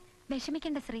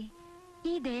 വിഷമിക്കണ്ട ശ്രീ.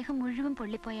 ഈ ദേഹം മുഴുവൻ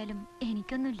പൊള്ളിപ്പോയാലും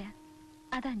എനിക്കൊന്നുമില്ല.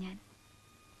 അതാ ഞാൻ.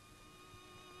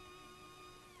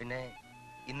 പിന്നെ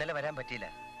ഇന്നലെ വരാൻ പറ്റിയില്ല.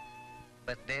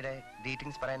 ബർത്ത്ഡേയുടെ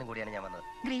ഗ്രീറ്റിംഗ്സ് പറയാനും കൂടിയാണ് ഞാൻ വന്നത്.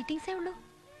 ഗ്രീറ്റിംഗ്സേ ഉള്ളൂ?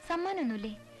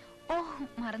 സമ്മാനമൊന്നുമില്ലേ? ഓ,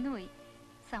 മറന്നുപോയി.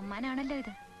 സമ്മാനാണല്ലോ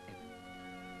ഇത്.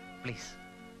 പ്ലീസ്,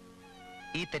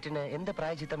 ഈ തെറ്റിന് എന്ത്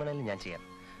പ്രായചിത്തമാണെങ്കിലും ഞാൻ ചെയ്യാം.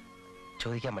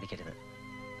 ചോദിക്കാൻ മടിക്കരുത്.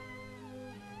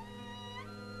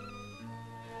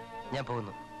 ഞാൻ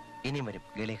പോകുന്നു. ഇനിയും വരും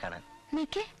ഗേളിയെ കാണാൻ.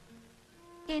 നിക്കേ,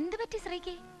 എന്തു പറ്റി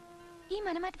ശ്രീക്ക്? ഈ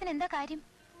മനമാറ്റത്തിന് എന്താ കാര്യം?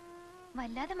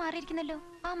 വല്ലാതെ മാറിയിരിക്കുന്നല്ലോ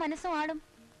ആ മനസ്സും ആളും.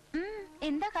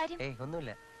 എന്താ കാര്യം?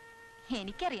 ഒന്നുമില്ല.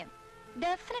 എനിക്കറിയാം,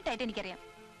 ഡെഫിനറ്റ് ആയിട്ട് എനിക്കറിയാം.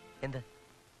 എന്ത്?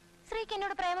 ശ്രീക്ക്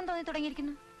എന്നോട് പ്രേമം തോന്നി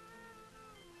തുടങ്ങിയിരിക്കുന്നു.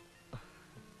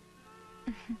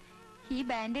 ഈ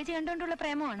ബാൻഡേജ് കണ്ടുകൊണ്ടുള്ള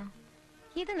പ്രേമമാണോ?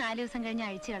 ഇത് 4 ദിവസം കഴിഞ്ഞ്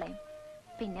അഴിച്ചു കളയും.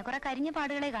 പിന്നെ കുറെ കരിഞ്ഞ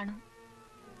പാടുകളെ കാണും.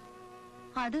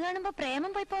 അത് കാണുമ്പോ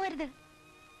പ്രേമം പോയി പോവരുത്.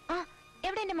 ആ,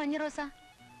 എവിടെ എന്റെ മഞ്ഞ റോസ?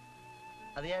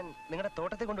 അത് ഞാൻ നിങ്ങളുടെ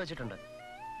തോട്ടത്തിൽ കൊണ്ടുവച്ചിട്ടുണ്ട്.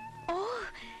 ഓ,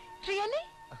 റിയലി?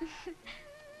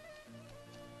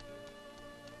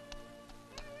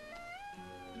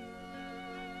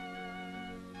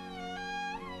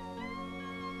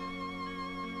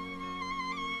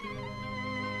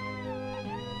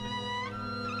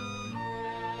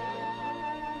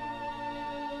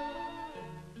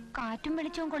 കാറ്റും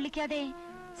വെളിച്ചവും കൊള്ളിക്കാതെ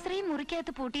ശ്രീ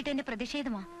മുറിക്കകത്ത് പൂട്ടിയിട്ട് എന്റെ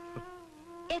പ്രതിഷേധമാ.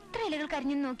 എത്ര ഇലകൾ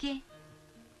കരിഞ്ഞെന്ന് നോക്കിയേ.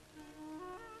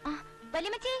 ആ,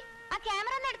 വലിയമ്മച്ചി, ആ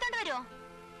ക്യാമറ ഒന്ന് എടുത്തോണ്ട് വരുമോ?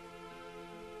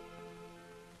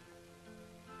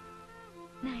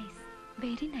 Nice,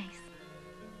 very nice.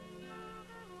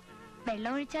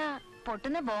 വെള്ളം ഒഴിച്ചാ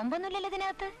പൊട്ടുന്ന ബോംബൊന്നുമില്ലല്ലോ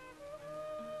ഇതിനകത്ത്.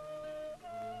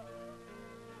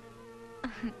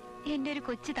 എന്റെ ഒരു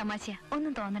കൊച്ചു തമാശയാ,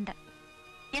 ഒന്നും തോന്നണ്ട.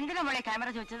 എന്തിനാ മോളെ ക്യാമറ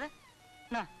ചോദിച്ചത്?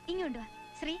 ഇങ്ങോട്ട് വാ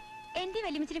ശ്രീ. എന്റെ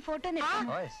വലിയമ്മച്ചിന് ഫോട്ടോ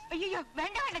അയ്യോ,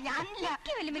 വേണ്ട വേണ്ട, ഞാനില്ല.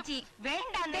 വലിയമ്മച്ചി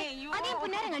വേണ്ട, അതേ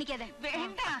പുന്നാരം കാണിക്കാതെ.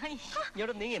 വേണ്ട.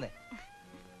 ഇങ്ങോട്ട് നീങ്ങിനെ.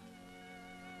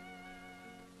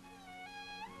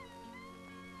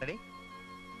 റെഡി?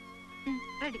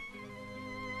 റെഡി.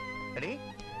 റെഡി?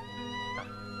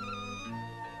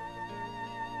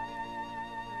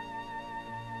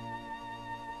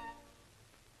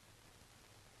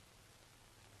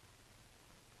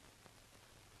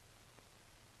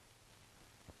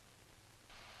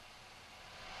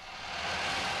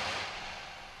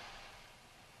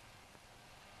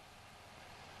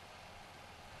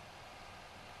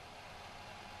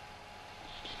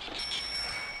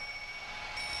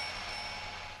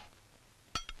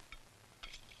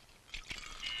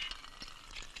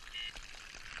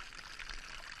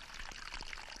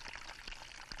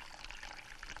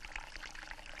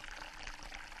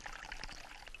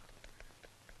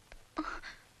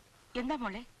 എന്താ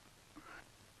മോളെ?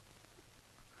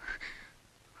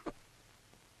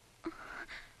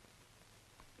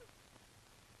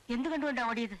 എന്ത് കണ്ടുകൊണ്ടാ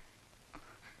ഓടിയത്?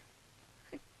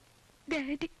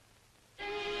 ഡാഡി.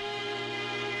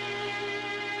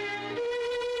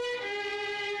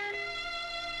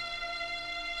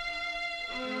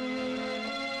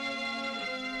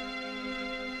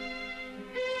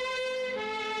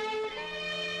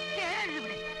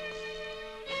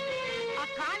 ആ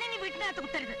കാണിനി വീട്ടിനകത്ത്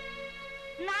കുത്തരുത്.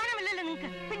 നാണമില്ലല്ലോ നിങ്ങക്ക്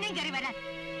പിന്നെയും കയറി വരാൻ.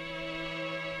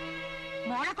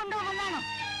 മോളെ കൊണ്ടുപോകുന്നാണോ?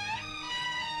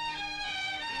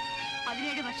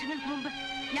 17 വർഷങ്ങൾക്ക് മുമ്പ്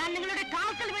ഞാൻ നിങ്ങളുടെ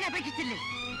കാൽക്കൽ വീട് അപേക്ഷിച്ചില്ലേ?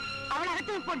 അവൾ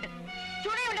അകത്ത് നിൽപ്പുണ്ട്.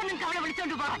 ചുണയുണ്ട് നിങ്ങൾക്ക് അവളെ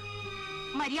വിളിച്ചോണ്ട് പോകാൻ.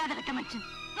 മര്യാദ കെട്ട മനുഷ്യൻ,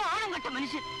 നാണം കെട്ട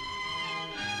മനുഷ്യൻ.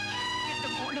 എന്റെ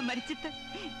മോള് മരിച്ചിട്ട്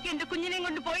എന്റെ കുഞ്ഞിനെയും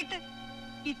കൊണ്ട് പോയിട്ട്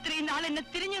ഇത്രയും നാൾ എന്നെ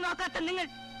തിരിഞ്ഞു നോക്കാത്ത നിങ്ങൾ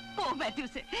പോ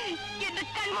മാത്യൂസേ, എന്റെ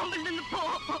കൺമുമ്പിൽ നിന്ന് പോ.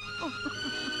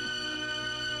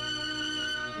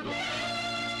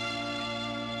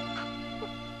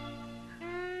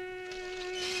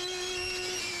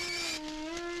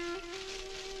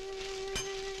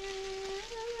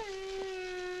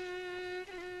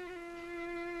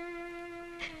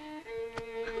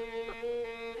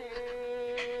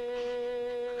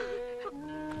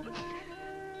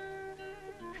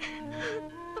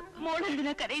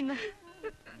 മോളെന്തിനാ കരയുന്നത്?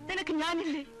 നിനക്ക്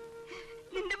ഞാനില്ലേ?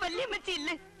 നിന്റെ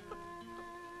വല്യമ്മച്ചിയില്ലേ?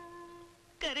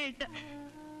 കരയണ്ട,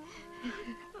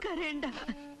 കരയണ്ട.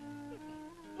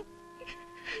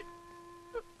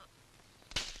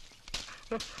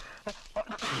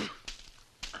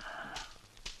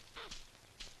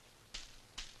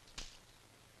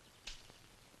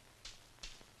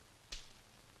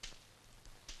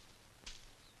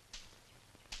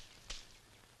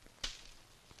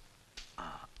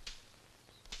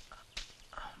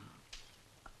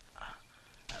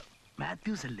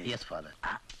 മാത്യൂസ് അല്ലേ? Yes father.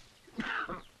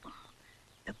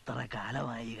 എത്ര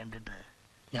കാലമായി കണ്ടിട്ട്?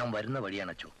 ഞാൻ വരുന്ന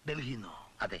വഴിയാണ് അച്ചോ. ഡൽഹിന്നോ?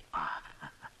 അതെ.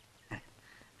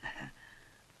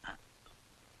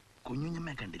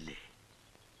 കുഞ്ഞുഞ്ഞമ്മയെ കണ്ടില്ലേ?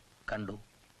 കണ്ടു.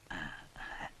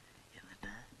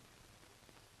 എന്നിട്ട്?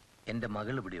 എന്റെ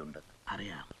മകൾ ഇവിടെയുണ്ട്.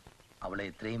 അറിയാം. അവളെ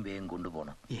എത്രയും വേഗം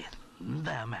കൊണ്ടുപോകണം.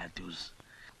 എന്താ മാത്യൂസ്,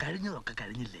 കഴിഞ്ഞതൊക്കെ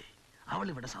കഴിഞ്ഞില്ലേ? അവൾ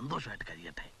ഇവിടെ സന്തോഷമായിട്ട്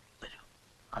കഴിയട്ടെ. വരൂ.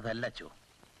 അതല്ല അച്ചോ,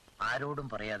 ആരോടും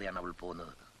പറയാതെയാണ് അവൾ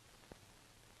പോകുന്നത്.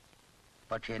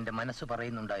 പക്ഷെ എന്റെ മനസ്സ്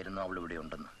പറയുന്നുണ്ടായിരുന്നു അവൾ ഇവിടെ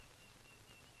ഉണ്ടെന്ന്.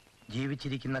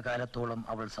 ജീവിച്ചിരിക്കുന്ന കാലത്തോളം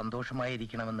അവൾ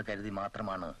സന്തോഷമായിരിക്കണമെന്ന് കരുതി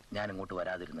മാത്രമാണ് ഞാൻ ഇങ്ങോട്ട്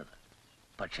വരാതിരുന്നത്.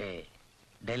 പക്ഷേ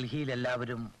ഡൽഹിയിൽ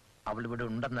എല്ലാവരും അവൾ ഇവിടെ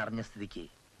ഉണ്ടെന്നറിഞ്ഞ സ്ഥിതിക്ക്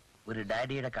ഒരു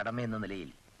ഡാഡിയുടെ കടമയെന്ന നിലയിൽ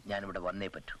ഞാനിവിടെ വന്നേ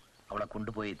പറ്റൂ. അവളെ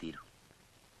കൊണ്ടുപോയേ തീരൂ,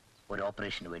 ഒരു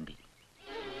ഓപ്പറേഷന് വേണ്ടി.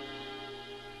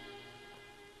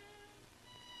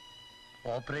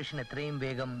 ഓപ്പറേഷൻ എത്രയും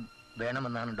വേഗം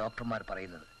വേണമെന്നാണ് ഡോക്ടർമാർ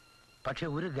പറയുന്നത്. പക്ഷെ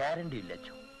ഒരു ഗ്യാരണ്ടി ഇല്ല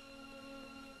അച്ചോ,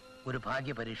 ഒരു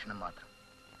ഭാഗ്യ പരീക്ഷണം മാത്രം.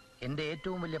 എന്റെ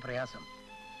ഏറ്റവും വലിയ പ്രയാസം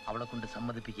അവളെ കൊണ്ട്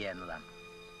സമ്മതിപ്പിക്കുക എന്നതാണ്.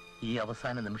 ഈ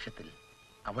അവസാന നിമിഷത്തിൽ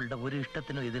അവളുടെ ഒരു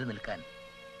ഇഷ്ടത്തിനും എതിര് നിൽക്കാൻ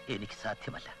എനിക്ക്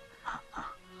സാധ്യമല്ല.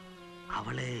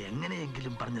 അവളെ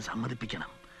എങ്ങനെയെങ്കിലും പറഞ്ഞ്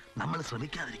സമ്മതിപ്പിക്കണം. നമ്മൾ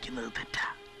ശ്രമിക്കാതിരിക്കുന്നത് തെറ്റാ.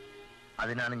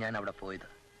 അതിനാണ് ഞാൻ അവിടെ പോയത്.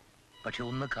 പക്ഷെ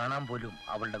ഒന്ന് കാണാൻ പോലും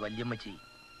അവളുടെ വല്യമ്മച്ചി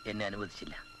എന്നെ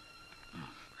അനുവദിച്ചില്ല.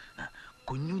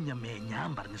 കുഞ്ഞുഞ്ഞമ്മയെ ഞാൻ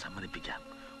പറഞ്ഞ് സമ്മതിപ്പിക്കാം.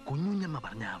 കുഞ്ഞുഞ്ഞമ്മ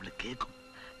പറഞ്ഞ അവള് കേൾക്കും.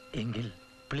 എങ്കിൽ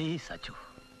പ്ലീസ് അച്ചു.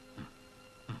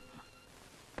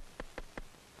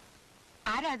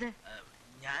 ആരാ അത്?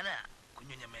 ഞാനാ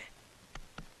കുഞ്ഞുഞ്ഞമ്മേ.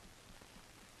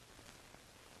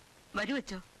 വരൂ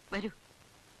അച്ചോ, വരൂ.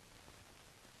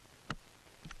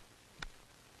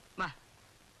 വാ.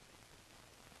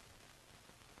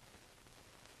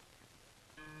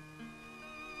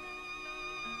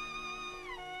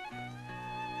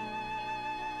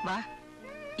 വാ,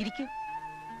 ഇരിക്കൂ.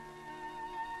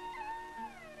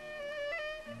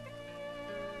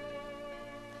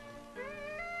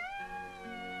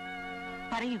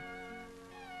 പറയൂ,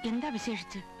 എന്താ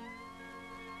വിശേഷിച്ച്?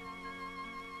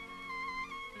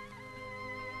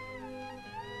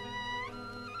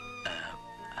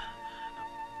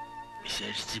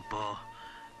 വിശേഷിച്ചിപ്പോ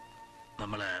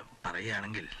നമ്മള്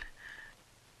പറയുകയാണെങ്കിൽ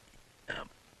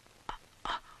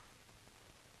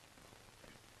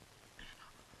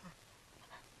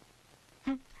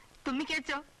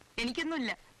തുമ്മിക്കച്ചോ,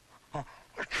 എനിക്കൊന്നുമില്ല.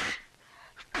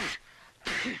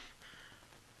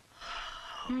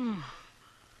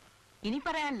 ഇനി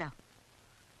പറയാനല്ലോ.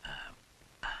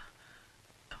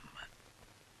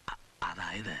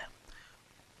 അതായത്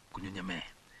കുഞ്ഞുഞ്ഞമ്മേ,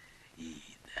 ഈ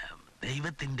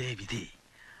ദൈവത്തിന്റെ വിധി,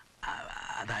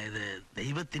 അതായത്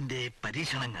ദൈവത്തിന്റെ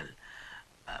പരീക്ഷണങ്ങൾ,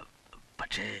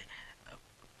 പക്ഷേ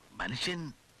മനുഷ്യൻ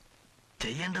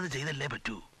ചെയ്യേണ്ടത് ചെയ്തല്ലേ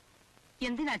പറ്റൂ.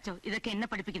 എന്തിനാച്ചോ ഇതൊക്കെ എന്നെ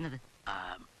പഠിപ്പിക്കുന്നത്?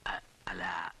 അല്ല,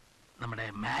 നമ്മുടെ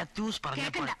മാത്യൂസ്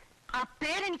പറഞ്ഞപ്പോൾ ആ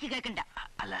പേരെനിക്ക് കേൾക്കണ്ട.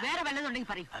 വേറെ വല്ലതുണ്ടെങ്കിൽ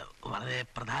പറയൂ. വളരെ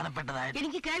പ്രധാനപ്പെട്ടതായ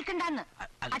എനിക്ക് കേൾക്കണ്ടെന്ന്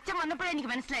അച്ഛൻ വന്നപ്പോഴേ എനിക്ക്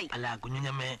മനസ്സിലായി. അല്ല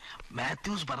കുഞ്ഞുഞ്ഞമ്മേ,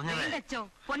 മാത്യൂസ് പറഞ്ഞത്. അച്ഛോ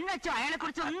പൊന്നച്ചോ അയാളെ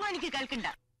കുറിച്ച് ഒന്നും എനിക്ക് കേൾക്കണ്ട.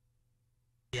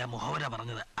 മുഹവര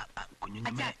പറഞ്ഞത്.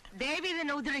 കുഞ്ഞുഞ്ഞമ്മേ ദേവി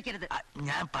ഇതിനെ ഉപദ്രവിക്കരുത്.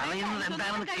 ഞാൻ പറയുന്നത്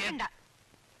എന്താണെന്ന് കേൾക്കണ്ട.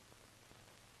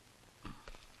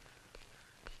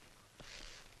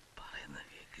 പറയുന്നത്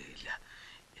കേൾക്കുകയില്ല.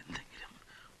 എന്തെങ്കിലും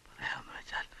പറയാമെന്ന്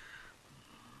വെച്ചാൽ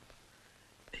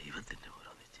ദൈവത്തിന്റെ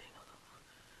ഓരോ നിശ്ചയങ്ങൾ.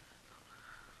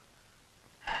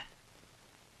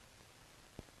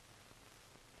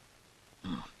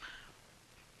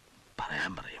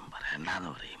 പറയാൻ പറയും,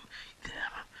 പറയണ്ടെന്ന് പറയും.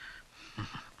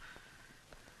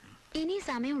 ഇനി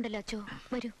സമയമുണ്ടല്ലോ അച്ചോ.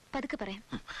 വരൂ, പതുക്കെ പറയാം.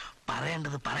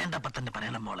 പറയേണ്ടത് പറയേണ്ടപ്പോ തന്നെ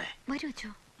പറയണം മോളെ. വരൂ അച്ചോ.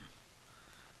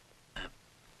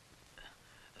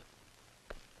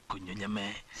 കുഞ്ഞുഞ്ഞമ്മേ.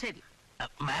 ശരി.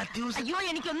 മാത്യൂസ്. അയ്യോ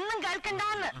എനിക്കൊന്നും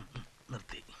കേൾക്കണ്ടെന്ന്.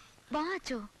 നിർത്തി. വാ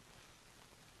അച്ചോ,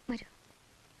 വരൂ.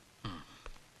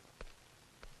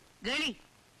 ഗേളി,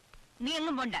 നീ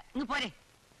എങ്ങും പോണ്ട, ഇങ്ങ് പോരെ.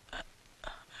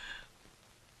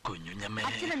 കുഞ്ഞുഞ്ഞമ്മേ.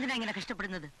 അച്ഛൻ എന്തിനാ ഇങ്ങനെ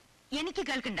കഷ്ടപ്പെടുന്നത്? എനിക്ക്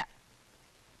കേൾക്കണ്ട.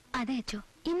 അതെ അച്ചോ,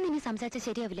 ഇന്നിനി സംസാരിച്ച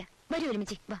ശരിയാവില്ല. വരൂ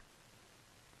ഒരുമിച്ച് വാ.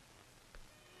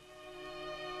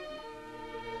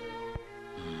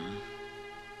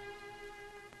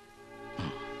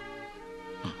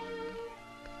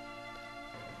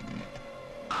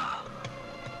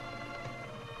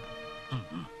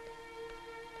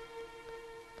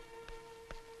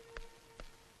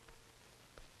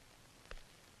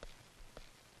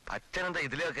 അച്ഛനെന്താ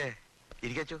ഇതിലൊക്കെ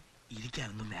ഇരിക്കച്ചോ?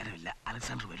 ഇരിക്കാനൊന്നും നേരമില്ല.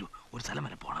 അലക്സാണ്ടർ വരൂ, ഒരു സ്ഥലം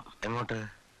വരെ പോണം. എങ്ങോട്ട്?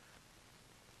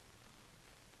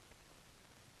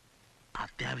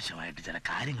 അത്യാവശ്യമായിട്ട് ചില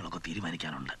കാര്യങ്ങളൊക്കെ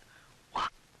തീരുമാനിക്കാനുണ്ട്.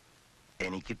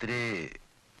 എനിക്കിത്തിരി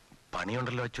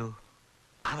പണിയുണ്ടല്ലോ അച്ചു.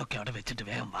 അതൊക്കെ അവിടെ വെച്ചിട്ട്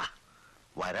വേഗം വാ.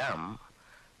 വരാം.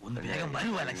 ഒന്ന് വേഗം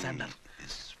വരൂ അലക്സാണ്ടർ.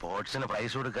 സ്പോർട്സിന്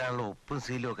പ്രൈസ് കൊടുക്കാനുള്ള ഉപ്പും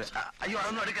സീലും ഒക്കെ. അയ്യോ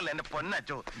അതൊന്നും എടുക്കല്ല എന്റെ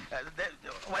പൊന്നച്ചോ.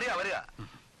 വരിക വരിക.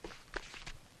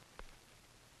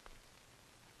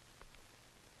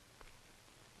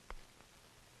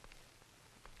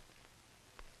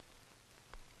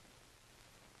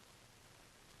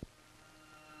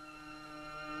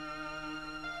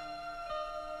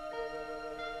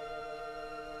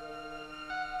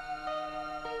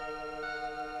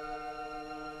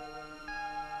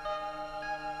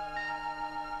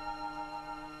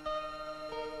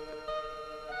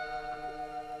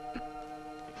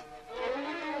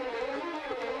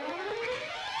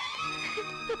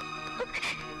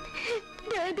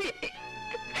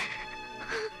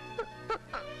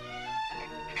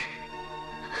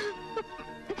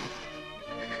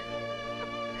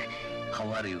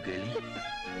 How are you, girlie?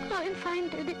 I'm fine,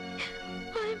 Daddy.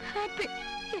 I'm happy.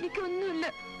 എനിക്കൊന്നുമില്ല.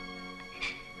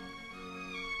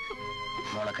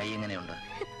 മോളെ കൈ എങ്ങനെയുണ്ട്?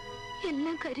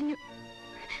 എല്ലാം കരിഞ്ഞു.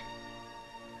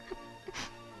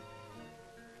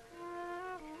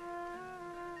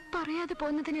 പറയാതെ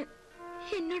പോന്നതിന്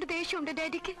എന്നോട് ദേഷ്യമുണ്ട്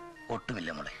ഡാഡിക്ക്?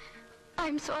 ഒട്ടുമില്ല മോളെ. I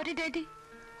am sorry daddy.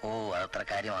 ഓ, അതത്ര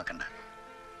കാര്യമാക്കണ്ട.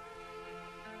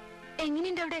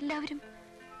 എങ്ങനെയുണ്ട് അവിടെ എല്ലാവരും?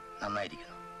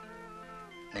 നന്നായിരിക്കുന്നു.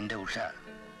 നിന്റെ ഉഷ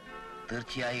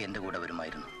തീർച്ചയായും എന്റെ കൂടെ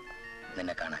വരുമായിരുന്നു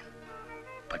നിന്നെ കാണാൻ.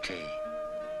 പക്ഷേ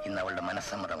ഇന്ന് അവളുടെ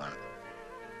മനസ്സമ്മതമാണ്.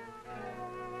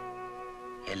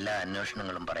 എല്ലാ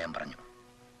അന്വേഷണങ്ങളും പറയാൻ പറഞ്ഞു.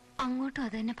 അങ്ങോട്ടും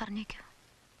അത് തന്നെ പറഞ്ഞേക്കോ.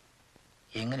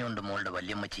 എങ്ങനെയുണ്ട് മോളുടെ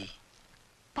വല്യമ്മച്ചി?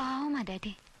 പാവമാ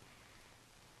ഡാഡി.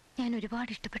 ഞാൻ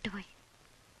ഒരുപാട് ഇഷ്ടപ്പെട്ടു പോയി.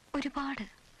 ഒരുപാട്.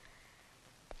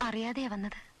 അറിയാതെയാ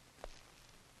വന്നത്.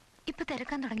 ഇപ്പൊ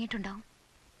തിരക്കാൻ തുടങ്ങിയിട്ടുണ്ടാവും.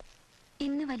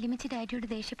 ഇന്ന് വല്യമ്മച്ചി ഡാഡിയോട്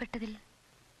ദേഷ്യപ്പെട്ടതിൽ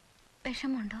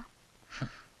വിഷമമുണ്ടോ?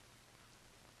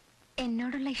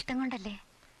 എന്നോടുള്ള ഇഷ്ടം കൊണ്ടല്ലേ?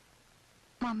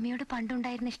 മമ്മിയോട്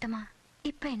പണ്ടുണ്ടായിരുന്ന ഇഷ്ടമാ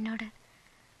ഇപ്പൊ എന്നോട്.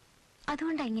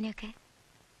 അതുകൊണ്ടാ ഇങ്ങനെയൊക്കെ.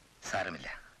 സാരമില്ല.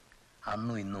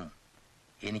 അന്നും ഇന്നും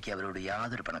എനിക്ക് അവരോട്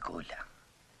യാതൊരു പിണക്കവുമില്ല.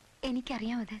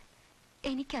 എനിക്കറിയാം അത്.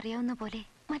 എനിക്കറിയാവുന്ന പോലെ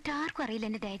മറ്റാർക്കും അറിയില്ല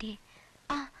എന്റെ ഡാഡിയെ.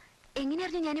 ആ, എങ്ങനെ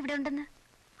അറിഞ്ഞു ഞാൻ ഇവിടെ ഉണ്ടെന്ന്?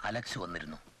 അലക്സ്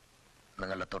വന്നിരുന്നു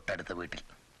നിങ്ങളുടെ തൊട്ടടുത്ത വീട്ടിൽ.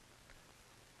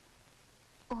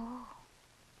 ഓ,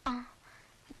 ആ.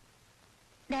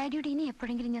 ഡാഡിയോട് ഇനി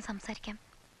എപ്പോഴെങ്കിലും ഞാൻ സംസാരിക്കാം.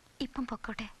 ഇപ്പം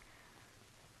പൊക്കോട്ടെ.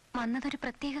 വന്നതൊരു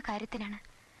പ്രത്യേക കാര്യത്തിനാണ്.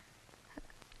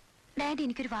 ഡാഡി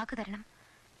എനിക്കൊരു വാക്ക് തരണം.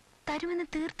 തരുമെന്ന്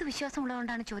തീർത്ത്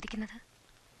വിശ്വാസമുള്ളതുകൊണ്ടാണ് ചോദിക്കുന്നത്.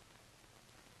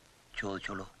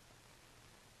 ചോദിച്ചോളൂ.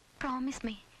 പ്രോമിസ്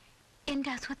മീ,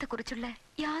 എന്റെ അസുഖത്തെക്കുറിച്ചുള്ള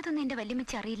യാതൊന്നും എന്റെ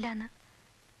വല്യമ്മച്ചി അറിയില്ല എന്ന്.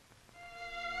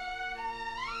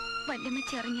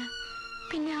 വല്യമ്മച്ചി അറിഞ്ഞ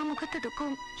പിന്നെ ആ മുഖത്തെ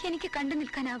ദുഃഖവും എനിക്ക് കണ്ടു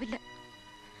നിൽക്കാനാവില്ല.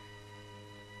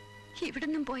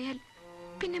 ഇവിടുന്നും പോയാൽ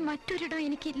പിന്നെ മറ്റൊരിടം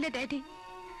എനിക്കില്ല daddy.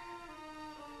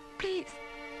 Please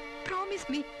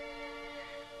promise me.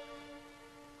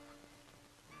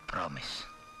 Promise.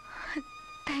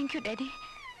 Thank you daddy.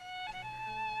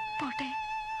 പോട്ടെ.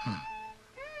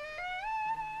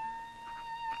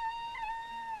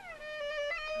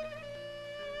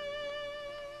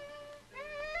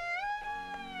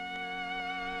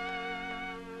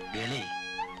 ഗളി,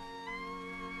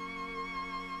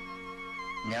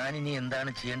 ഞാനിനി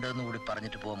എന്താണ് ചെയ്യേണ്ടതെന്ന് കൂടി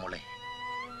പറഞ്ഞിട്ട് പോവാ മോളെ.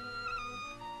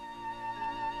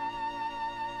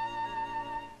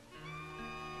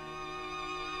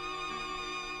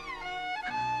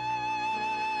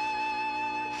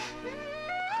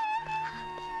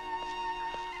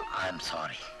 I am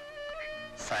sorry.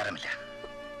 സാരമില്ല,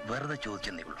 വെറുതെ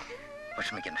ചോദിച്ചെന്നേ ഉള്ളൂ.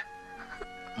 വിഷമിക്കണ്ട,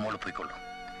 മോള് പോയിക്കൊള്ളൂ.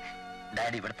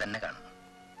 ഡാഡി ഇവിടെ തന്നെ കാണും.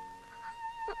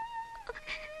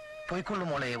 പോയിക്കൊള്ളു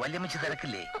മോളെ, വല്യമ്മച്ചി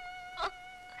തിരക്കില്ലേ?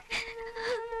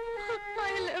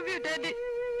 I love you, Daddy.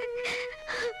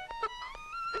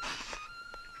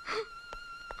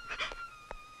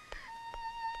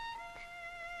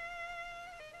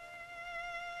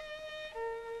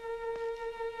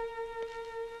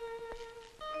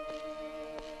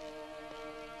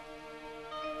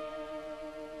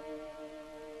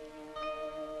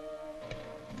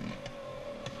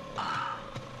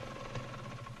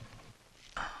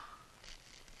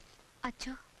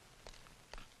 അച്ചോ,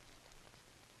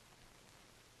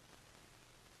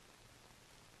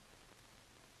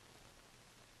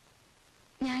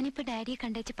 ഞാനിപ്പോ ഡാഡിയെ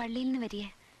കണ്ടേച്ച് പള്ളിയിൽ നിന്ന് വരിക.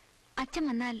 അച്ഛൻ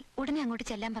വന്നാൽ ഉടനെ അങ്ങോട്ട്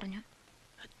ചെല്ലാൻ പറഞ്ഞു.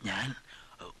 ഞാൻ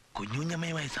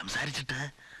കുഞ്ഞുഞ്ഞമ്മയുമായി സംസാരിച്ചിട്ട്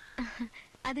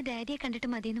അത് ഡാഡിയെ കണ്ടിട്ട്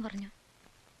മതിയെന്ന് പറഞ്ഞു.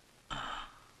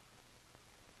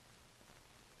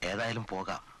 ഏതായാലും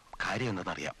പോകാം, കാര്യം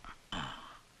എന്നതറിയാം.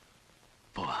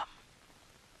 പോവാം.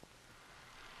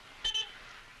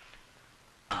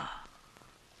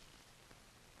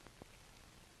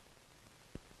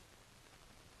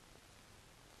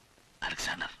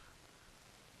 അലക്സാണ്ടർ,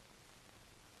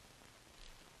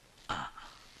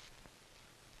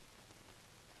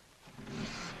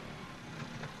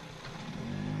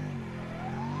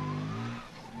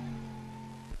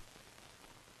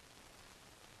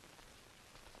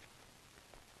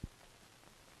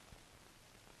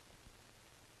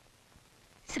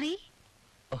 ശ്രീ,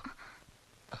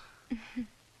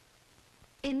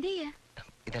 എന്ത് ചെയ്യാ?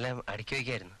 ഇതെല്ലാം അടുക്കി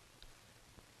വയ്ക്കായിരുന്നു.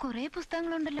 കൊറേ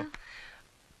പുസ്തകങ്ങളുണ്ടല്ലോ.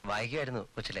 വായിക്കുമായിരുന്നു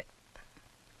കൊച്ചിലെ.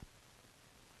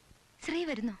 ശ്രീ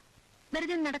വരുന്നു,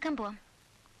 വെറുതെ ഒന്ന് നടക്കാൻ പോവാം.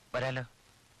 വരാലോ.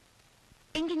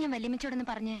 എങ്കിൽ ഞാൻ വല്യമ്മച്ചോടൊന്ന്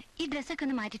പറഞ്ഞ് ഈ ഡ്രസ്സൊക്കെ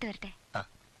ഒന്ന് മാറ്റിട്ട് വരട്ടെ.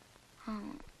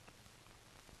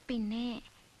 പിന്നെ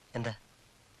എന്താ?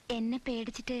 എന്നെ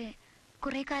പേടിച്ചിട്ട്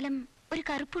കുറെ കാലം ഒരു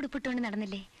കറുപ്പ് ഉടുപ്പിട്ടുകൊണ്ട്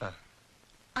നടന്നില്ലേ,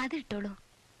 അതിട്ടോളൂ.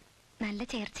 നല്ല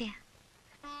ചേർച്ചയാ.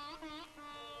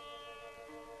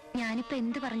 ഞാനിപ്പോ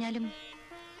എന്ത് പറഞ്ഞാലും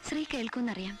ശ്രീ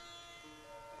കേൾക്കൂന്നറിയാം.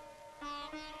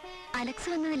 അലക്സ്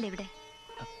വന്നതല്ലേ ഇവിടെ?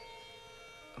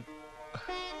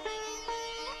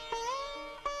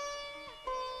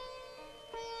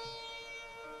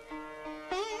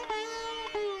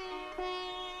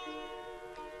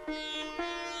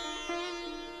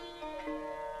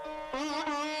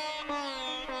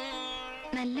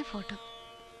 നല്ല ഫോട്ടോ.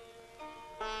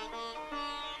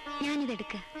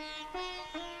 ഞാനിതെടുക്ക.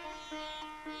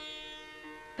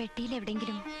 പെട്ടിയിൽ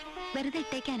എവിടെങ്കിലും വെറുതെ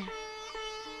ഇട്ടേക്കാനാ.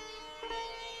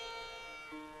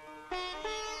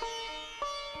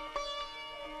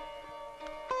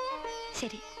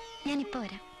 ശരി, ഞാനിപ്പോ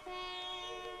വരാം.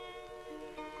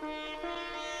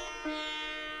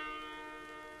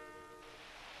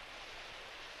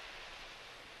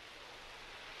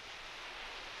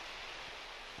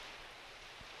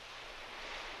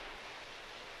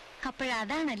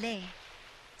 അപ്പോഴതാണല്ലേ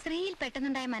ശ്രീയിൽ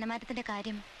പെട്ടെന്നുണ്ടായ മനമാറ്റത്തിന്റെ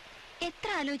കാര്യം. എത്ര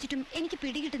ആലോചിച്ചിട്ടും എനിക്ക്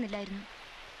പിടികിട്ടുന്നില്ലായിരുന്നു.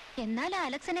 എന്നാൽ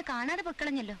അലക്സിനെ കാണാതെ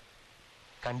പൊക്കളഞ്ഞല്ലോ.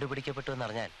 കണ്ടുപിടിക്കപ്പെട്ടു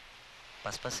എന്നറിഞ്ഞാൽ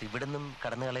പസ്പസ് ഇവിടുന്നും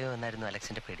കടന്നു കളയോ എന്നായിരുന്നു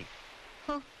അലക്സിന്റെ പേടി.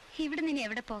 ഓ, ഇവിടുന്ന് ഇനി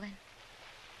എവിടെ പോകാൻ?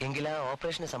 എങ്കിലാ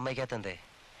ഓപ്പറേഷന് സമ്മതിക്കാത്തന്തേ?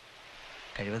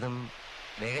 കഴിവതും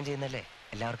വേഗം ചെയ്യുന്നല്ലേ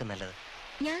എല്ലാവർക്കും നല്ലത്.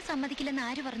 ഞാൻ സമ്മതിക്കില്ലെന്ന്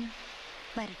ആര് പറഞ്ഞു?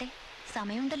 വരട്ടെ,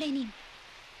 സമയമുണ്ടല്ലോ ഇനിയും.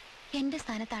 എന്റെ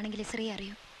സ്ഥാനത്താണെങ്കിൽ ശ്രീ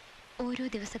അറിയൂ ഓരോ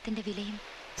ദിവസത്തിന്റെ വിലയും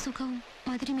സുഖവും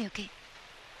മധുരമയൊക്കെ.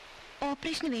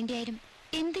 ഓപ്പറേഷന് വേണ്ടിയായാലും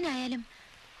എന്തിനായാലും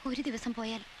ഒരു ദിവസം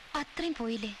പോയാൽ അത്രയും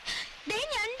പോയില്ലേ?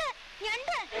 ഞണ്ട്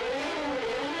ഞണ്ട്.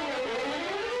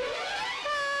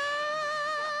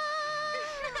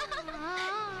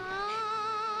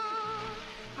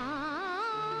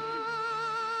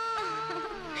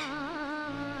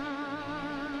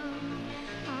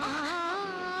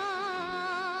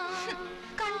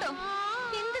 കണ്ടോ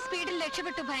എന്ത് സ്പീഡിൽ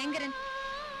രക്ഷപ്പെട്ടു ഭയങ്കരൻ.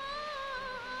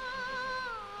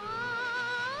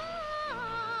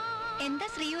 എന്താ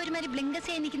ശ്രീ ഒരുമാതിരി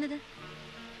ബ്ലിങ്കസായി നിൽക്കുന്നത്?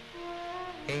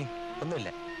 ഏയ് ഒന്നുമില്ല.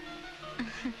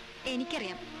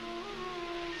 എനിക്കറിയാം.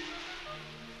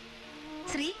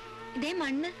 ശ്രീ, ഇതേ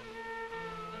മണ്ണ്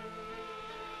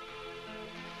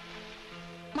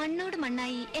മണ്ണോട്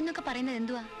മണ്ണായി എന്നൊക്കെ പറയുന്നത്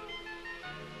എന്തുവാ?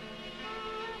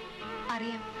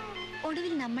 അറിയാം,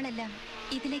 ഒടുവിൽ നമ്മളെല്ലാം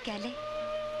ഇതിലേക്കല്ലേ?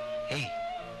 ഏയ്,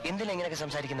 എന്തിനാ ഇങ്ങനെയൊക്കെ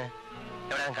സംസാരിക്കുന്നത്?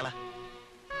 എവിടെ കള?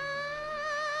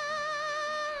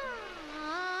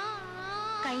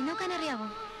 കൈ നോക്കാൻ അറിയാവോ?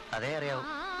 അതേ അറിയാവൂ.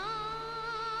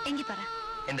 എങ്കി പറ,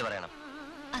 എന്ത് പറയണം?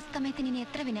 അസ്തമയത്തിന് ഇനി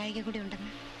എത്ര വിനാഴിക കൂടി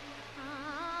ഉണ്ടെന്ന്?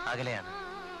 അകലെയാണ്.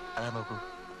 അതാ നോക്കൂ,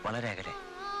 വളരെ അകലെ.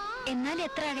 എന്നാൽ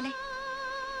എത്ര അകലെ?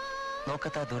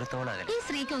 നോക്കത്താ ദൂരത്തോളം അകലെ. ഈ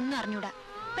സ്ത്രീക്ക് ഒന്നും അറിഞ്ഞൂടാ.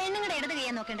 പെണ്ണുങ്ങളുടെ ഇടത്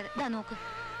കൈയാ നോക്കേണ്ടത്. ഇതാ നോക്കൂ.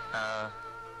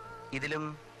 ഇതിലും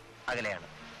അകലെയാണ്.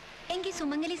 എങ്കിൽ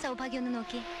സുമംഗലി സൗഭാഗ്യം ഒന്ന്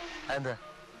നോക്കിയേ. അതെന്താ?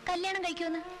 കല്യാണം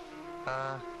കഴിക്കുമെന്ന്.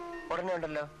 ഉടനെ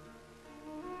ഉണ്ടല്ലോ.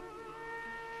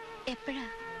 എപ്പോഴാ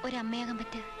ഒരമ്മയാകാൻ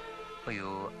പറ്റുക? അയ്യോ,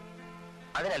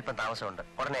 അതിനല്പം താമസമുണ്ട്.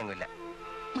 ഉടനെ ഒന്നുമില്ല.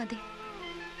 മതി,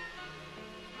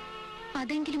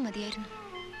 അതെങ്കിലും മതിയായിരുന്നു.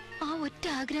 ആ ഒറ്റ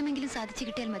ആഗ്രഹമെങ്കിലും സാധിച്ചു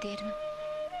കിട്ടിയാൽ മതിയായിരുന്നു.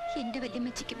 എന്റെ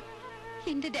വല്യമ്മച്ചിക്കും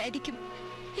എന്റെ ഡാഡിക്കും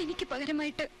എനിക്ക്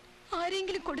പകരമായിട്ട്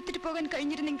ആരെങ്കിലും കൊടുത്തിട്ട് പോകാൻ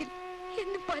കഴിഞ്ഞിരുന്നെങ്കിൽ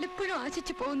എന്ന് പലപ്പോഴും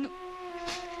ആശിച്ചു പോകുന്നു.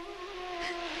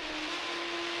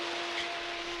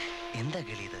 എന്താ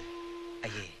ഗളി ഇത്?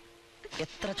 അയ്യേ,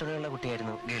 എത്ര ചുണയുള്ള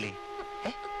കുട്ടിയായിരുന്നു ഗളി.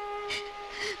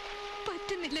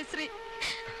 പറ്റുന്നില്ല ശ്രീ,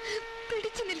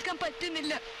 പിടിച്ചു നിൽക്കാൻ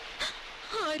പറ്റുന്നില്ല.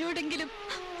 ആരോടെങ്കിലും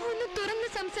ഒന്ന് തുറന്ന്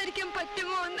സംസാരിക്കാൻ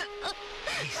പറ്റുമോ എന്ന്.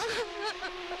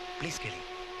 Please gully,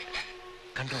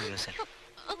 control yourself.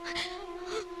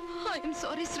 I am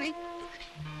sorry Shri.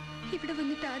 ഇവിടെ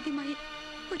വന്നിട്ട് ആദ്യമായി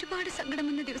ഒരുപാട് സങ്കടം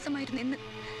വന്ന ദിവസമായിരുന്നു ഇന്ന്.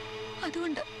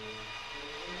 അതുകൊണ്ട്.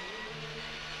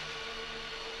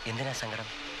 എന്തിനാ സങ്കടം?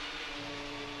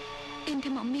 എന്റെ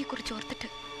മമ്മിയെ കുറിച്ച് ഓർത്തിട്ട്.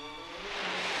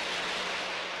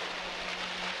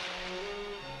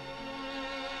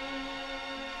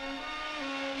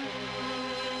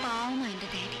 പാവമാ എന്റെ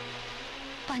ഡാഡി,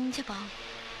 പഞ്ചപാവം.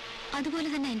 അതുപോലെ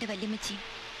തന്നെ എന്റെ വല്യമ്മച്ചിയും.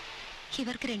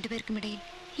 ഇവർക്ക് രണ്ടുപേർക്കും ഇടയിൽ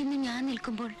ഇന്ന് ഞാൻ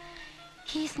നിൽക്കുമ്പോൾ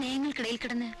ഈ സ്നേഹങ്ങൾക്കിടയിൽ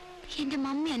കിടന്ന് എന്റെ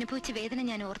മമ്മി അനുഭവിച്ച വേദന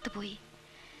ഞാൻ ഓർത്തുപോയി.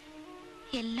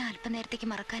 എല്ലാം അല്പനേരത്തേക്ക്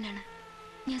മറക്കാനാണ്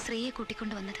ഞാൻ ശ്രീയെ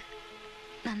കൂട്ടിക്കൊണ്ടുവന്നത്.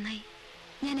 നന്നായി,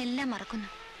 ഞാൻ എല്ലാം മറക്കുന്നു.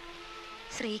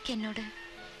 ശ്രീക്ക് എന്നോട്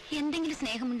എന്തെങ്കിലും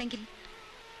സ്നേഹമുണ്ടെങ്കിൽ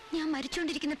ഞാൻ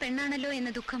മരിച്ചുകൊണ്ടിരിക്കുന്ന പെണ്ണാണല്ലോ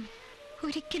എന്ന ദുഃഖം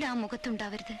ഒരിക്കലും ആ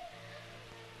മുഖത്തുണ്ടാവരുത്.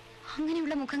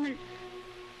 അങ്ങനെയുള്ള മുഖങ്ങൾ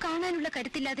കാണാനുള്ള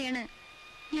കരുത്തില്ലാതെയാണ്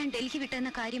ഞാൻ ഡൽഹി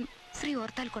വിട്ടെന്ന കാര്യം ശ്രീ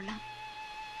ഓർത്താൽ കൊള്ളാം.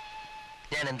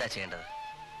 ഞാൻ എന്താ ചെയ്യേണ്ടത്?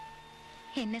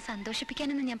 എന്നെ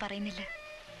സന്തോഷിപ്പിക്കാനൊന്നും ഞാൻ പറയുന്നില്ല.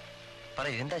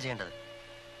 പറയൂ, എന്താ ചെയ്യേണ്ടത്?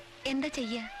 എന്താ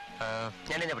ചെയ്യാ?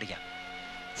 ഞാൻ എന്നെ പിടിക്കാം.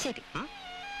 ശരി.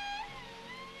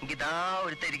 ഇതാ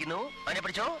ഒരുത്തിരിക്കുന്നു, അവനെ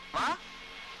പിടിച്ചോ. വാ.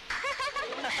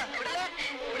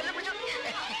 പിടിച്ചോ.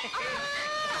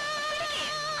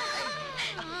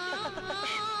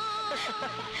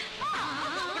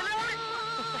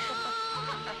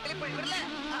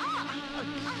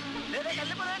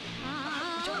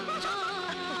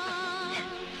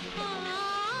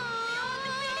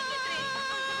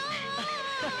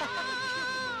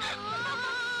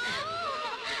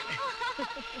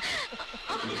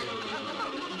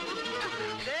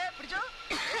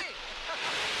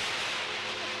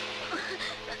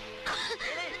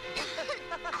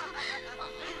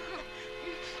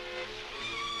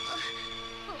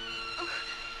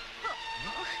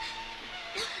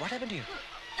 What happened to you?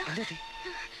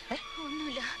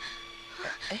 ഒന്നുമില്ല,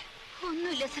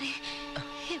 ഒന്നുമില്ല ശ്രീ,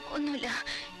 ഒന്നുമില്ല.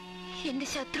 എന്റെ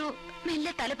ശത്രു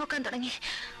മെല്ലെ തലപൊക്കാൻ തുടങ്ങി.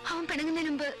 അവൻ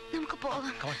പിണങ്ങുന്നതിന് മുമ്പ് നമുക്ക്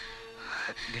പോകാം.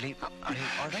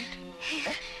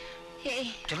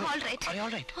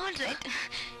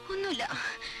 ഒന്നുമില്ല.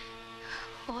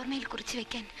 ഓർമ്മയിൽ കുറിച്ച്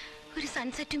വെക്കാൻ ഒരു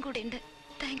സൺസെറ്റും കൂടെ ഉണ്ട്.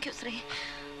 Thank you Shri.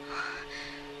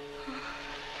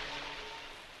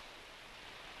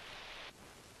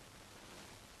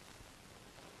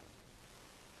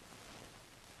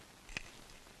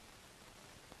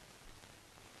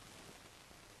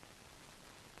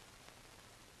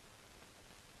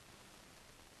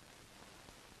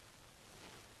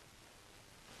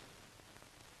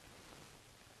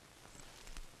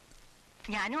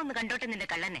 ഞാനും ഒന്ന് കണ്ടോട്ടെ നിന്റെ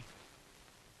കള്ളനെ.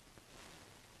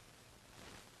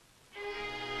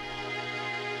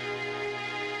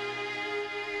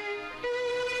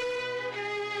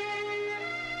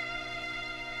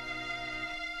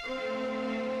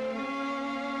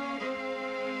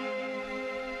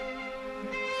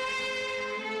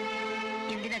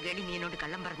 എന്തിനാ ഗേളി നീ എന്നോട്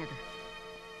കള്ളം പറഞ്ഞത്?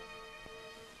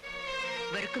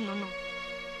 വെറുക്കുന്നു,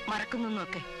 മറക്കുന്നു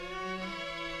ഒക്കെ.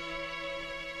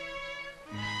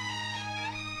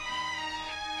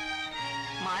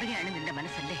 മാറുകയാണ് നിന്റെ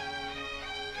മനസ്സല്ലേ?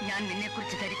 ഞാൻ നിന്നെ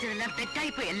കുറിച്ച് ധരിച്ചതെല്ലാം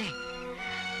തെറ്റായിപ്പോയല്ലേ?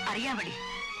 അറിയാമടി,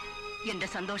 എന്റെ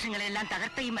സന്തോഷങ്ങളെല്ലാം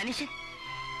തകർത്ത ഈ മനുഷ്യൻ,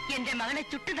 എന്റെ മകളെ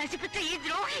ചുട്ടു നശിപ്പിച്ച ഈ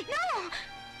ദ്രോഹി.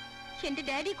 എന്റെ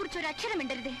ഡാഡിയെ കുറിച്ച് ഒരു അക്ഷരം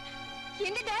മിണ്ടരുതേ.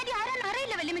 എന്റെ ഡാഡി ആരാന്ന്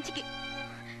അറിയില്ല വല്യമ്മച്ചിക്ക്.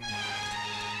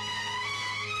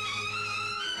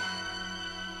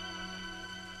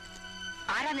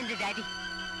 ആരാ നിന്റെ ഡാഡി?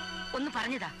 ഒന്ന്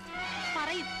പറഞ്ഞതാ.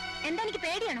 പറയും. എന്താ എനിക്ക്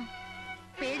പേടിയാണോ?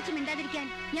 പേടിച്ച് മിണ്ടാതിരിക്കാൻ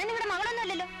ഞാൻ നിങ്ങളുടെ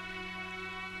മകളൊന്നുമല്ലല്ലോ.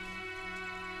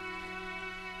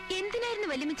 എന്തിനായിരുന്നു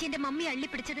വല്യമ്മച്ചി എന്റെ മമ്മി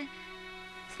അള്ളിപ്പിടിച്ചത്,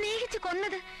 സ്നേഹിച്ച്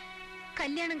കൊന്നത്?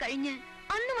 കല്യാണം കഴിഞ്ഞ്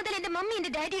അന്നു മുതൽ എന്റെ മമ്മി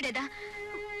എന്റെ ഡാഡിയുടേതാ.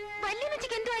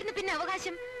 വല്യമ്മച്ചിക്ക് എന്തുവായിരുന്നു പിന്നെ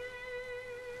അവകാശം?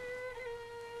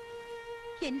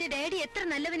 എന്റെ ഡാഡി എത്ര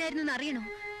നല്ലവനായിരുന്നു അറിയണോ?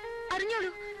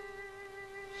 അറിഞ്ഞോളൂ.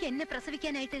 എന്നെ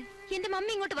പ്രസവിക്കാനായിട്ട് എന്റെ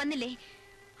മമ്മി ഇങ്ങോട്ട് വന്നില്ലേ,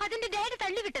 അതിന്റെ ഡാഡി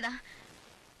തള്ളിവിട്ടതാ.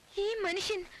 ഈ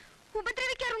മനുഷ്യൻ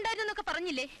ഉപദ്രവിക്കാറുണ്ടായിരുന്നു എന്നൊക്കെ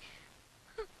പറഞ്ഞില്ലേ,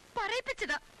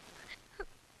 പറയിപ്പിച്ചതാ.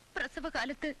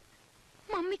 പ്രസവകാലത്ത്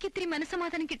മമ്മിക്ക് ഇത്തിരി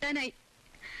മനസ്സമാധാനം കിട്ടാനായി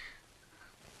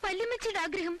വല്യമ്മച്ചിയുടെ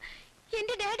ആഗ്രഹം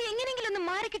എന്റെ ഡാഡി എങ്ങനെയെങ്കിലും ഒന്ന്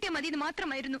മാറിക്കിട്ടിയാൽ മതി എന്ന്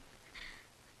മാത്രമായിരുന്നു.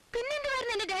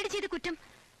 പിന്നെന്തുവായിരുന്നു എന്റെ ഡാഡി ചെയ്ത കുറ്റം?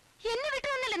 എന്നെ വിട്ടു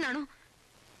തന്നില്ലെന്നാണോ?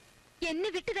 എന്നെ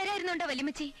വിട്ടു തരായിരുന്നുണ്ടോ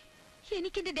വല്യമ്മച്ചി?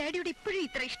 എനിക്കെന്റെ ഡാഡിയോട് ഇപ്പോഴും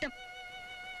ഇത്ര ഇഷ്ടം.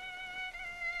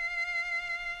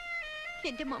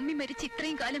 എന്റെ മമ്മി മരിച്ച്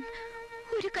ഇത്രയും കാലം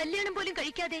ഒരു കല്യാണം പോലും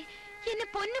കഴിക്കാതെ എന്നെ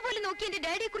പൊന്നുപോലെ നോക്കി എന്റെ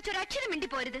ഡാഡിയെ കുറിച്ച് ഒരു അക്ഷരം മിണ്ടി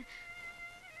പോരുത്.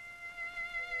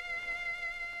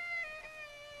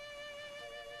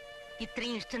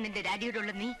 ഇത്രയും ഇഷ്ടം നിന്റെ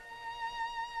ഡാഡിയോടുള്ള നീ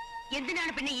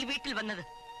എന്തിനാണ് പിന്നെ ഈ വീട്ടിൽ വന്നത്?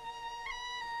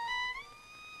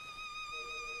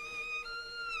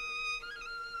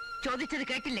 ചോദിച്ചത്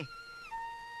കേട്ടില്ലേ?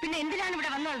 പിന്നെ എന്തിനാണ് ഇവിടെ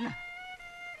വന്നതെന്ന്?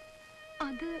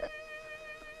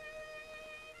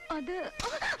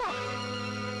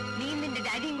 നീ നിന്റെ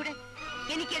ഡാഡിയും കൂടെ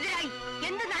എനിക്കെതിരായി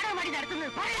എന്ത് നാടകമാടി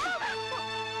നടത്തുന്നത്?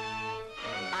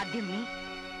 ആദ്യം നീ,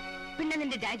 പിന്നെ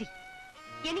നിന്റെ ഡാഡി.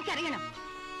 എനിക്കറിയണം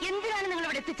എന്തിനാണ് നിങ്ങൾ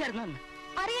ഇവിടെ എത്തിച്ചേർന്നതെന്ന്.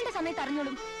 അറിയേണ്ട സമയത്ത്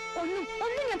അറിഞ്ഞോളും.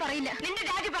 ഒന്നും ഞാൻ പറയില്ല. നിന്റെ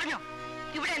ഡാഡി പറഞ്ഞോ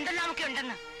ഇവിടെ എന്തെല്ലാമൊക്കെ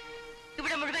ഉണ്ടെന്ന്?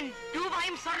 ഇവിടെ മുഴുവൻ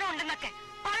രൂപയും സ്വർണ്ണം ഉണ്ടെന്നൊക്കെ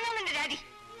പറഞ്ഞോ നിന്റെ ഡാഡി?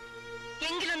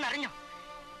 എങ്കിലൊന്നും അറിഞ്ഞോ,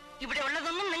 ഇവിടെ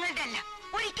ഉള്ളതൊന്നും നിങ്ങളുടെ അല്ല,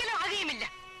 ഒരിക്കലും ആകുകയുമില്ല.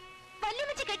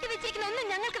 വല്യമ്മച്ചി കെട്ടിവെച്ചേക്കുന്ന ഒന്നും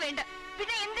ഞങ്ങൾക്ക് വേണ്ട.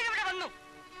 പിന്നെ എന്തിനിവിടെ വന്നു?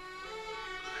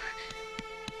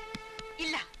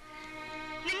 ഇല്ല,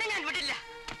 നിന്നെ ഞാൻ വിടില്ല.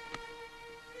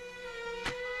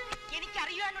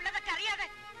 എനിക്കറിയാനുള്ളതൊക്കെ അറിയാതെ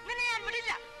നിന്നെ ഞാൻ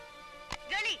വിടില്ല.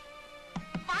 ഗളി,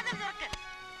 വാതിൽ തുറക്ക്.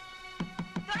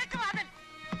 തുറക്ക് വാതിൽ.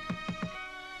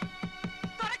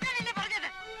 തുറക്കാനല്ലേ പറഞ്ഞത്?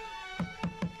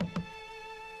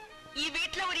 ഈ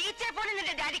വീട്ടിലെ ഒരു ഈച്ചയെ പോലും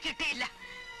നിന്റെ ഡാഡി കിട്ടിയില്ല.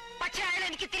 പക്ഷെ അയാൾ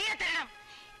എനിക്ക് തിരികെ തരണം.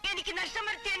 എനിക്ക് നഷ്ടം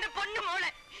വരുത്തിയ എന്റെ പൊന്നു മോളെ,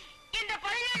 എന്റെ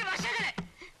 17 വർഷങ്ങളെ.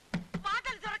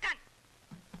 വാതിൽ തുറക്കാൻ.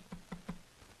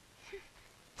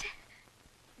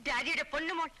 ഡാഡിയുടെ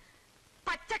പൊന്നുമോൾ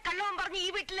പച്ചക്കള്ളവും പറഞ്ഞ് ഈ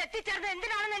വീട്ടിൽ എത്തിച്ചേർന്നത്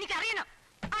എന്തിനാണെന്ന് എനിക്ക് അറിയണം.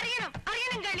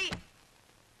 അറിയണം കളി.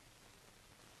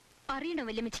 അറിയണോ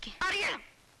വല്യമ്മച്ചിക്ക്? അറിയണം.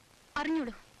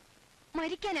 അറിഞ്ഞോളൂ.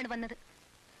 മരിക്കാനാണ് വന്നത്.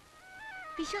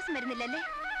 വിശ്വാസം വരുന്നില്ലല്ലേ?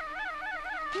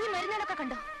 ഈ മരുന്നുകളൊക്കെ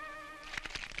കണ്ടോ?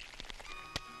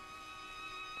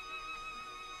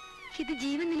 ഇത്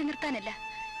ജീവൻ നിലനിർത്താനല്ല,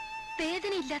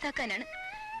 വേദന ഇല്ലാതാക്കാനാണ്.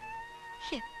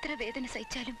 എത്ര വേദന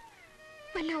സഹിച്ചാലും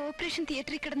വല്ല ഓപ്പറേഷൻ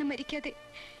തിയേറ്ററിൽ കിടന്ന് മരിക്കാതെ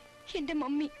എന്റെ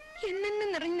മമ്മി എന്നെന്നും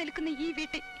നിറഞ്ഞു നിൽക്കുന്ന ഈ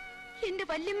വീട്ടിൽ എന്റെ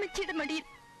വല്യമ്മച്ചിയുടെ മടിയിൽ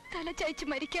തല ചായ്ച്ച്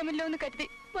മരിക്കാമല്ലോ എന്ന് കരുതി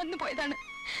വന്നു പോയതാണ്.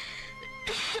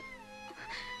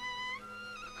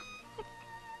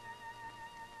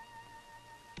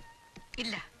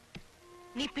 ഇല്ല,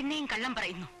 നീ പിന്നെയും കള്ളം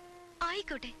പറയുന്നു.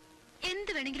 ആയിക്കോട്ടെ,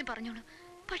 എന്ത് വേണമെങ്കിലും പറഞ്ഞോളൂ.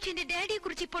 പക്ഷെ എന്റെ ഡാഡിയെ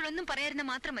കുറിച്ച് ഇപ്പോഴൊന്നും പറയായിരുന്ന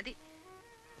മാത്രം മതി.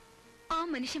 ആ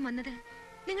മനുഷ്യൻ വന്നത്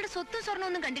നിങ്ങളുടെ സ്വത്തും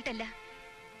സ്വർണ്ണമൊന്നും കണ്ടിട്ടല്ല,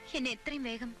 എന്നെ എത്രയും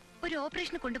വേഗം ഒരു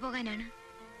ഓപ്പറേഷന് കൊണ്ടുപോകാനാണ്.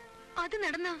 അത്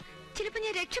നടന്ന ചിലപ്പോ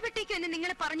ഞാൻ രക്ഷപ്പെട്ടേക്കും എന്ന്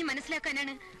നിങ്ങളെ പറഞ്ഞു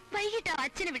മനസ്സിലാക്കാനാണ് വൈകിട്ട്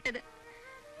അച്ഛനെ വിട്ടത്.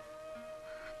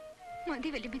 മതി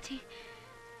വല്യമ്മച്ചി,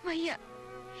 വയ്യ,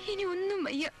 ഇനി ഒന്നും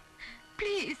വയ്യ,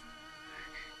 പ്ലീസ്.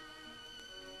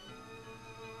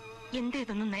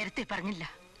 എന്തേതൊന്നും നേരത്തെ പറഞ്ഞില്ല.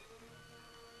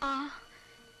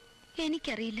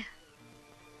 എനിക്കറിയില്ല.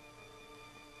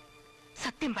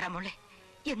 സത്യം പറ മോളെ,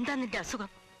 എന്താ നിന്റെ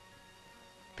അസുഖം?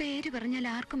 പേര് പറഞ്ഞാൽ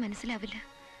ആർക്കും മനസ്സിലാവില്ല.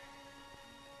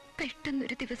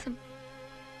 പെട്ടെന്നൊരു ദിവസം,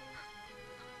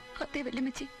 അതെ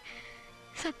വല്യമ്മച്ചി,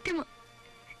 സത്യമാ,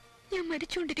 ഞാൻ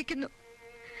മരിച്ചുകൊണ്ടിരിക്കുന്നു.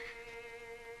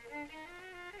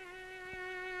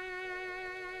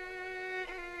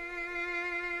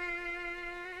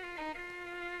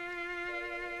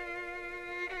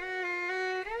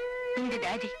 നിന്റെ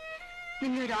ഡാഡി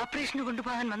നിന്നെ ഒരു ഓപ്പറേഷന്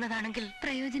കൊണ്ടുപോകാൻ വന്നതാണെങ്കിൽ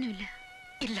പ്രയോജനമില്ല.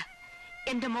 ഇല്ല,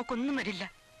 എന്റെ മോക്കൊന്നും വരില്ല.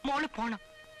 മോള് പോണം.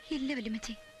 ഇല്ല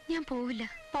വല്യമ്മച്ചി, ഞാൻ പോവില്ല.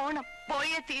 പോണം,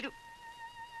 പോയേ തീരൂ.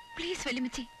 പ്ലീസ്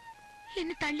വല്യമ്മച്ചി,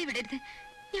 എന്നെ തള്ളിവിടരുത്.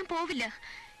 ഞാൻ പോവില്ല.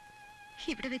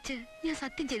 ഇവിടെ വെച്ച് ഞാൻ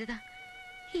സത്യം ചെയ്തതാ,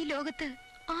 ഈ ലോകത്ത്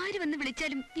ആര് വന്ന്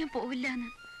വിളിച്ചാലും ഞാൻ പോവില്ല എന്ന്.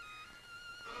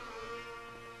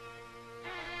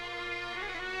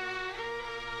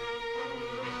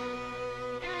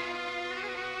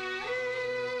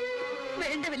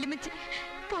 വേണ്ട വല്യമ്മച്ചി,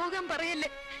 പോകാൻ പറയല്ലേ.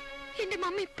 എന്റെ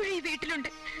മമ്മി ഇപ്പോഴും ഈ വീട്ടിലുണ്ട്.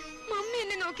 മമ്മി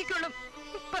എന്നെ നോക്കിക്കോളും.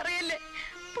 പറയല്ലേ,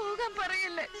 പോകാൻ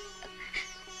പറയല്ലേ.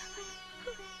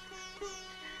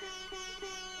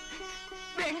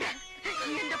 വേണ്ട,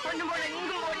 എന്റെ പൊന്നുമോൾ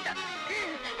എങ്ങും പോണ്ട.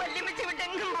 വല്യമ്മച്ചി വിട്ട്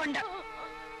എങ്ങും പോണ്ട.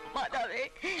 മാതാവേ,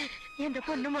 എന്റെ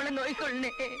പൊന്നുമോളെ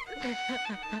നോയിക്കൊള്ളണേ.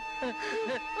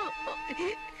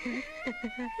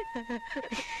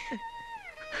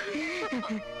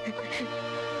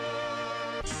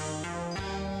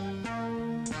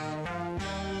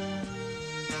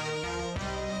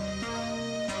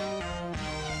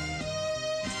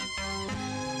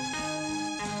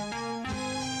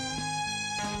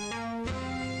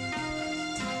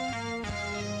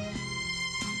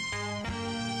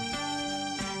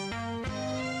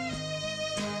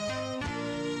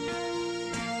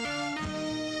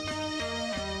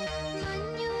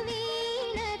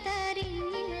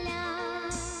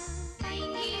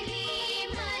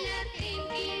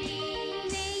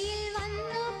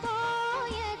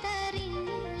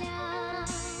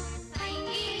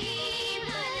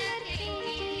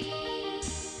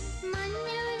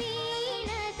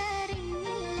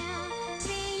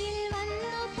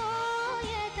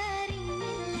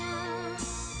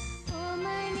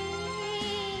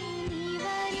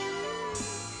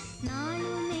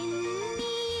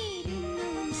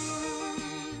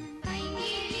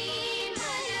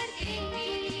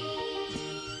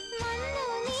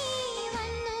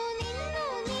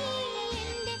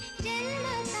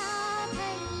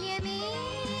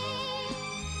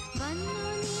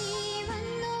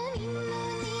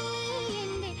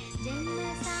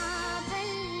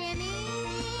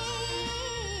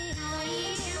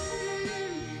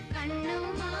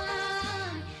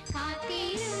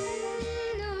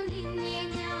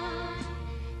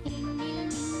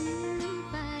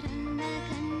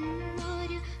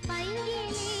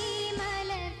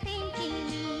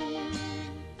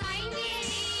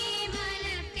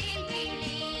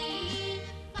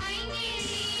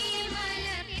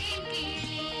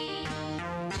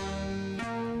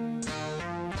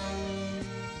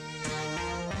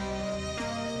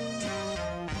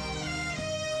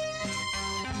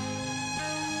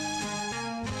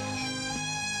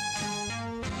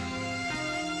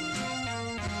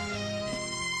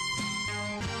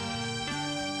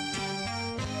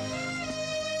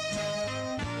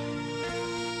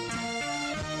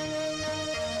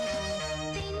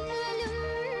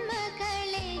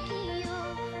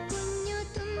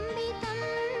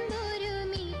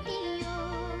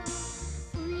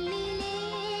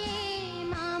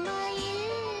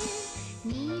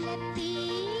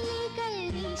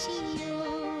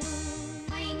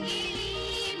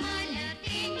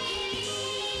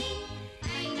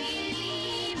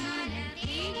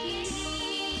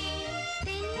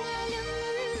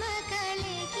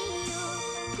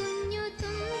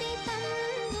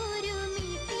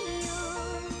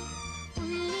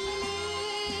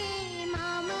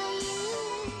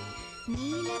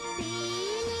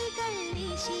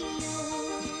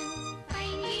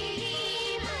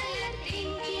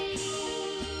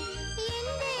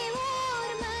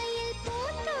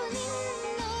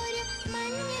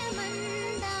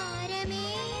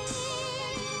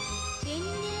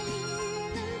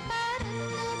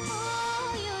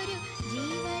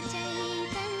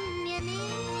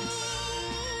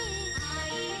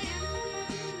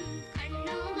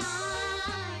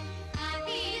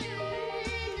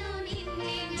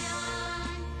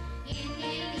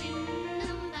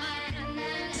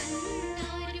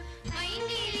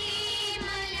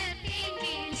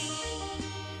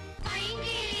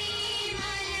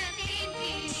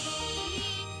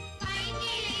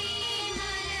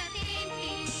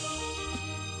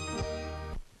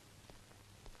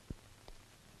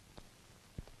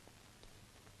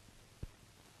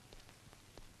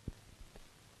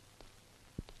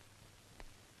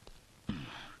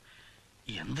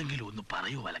 എന്തെങ്കിലും ഒന്ന്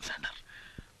പറയൂ അലക്സാണ്ടർ.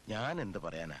 ഞാൻ എന്ത്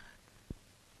പറയാനാ?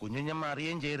 കുഞ്ഞുഞ്ഞമ്മ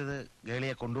അറിയുകയും ചെയ്യരുത്,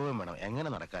 ഗേളിയെ കൊണ്ടുപോവുകയും വേണം. എങ്ങനെ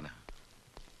നടക്കാനാ?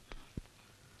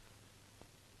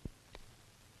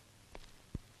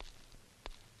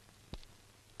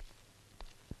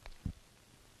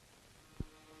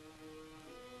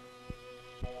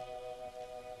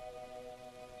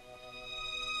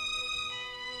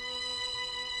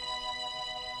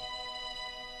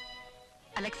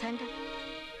 അലക്സാണ്ടർ,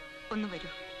 ഒന്ന്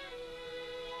വരൂ.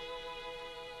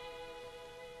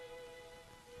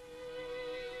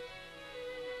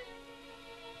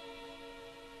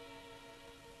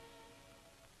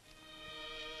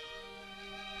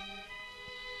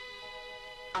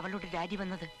 അവളുടെ ഡാഡി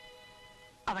വന്നത്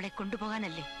അവളെ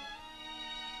കൊണ്ടുപോകാനല്ലേ?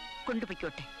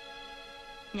 കൊണ്ടുപോയിക്കോട്ടെ,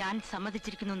 ഞാൻ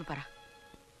സമ്മതിച്ചിരിക്കുന്നു എന്ന് പറ.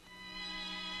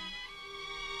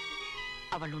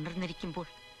 അവൾ ഉണർന്നിരിക്കുമ്പോൾ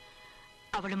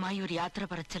അവളുമായി ഒരു യാത്ര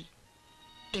പറച്ചൽ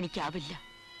എനിക്കാവില്ല.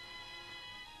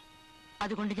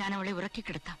 അതുകൊണ്ട് ഞാൻ അവളെ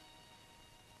ഉറക്കിക്കിടത്താം.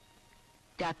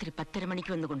 രാത്രി 10:30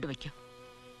 മണിക്ക് വന്ന് കൊണ്ടുവയ്ക്കും.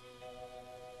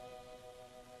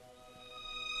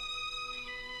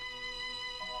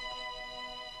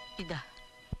 ഇതാ,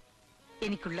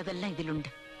 എനിക്കുള്ളതെല്ലാം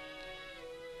ഇതിലുണ്ട്.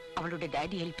 അവളുടെ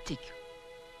ഡാഡി ഏൽപ്പിച്ചേക്കൂ.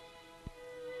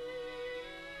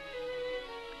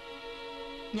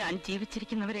 ഞാൻ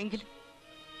ജീവിച്ചിരിക്കുന്നവരെങ്കിലും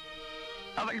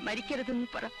അവൾ മരിക്കരുതെന്ന്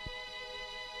പറ.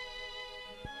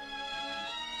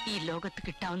 ഈ ലോകത്ത്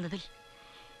കിട്ടാവുന്നതിൽ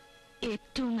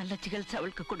ഏറ്റവും നല്ല ചികിത്സ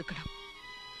അവൾക്ക് കൊടുക്കണം.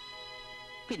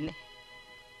 പിന്നെ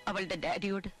അവളുടെ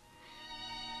ഡാഡിയോട്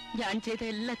ഞാൻ ചെയ്ത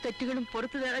എല്ലാ തെറ്റുകളും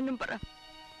പുറത്തു തരാനും പറ.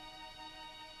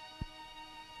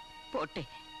 പോട്ടെ.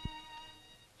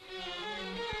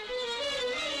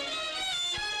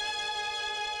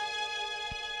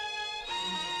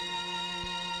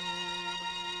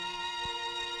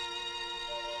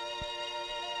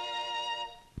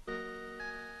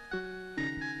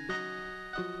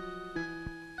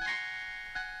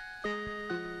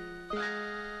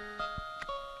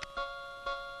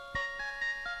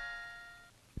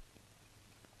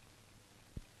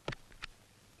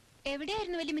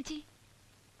 എവിടെയായിരുന്നു വല്യമ്മച്ചി?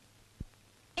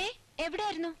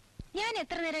 എവിടെയായിരുന്നു? ഞാൻ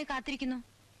എത്ര നേരമായി കാത്തിരിക്കുന്നു.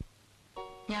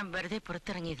 ഞാൻ വെറുതെ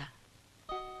പുറത്തിറങ്ങിയതാ.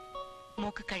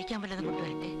 മോക്ക് കഴിക്കാൻ വല്ലതും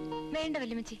കൊണ്ടുവരട്ടെ? വേണ്ട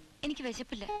വല്യമ്മച്ചി, എനിക്ക്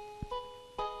വിശപ്പില്ല.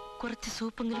 കുറച്ച്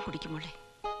സൂപ്പെങ്കിലും കുടിക്കുമോളെ?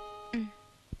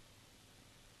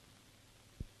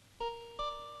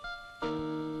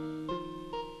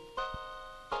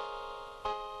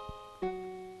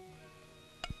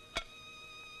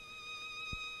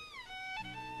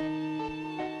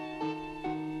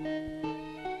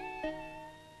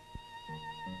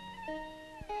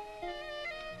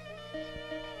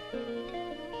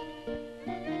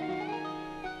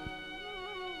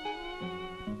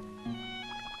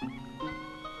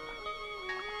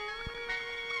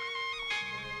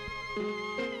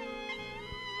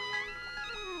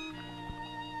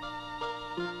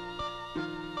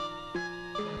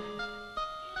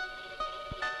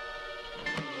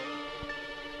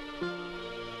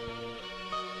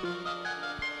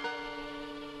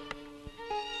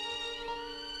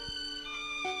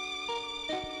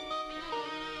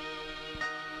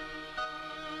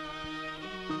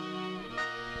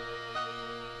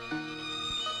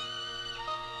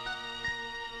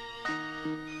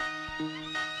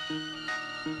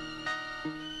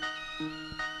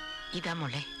 ഇതാ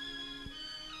മോളെ,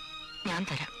 ഞാൻ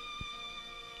തരാം.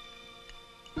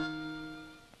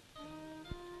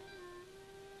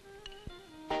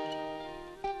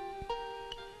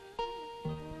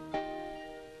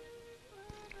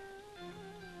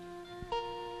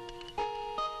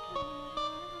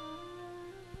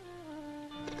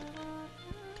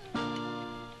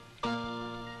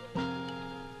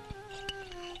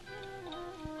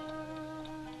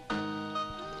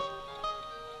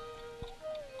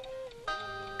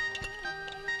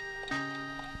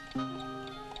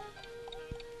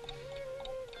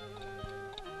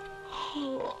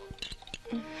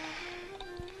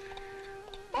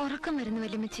 ഉറക്കം വരുന്നു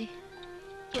വല്യമ്മച്ചി.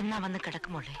 എന്നാ വന്ന്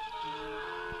കിടക്കുമോളെ.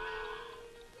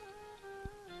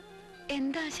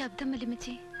 എന്താ ശബ്ദം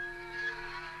വല്യമ്മച്ചി?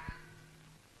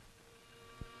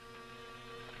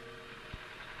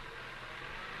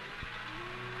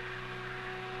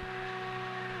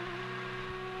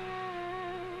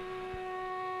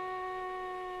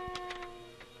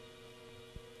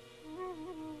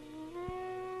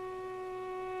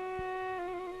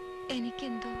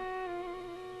 എനിക്കെന്തോ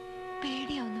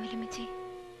പേടിയാവുന്നു വല്യമ്മച്ചി.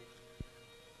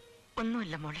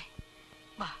 ഒന്നുമില്ല മോളെ,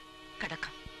 വാ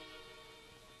കിടക്കാം.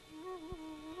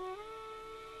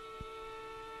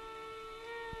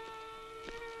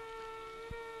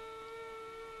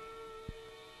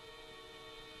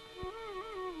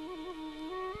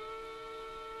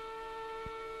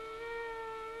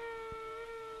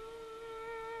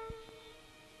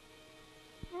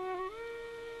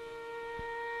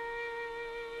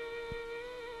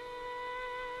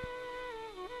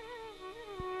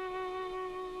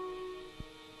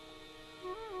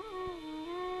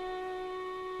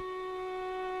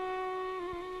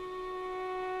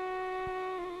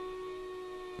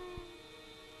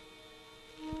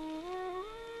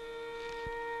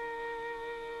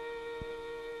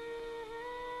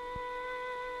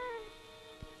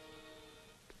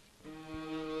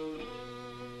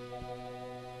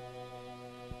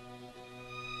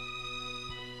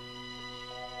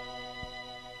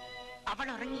 അവൾ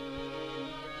ഉറങ്ങി.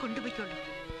 കൊണ്ടുപോയിക്കോളൂ.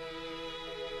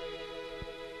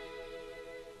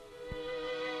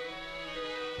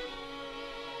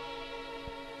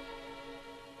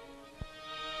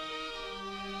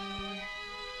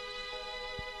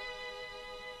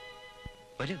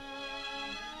 വരൂ.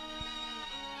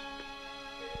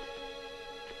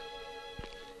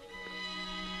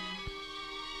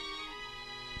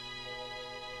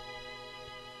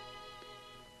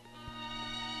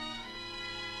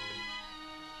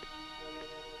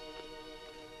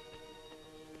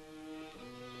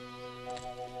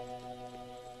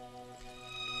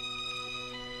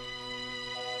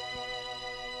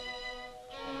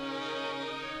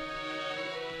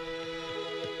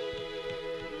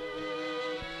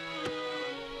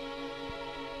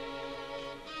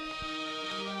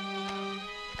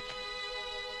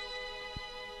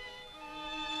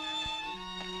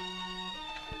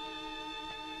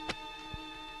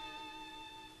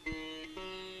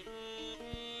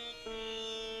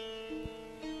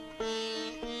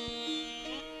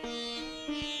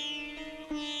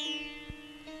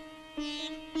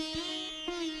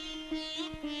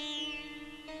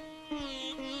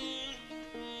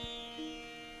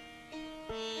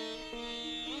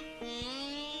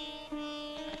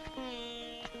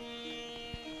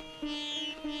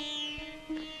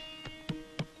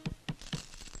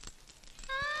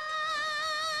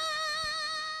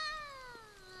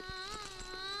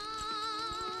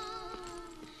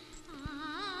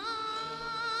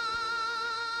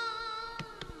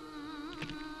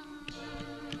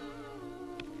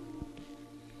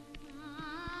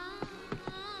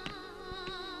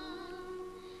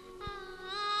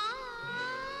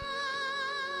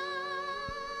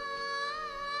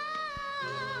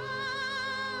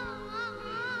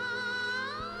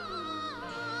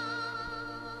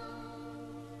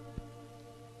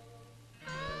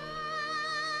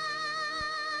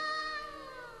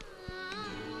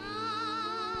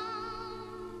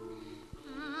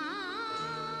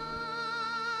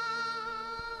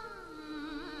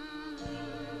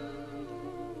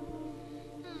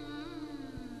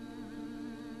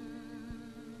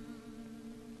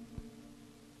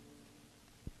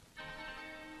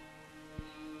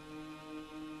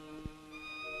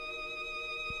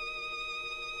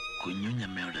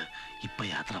 കുഞ്ഞുഞ്ഞമ്മയോട് ഇപ്പൊ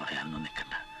യാത്ര പറയാനൊന്നും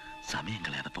നിൽക്കണ്ട. സമയം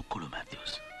കളയാതെ പൊക്കോളൂ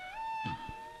മാത്യൂസ്.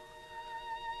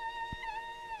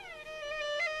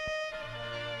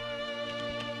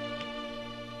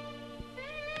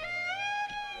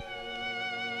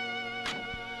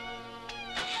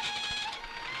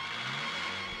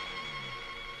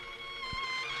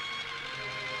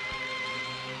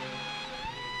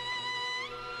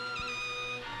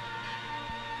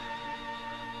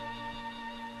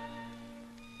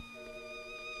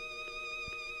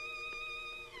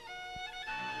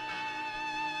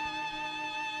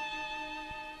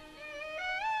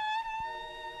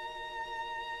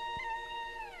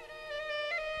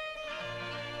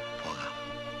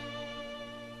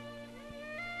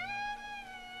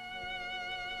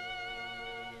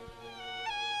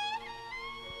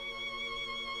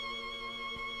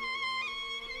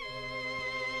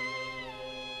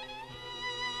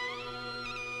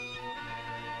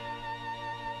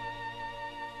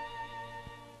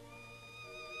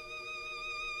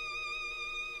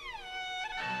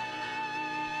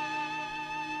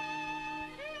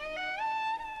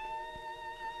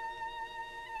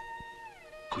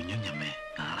 കുഞ്ഞുഞ്ഞമ്മേ,